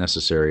deems it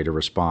necessary to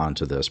respond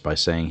to this by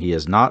saying he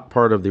is not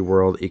part of the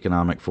World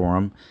Economic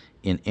Forum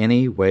in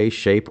any way,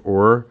 shape,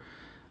 or,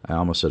 I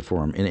almost said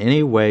forum, in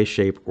any way,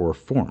 shape, or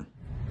form.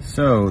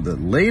 So the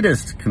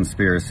latest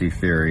conspiracy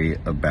theory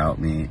about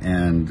me,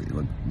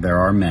 and there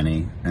are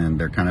many, and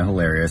they're kind of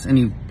hilarious,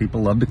 and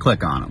people love to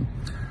click on them.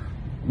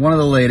 One of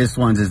the latest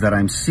ones is that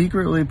I'm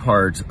secretly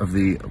part of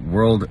the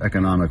World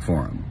Economic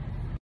Forum.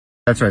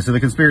 That's right. So the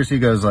conspiracy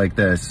goes like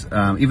this.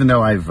 Even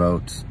though I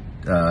vote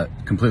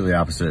completely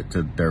opposite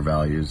to their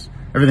values,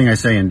 everything I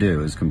say and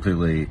do is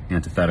completely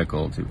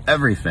antithetical to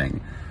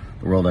everything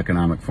the World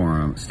Economic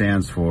Forum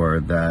stands for.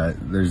 That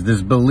there's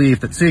this belief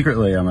that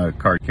secretly I'm a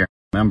card-carrying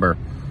member.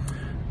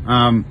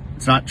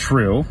 It's not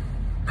true.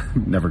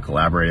 Never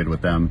collaborated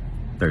with them.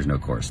 There's no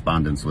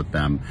correspondence with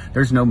them.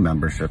 There's no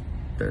membership.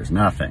 There's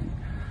nothing.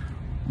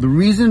 The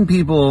reason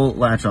people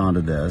latch onto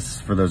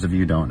this, for those of you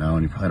who don't know,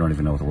 and you probably don't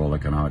even know what the World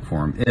Economic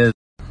Forum is,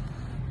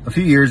 a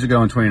few years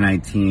ago in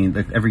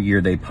 2019, every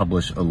year they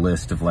publish a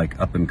list of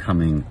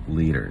up-and-coming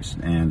leaders,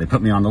 and they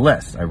put me on the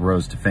list. I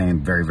rose to fame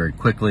very, very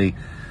quickly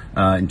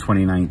in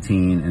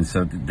 2019, and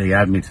so they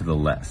add me to the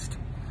list.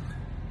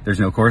 There's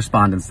no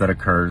correspondence that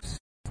occurs.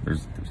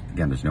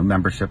 There's no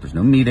membership. There's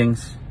no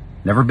meetings.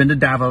 Never been to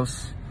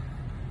Davos.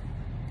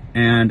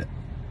 And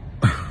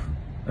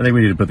I think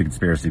we need to put the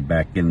conspiracy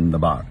back in the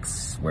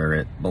box where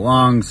it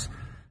belongs.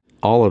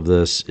 All of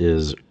this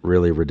is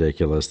really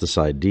ridiculous. This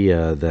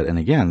idea that, and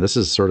again, this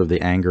is sort of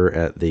the anger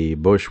at the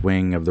Bush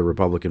wing of the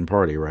Republican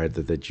Party, right?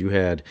 That you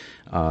had,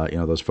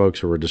 those folks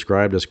who were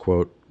described as,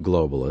 quote,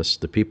 globalists,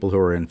 the people who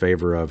are in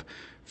favor of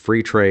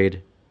free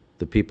trade,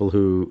 the people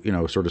who,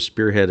 sort of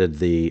spearheaded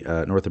the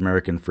North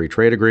American Free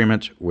Trade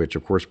Agreement, which,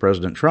 of course,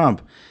 President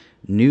Trump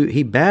knew,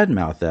 he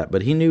badmouthed that,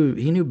 but he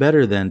knew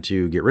better than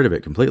to get rid of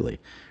it completely,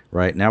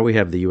 right? Now we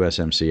have the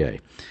USMCA.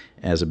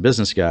 As a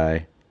business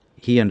guy,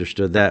 he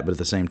understood that, but at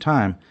the same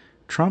time,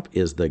 Trump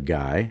is the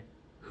guy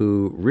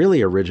who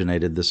really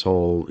originated this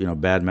whole,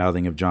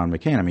 bad-mouthing of John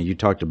McCain. I mean, you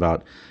talked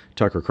about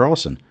Tucker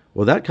Carlson.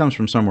 Well, that comes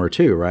from somewhere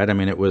too, right? I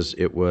mean, it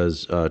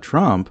was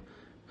Trump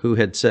who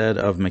had said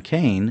of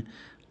McCain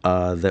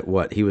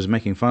that he was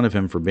making fun of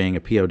him for being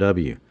a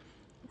POW.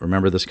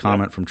 Remember this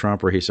comment from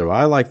Trump where he said,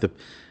 I like the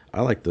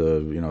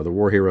the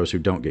war heroes who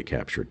don't get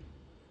captured.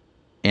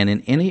 And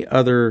in any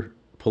other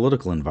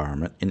political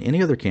environment, in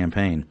any other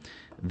campaign,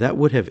 that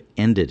would have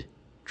ended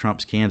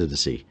Trump's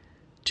candidacy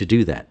to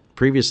do that.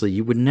 Previously,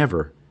 you would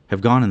never have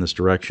gone in this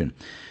direction.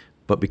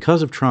 But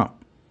because of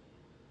Trump,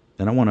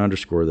 and I want to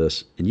underscore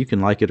this, and you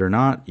can like it or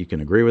not, you can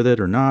agree with it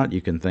or not,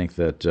 you can think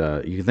that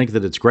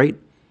it's great,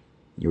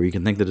 or you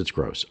can think that it's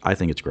gross. I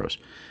think it's gross.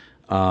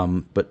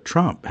 But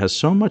Trump has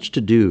so much to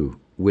do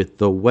with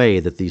the way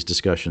that these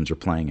discussions are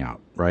playing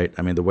out, right?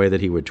 I mean, the way that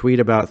he would tweet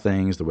about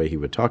things, the way he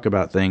would talk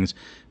about things,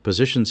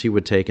 positions he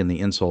would take, and the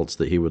insults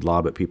that he would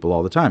lob at people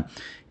all the time.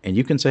 And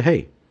you can say,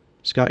 hey,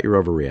 Scott,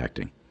 you're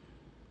overreacting.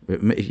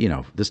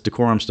 This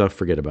decorum stuff,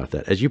 forget about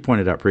that. As you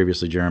pointed out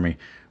previously, Jeremy,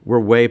 we're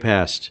way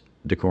past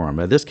decorum.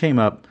 Now, this came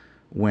up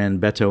when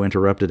Beto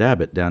interrupted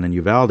Abbott down in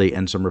Uvalde,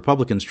 and some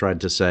Republicans tried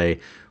to say,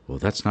 well,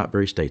 that's not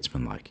very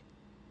statesmanlike.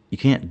 You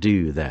can't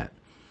do that.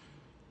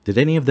 Did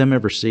any of them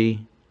ever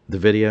see the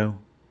video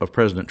of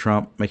President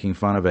Trump making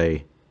fun of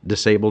a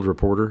disabled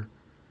reporter?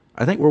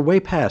 I think we're way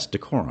past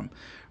decorum,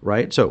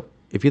 right? So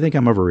if you think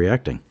I'm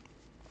overreacting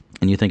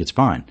and you think it's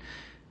fine,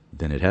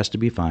 then it has to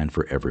be fine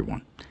for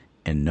everyone,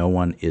 and no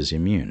one is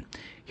immune.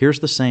 Here's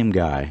the same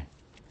guy,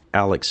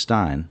 Alex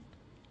Stein,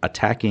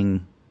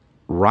 attacking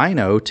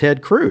Rhino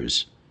Ted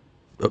Cruz.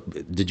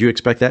 Did you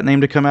expect that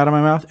name to come out of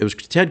my mouth? It was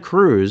Ted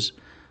Cruz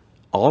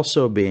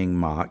also being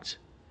mocked,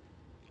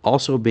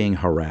 also being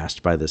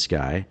harassed by this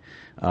guy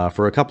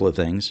for a couple of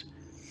things,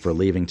 for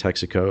leaving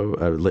Texas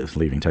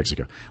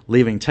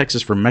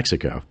for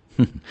Mexico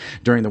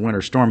during the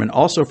winter storm, and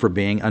also for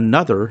being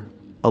another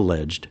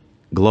alleged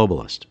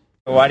globalist.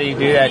 Why do you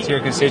do that to your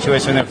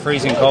constituents when they're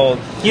freezing cold?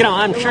 You know,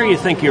 I'm sure you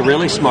think you're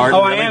really smart.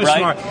 Oh, really I am bright.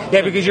 smart.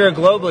 Yeah, because you're a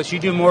globalist. You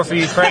do more for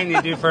Ukraine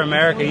than you do for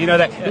America. You know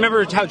that.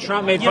 Remember how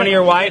Trump made fun of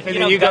your wife, and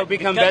then you go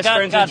become best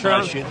friends with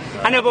Trump?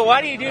 I know, but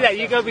why do you do that?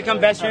 You go become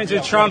best friends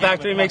with Trump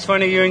after he makes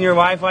fun of you and your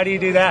wife. Why do you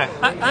do that?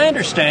 I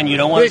understand you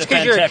don't want to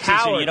defend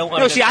Texas. And you don't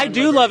want no, to see, I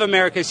do love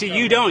America. See,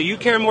 you don't. You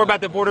care more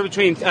about the border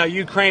between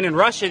Ukraine and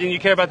Russia than you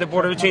care about the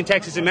border between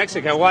Texas and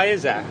Mexico. Why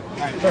is that?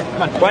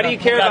 Why do you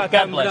care about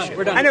that?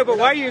 I know, but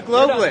why are you a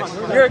globalist?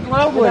 You're a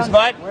globalist.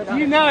 Bud.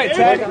 You know it,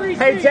 Ted.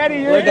 Hey,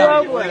 Teddy, you're a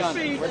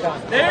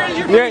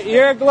globalist.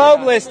 You're a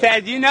globalist,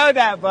 Ted. You know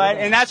that, bud.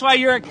 And that's why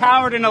you're a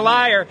coward and a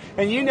liar.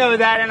 And you know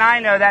that, and I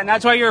know that. And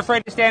that's why you're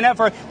afraid to stand up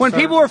for it. When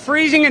people were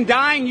freezing and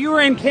dying, you were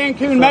in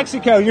Cancun,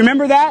 Mexico. You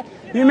remember that?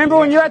 You remember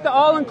when you're at the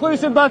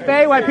all-inclusive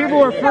buffet while people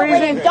were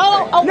freezing?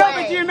 No,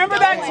 but do you remember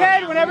that,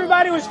 Ted, when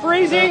everybody was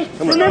freezing?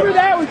 Remember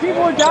that, when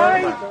people were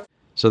dying?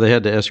 So they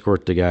had to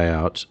escort the guy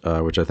out,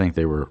 which I think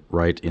they were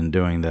right in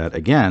doing that.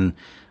 Again,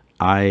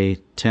 I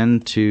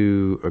tend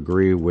to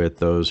agree with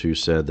those who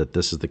said that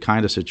this is the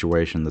kind of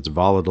situation that's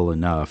volatile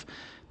enough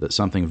that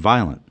something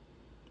violent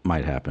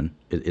might happen.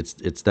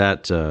 It's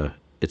that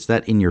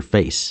in your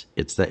face.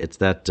 It's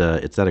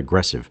that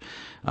aggressive.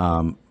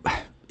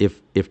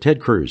 If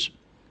Ted Cruz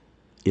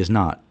is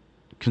not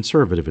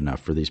conservative enough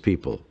for these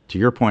people, to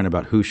your point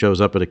about who shows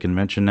up at a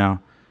convention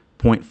now,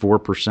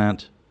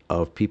 0.4%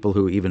 of people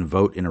who even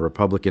vote in a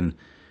Republican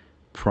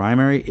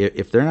primary,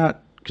 if they're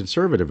not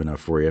conservative enough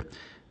for you,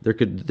 there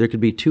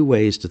could be two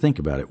ways to think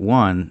about it.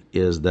 One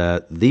is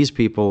that these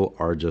people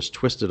are just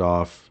twisted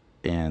off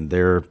and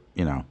they're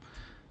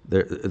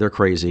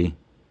crazy.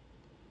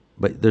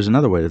 But there's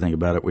another way to think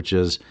about it, which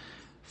is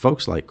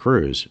folks like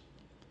Cruz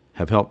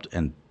have helped,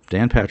 and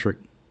Dan Patrick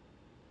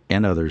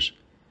and others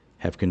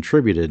have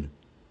contributed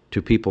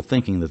to people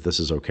thinking that this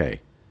is okay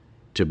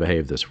to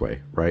behave this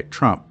way, right?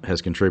 Trump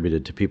has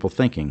contributed to people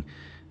thinking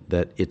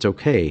that it's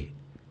okay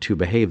to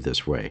behave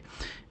this way.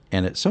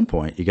 And at some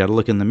point, you got to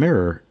look in the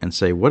mirror and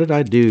say, what did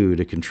I do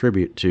to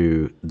contribute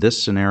to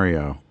this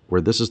scenario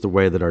where this is the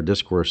way that our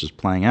discourse is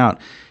playing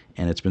out?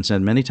 And it's been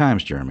said many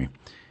times, Jeremy,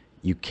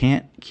 you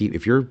can't keep,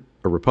 if you're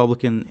a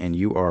Republican and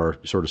you are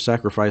sort of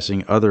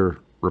sacrificing other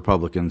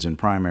Republicans in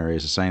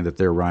primaries and saying that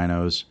they're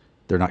rhinos,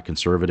 they're not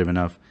conservative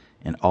enough,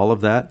 and all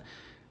of that,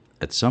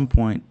 at some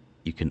point,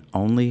 you can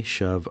only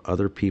shove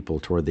other people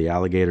toward the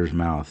alligator's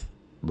mouth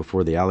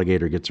before the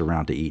alligator gets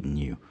around to eating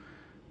you,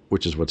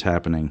 which is what's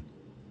happening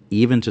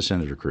even to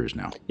Senator Cruz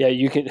now. Yeah,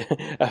 you can.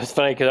 It was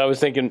funny because I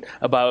was thinking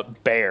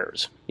about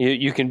bears.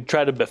 You can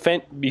try to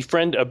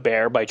befriend a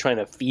bear by trying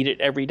to feed it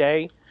every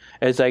day.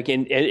 It's like,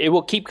 and it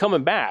will keep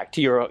coming back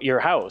to your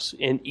house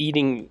and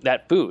eating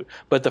that food.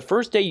 But the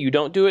first day you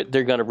don't do it,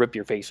 they're going to rip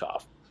your face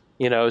off.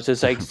 It's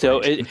just like, so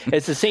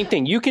it's the same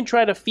thing. You can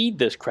try to feed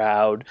this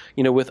crowd,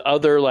 with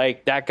other,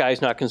 like, that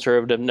guy's not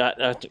conservative,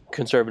 not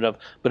conservative,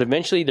 but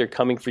eventually they're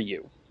coming for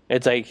you.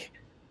 It's like,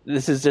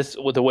 this is just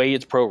the way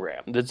it's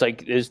programmed. It's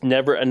like there's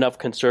never enough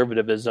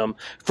conservatism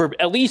for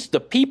at least the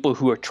people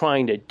who are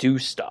trying to do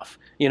stuff.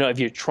 If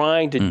you're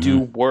trying to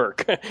do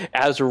work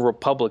as a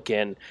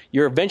Republican,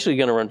 you're eventually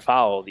going to run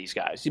foul of these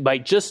guys. By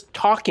just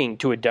talking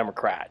to a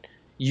Democrat,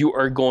 you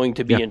are going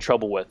to be in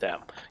trouble with them,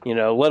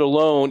 let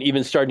alone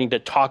even starting to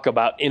talk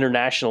about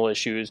international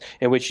issues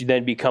in which you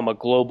then become a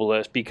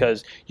globalist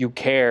because you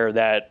care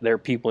that there are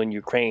people in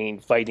Ukraine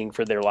fighting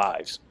for their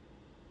lives.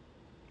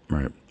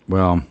 Right.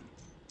 Well,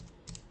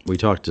 we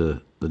talked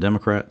to the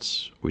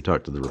Democrats, we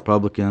talked to the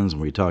Republicans,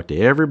 and we talked to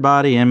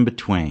everybody in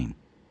between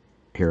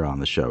here on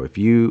the show. If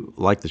you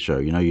like the show,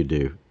 you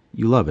do.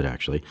 You love it,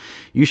 actually.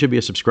 You should be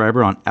a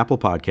subscriber on Apple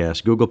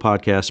Podcasts, Google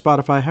Podcasts,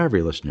 Spotify, however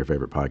you listen to your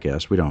favorite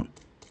podcast. We don't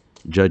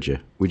judge you.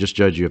 We just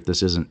judge you if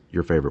this isn't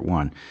your favorite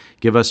one.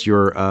 Give us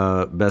your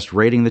best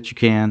rating that you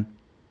can.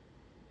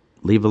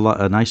 Leave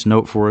a nice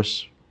note for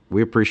us.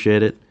 We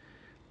appreciate it.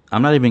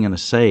 I'm not even going to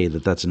say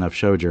that that's enough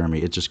show,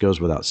 Jeremy. It just goes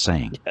without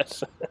saying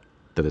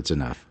that it's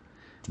enough.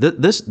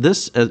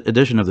 This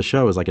edition of the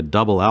show is like a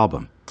double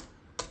album.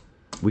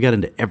 We got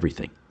into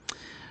everything.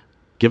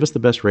 Give us the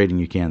best rating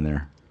you can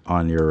there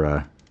on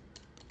your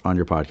on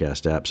your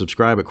podcast app.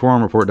 Subscribe at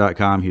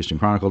quorumreport.com,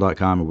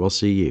 HoustonChronicle.com, and we'll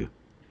see you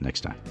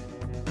next time.